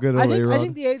okay, so Oh, good I old think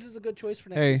A-Rod. the A's is a good choice for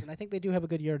next Hey. season. I think they do have a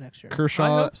good year next year. I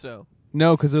Kershaw? hope so.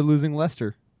 No, because they're losing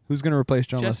Lester. Who's going to replace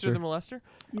John Chester Lester?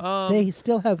 the molester? They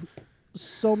still have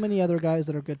so many other guys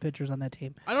that are good pitchers on that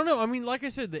team. I don't know. I mean, like I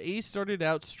said, the A's started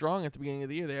out strong at the beginning of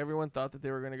the year. Everyone thought that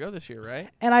they were going to go this year, right?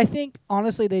 And I think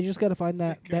honestly, they just got to find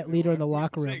that leader in the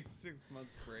locker room. Take 6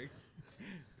 months break.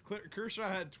 Kershaw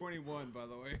had 21, by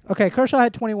the way. Okay, Kershaw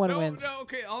had 21 wins.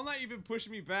 okay. I'll not even push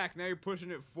me back. Now you're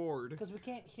pushing it forward. Because we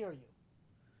can't hear you.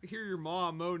 I hear your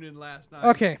mom moaning last night.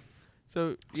 Okay,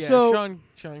 So yeah, So-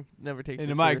 Sean never takes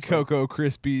Into it my seriously. Cocoa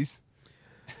Krispies.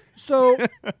 so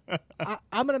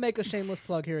I'm gonna make a shameless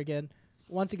plug here again.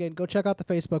 Once again, go check out the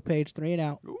Facebook page, 3 and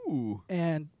Out, Ooh.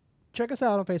 and check us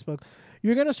out on Facebook.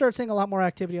 You're gonna start seeing a lot more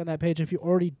activity on that page if you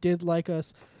already did like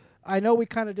us. I know we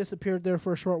kind of disappeared there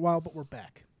for a short while, but we're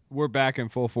back. We're back in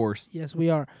full force. Yes, we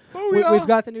are. Oh, we are. We've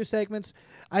got the new segments.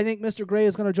 I think Mr. Gray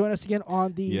is going to join us again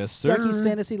on the Yes, Stucky's sir.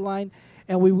 Fantasy line,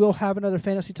 and we will have another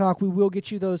fantasy talk. We will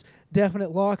get you those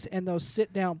definite locks and those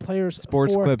sit-down players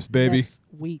Sports for clips, baby. next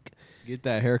week. Get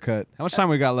that haircut. How much time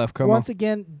we got left? Come Once on.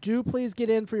 again, do please get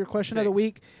in for your question of the 6.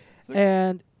 week.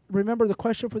 And remember, the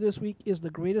question for this week is the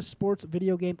greatest sports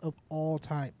video game of all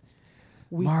time.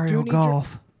 We do Mario need your-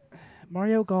 Golf.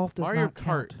 Mario Golf does Mario not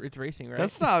Kart. count. It's racing, right?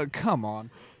 That's not. Come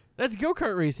on. That's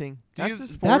go-kart racing. Do That's you- the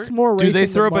sport. That's more racing Do they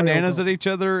throw than Mario bananas Golf. at each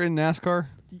other in NASCAR?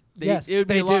 Yes, it would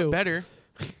be they a lot do. better.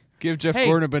 Give Jeff Hey.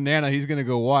 Gordon a banana. He's going to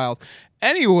go wild.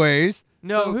 Anyways,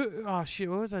 No, So- oh shit,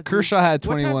 what was that? dude? Kershaw had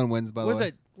What type- 21 wins, by the What was way.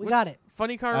 that? We What- got it.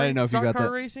 Funny car. I didn't know if you stock got car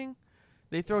that. racing.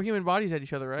 They throw human bodies at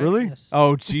each other, right? Really? Yes.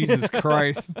 Oh, Jesus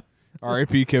Christ.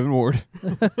 R.I.P. Kevin Ward.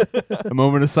 A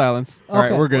moment of silence. All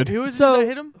right, Okay. we're good. Who was So- it that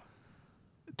hit him?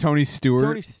 Tony Stewart.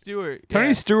 Tony Stewart. Tony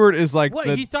yeah. Stewart is like What?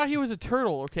 the. He thought he was a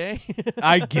turtle. Okay.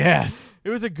 I guess. It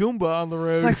was a Goomba on the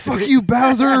road. It's like, fuck you,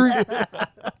 Bowser.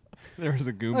 There was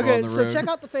a Goomba Okay, on the so road. check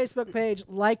out the Facebook page,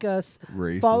 like us,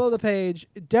 Racist. follow the page.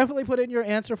 Definitely put in your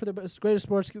answer for the greatest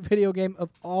sports video game of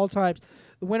all times.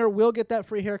 The winner will get that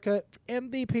free haircut,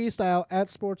 MVP style, at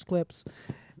Sports Clips.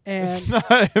 It's And not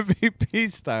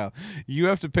MVP style. You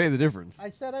have to pay the difference.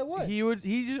 I said I would. He would.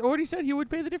 He just already said he would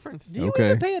pay the difference. Do you Okay.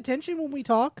 even pay attention when we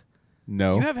talk?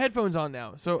 No. You have headphones on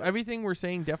now, so everything we're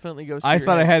saying definitely goes. I to your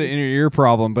thought I head. had an inner ear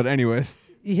problem, but anyways.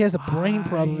 He has a brain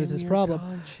problem. I Is his am problem.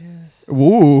 conscious.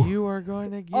 Woo. You are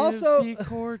going to give Also-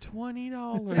 Secor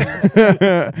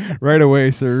 $20. Right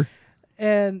away, sir.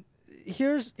 And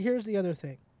here's the other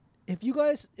thing. If you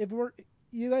guys have I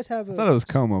thought it was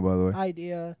Como, by the way.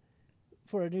 idea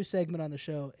for a new segment on the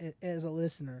show as a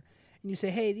listener, and you say,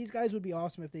 hey, these guys would be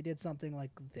awesome if they did something like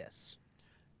this,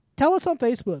 tell us on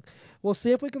Facebook. We'll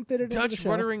see if we can fit it into the Touch show.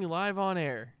 ruddering live on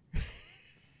air.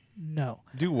 No.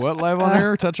 Do what live on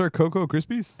air? Touch our Cocoa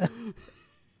Krispies?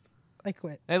 I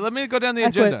quit. Hey, let me go down the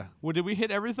I quit. agenda. Well, did we hit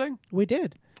everything? We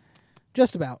did.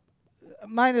 Just about.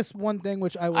 Minus one thing,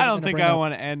 which I I don't think I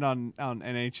want to end on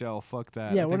NHL. Fuck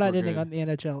that. Yeah, I we're think not ending good. on the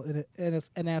NHL in a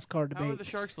NASCAR How are debate. the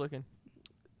Sharks looking?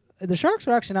 The Sharks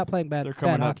are actually not playing bad. They're bad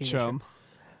coming up, hockey this year. chum.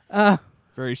 Uh,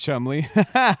 Very chumly.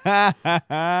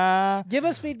 give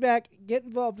us feedback. Get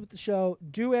involved with the show.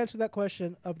 Do answer that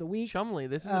question of the week. Chumley,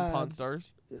 this isn't Pawn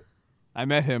Stars. I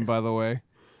met him, by the way.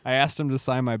 I asked him to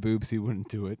sign my boobs. He wouldn't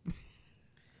do it.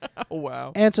 Oh,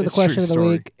 wow. Answer the It's a true question of the story.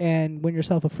 week and win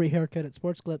yourself a free haircut at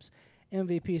Sports Clips,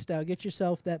 MVP style. Get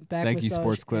yourself that back Thank you, massage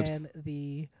Sports Clips. and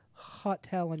the hot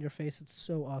towel on your face. It's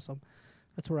so awesome.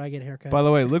 That's where I get a haircut. By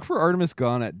the way, look for Artemis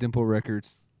Gone at Dimple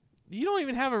Records. You don't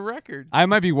even have a record. I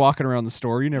might be walking around the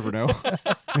store. You never know. You're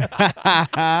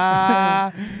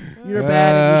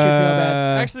bad and you should feel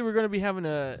bad. Actually, we're going to be having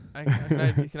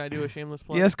can I do a shameless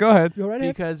plug? Yes, go ahead. Go right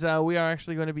ahead. Because we are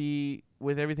actually going to be,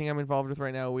 with everything I'm involved with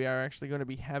right now, we are actually going to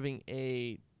be having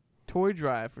a toy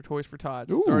drive for Toys for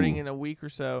Tots Ooh. starting in a week or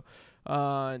so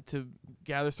to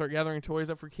start gathering toys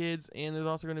up for kids. And there's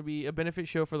also going to be a benefit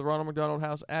show for the Ronald McDonald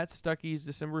House at Stuckey's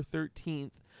December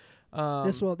 13th.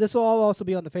 This will all also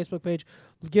be on the Facebook page.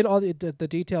 Get all the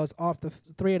details off the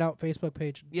 3 and Out Facebook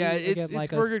page. Yeah, Do, it's again, like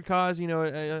for us. a good cause. You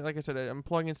know, like I said, I'm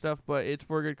plugging stuff, but it's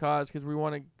for a good cause because we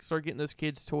want to start getting those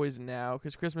kids toys now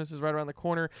because Christmas is right around the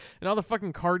corner, and all the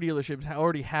fucking car dealerships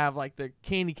already have like the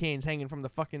candy canes hanging from the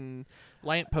fucking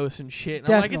lampposts and shit.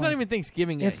 And I'm like, it's not Definitely. even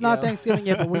Thanksgiving yet. It's not yo. Thanksgiving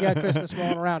yet, but we got Christmas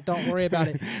rolling around. Don't worry about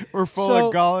it. We're full So-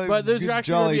 of golly, But there's good,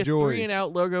 actually going jolly to be a joy. 3 and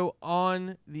Out logo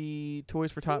on the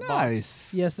Toys for Tot box.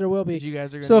 Nice. Yes, there will be. You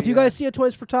guys are gonna So if be, you guys see a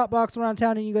Toys for Tot box around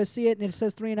town and you guys see it and it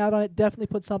says 3 and Out on it, definitely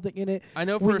put something in it. I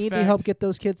know for We a need fact, to help get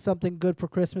those kids something good for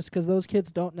Christmas because those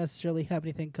kids don't necessarily have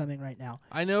anything coming right now.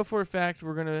 I know for a fact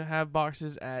we're gonna have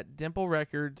boxes at Dimple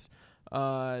Records,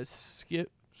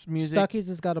 Skip Music. Stuckey's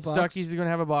has got a box. Stuckey's is going to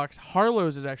have a box.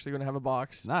 Harlow's is actually going to have a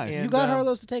box. Nice. And, You got um,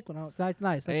 Harlow's to take one. Oh,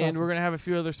 nice. That's and awesome. we're going to have a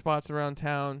few other spots around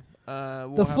town. We'll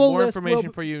The have full more list will information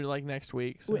be- for you like next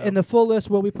week. So. And the full list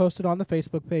will be posted on the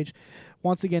Facebook page.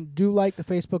 Once again, do like the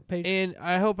Facebook page. And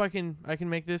I hope I can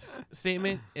make this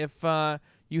statement. If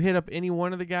you hit up any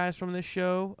one of the guys from this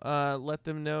show, let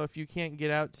them know if you can't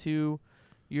get out to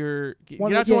your get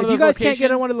out to one if of you those guys can't locations.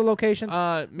 get in one of the locations,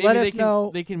 Maybe let they us can,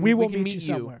 know. They can We will can meet you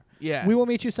somewhere. Yeah. we will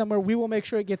meet you somewhere. We will make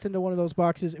sure it gets into one of those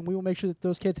boxes, and we will make sure that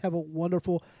those kids have a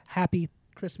wonderful, happy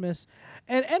Christmas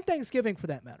and Thanksgiving for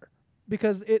that matter.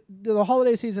 Because the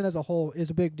holiday season as a whole is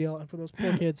a big deal, and for those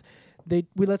poor kids,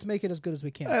 let's make it as good as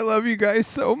we can. I love you guys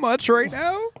so much right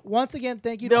now. Once again,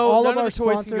 thank you to no, all none of our the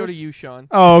toys sponsors. can go to you, Sean.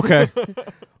 Oh, okay.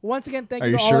 Once again, thank Are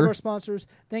you you to all sure? of our sponsors.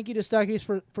 Thank you to Stuckey's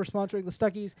for sponsoring the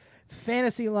Stuckey's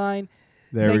Fantasy line.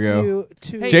 There thank we go. you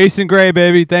to Hey. Jason Gray,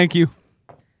 baby. Thank you.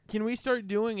 Can we start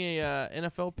doing a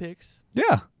NFL picks?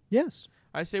 Yeah. yes.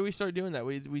 I say we start doing that.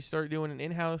 We start doing an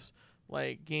in-house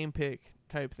like game pick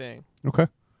type thing. Okay.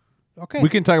 Okay. We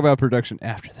can talk about production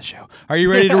after the show. Are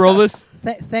you ready to roll this?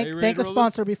 Thank you ready thank to a roll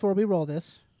sponsor before we roll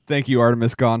this. Thank you,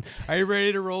 Artemis Gone. Are you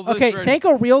ready to roll this? Okay, Ready? thank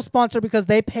a real sponsor because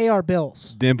they pay our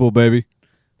bills. Dimple, baby.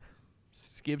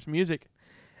 Skips Music.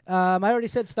 I already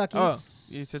said Oh,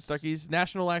 Stuckey's. you said Stuckey's.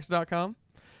 NationalAxe.com.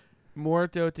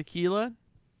 Muerto Tequila.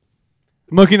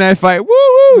 Monkey Knife Fight. Woo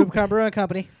woo. Rubicon Brewing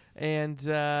Company. And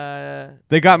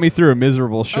They got me through a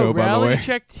miserable show, by the Reality way.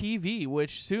 Check TV,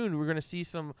 which soon we're going to see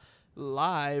some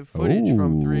live footage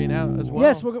from 3 and Out as well.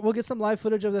 Yes, we'll get some live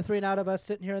footage of the 3 and Out of us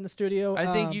sitting here in the studio.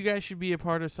 I think you guys should be a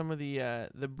part of some of the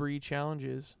Bree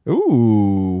challenges.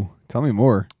 Ooh. Tell me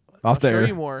more. Off I'll the show air.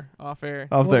 you more off air.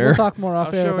 Off we'll, the we'll air. talk more off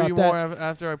I'll air show about you that. more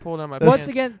after I pull down my Once pants.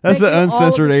 again, That's thank the you to all of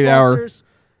uncensored the 8 hour. sponsors.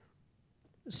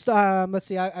 Let's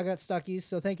see. I got Stuckey's,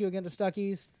 so thank you again to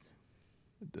Stuckey's,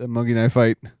 Monkey Knife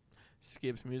Fight.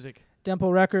 Skips Music.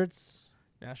 Dimple Records,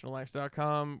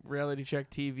 nationallights.com, Reality Check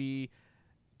TV,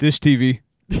 Dish TV.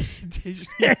 Dish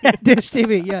Dish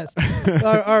TV, yes.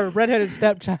 our redheaded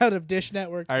stepchild of Dish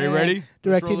Network. Are you and ready?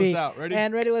 Direct Let's roll TV. this out. Ready?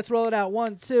 And ready, let's roll it out.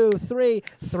 1, 2, 3.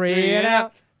 Three and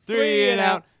out. Three and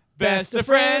out. Best of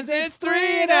friends, it's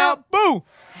 3 and out. Boo!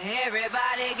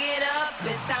 Everybody get up,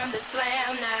 it's time to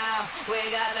slam now. We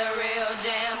got a real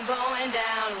jam going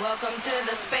down. Welcome to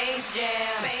the Space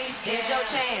Jam. Here's your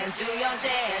chance, do your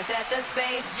dance at the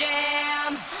Space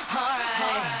Jam. All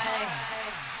right.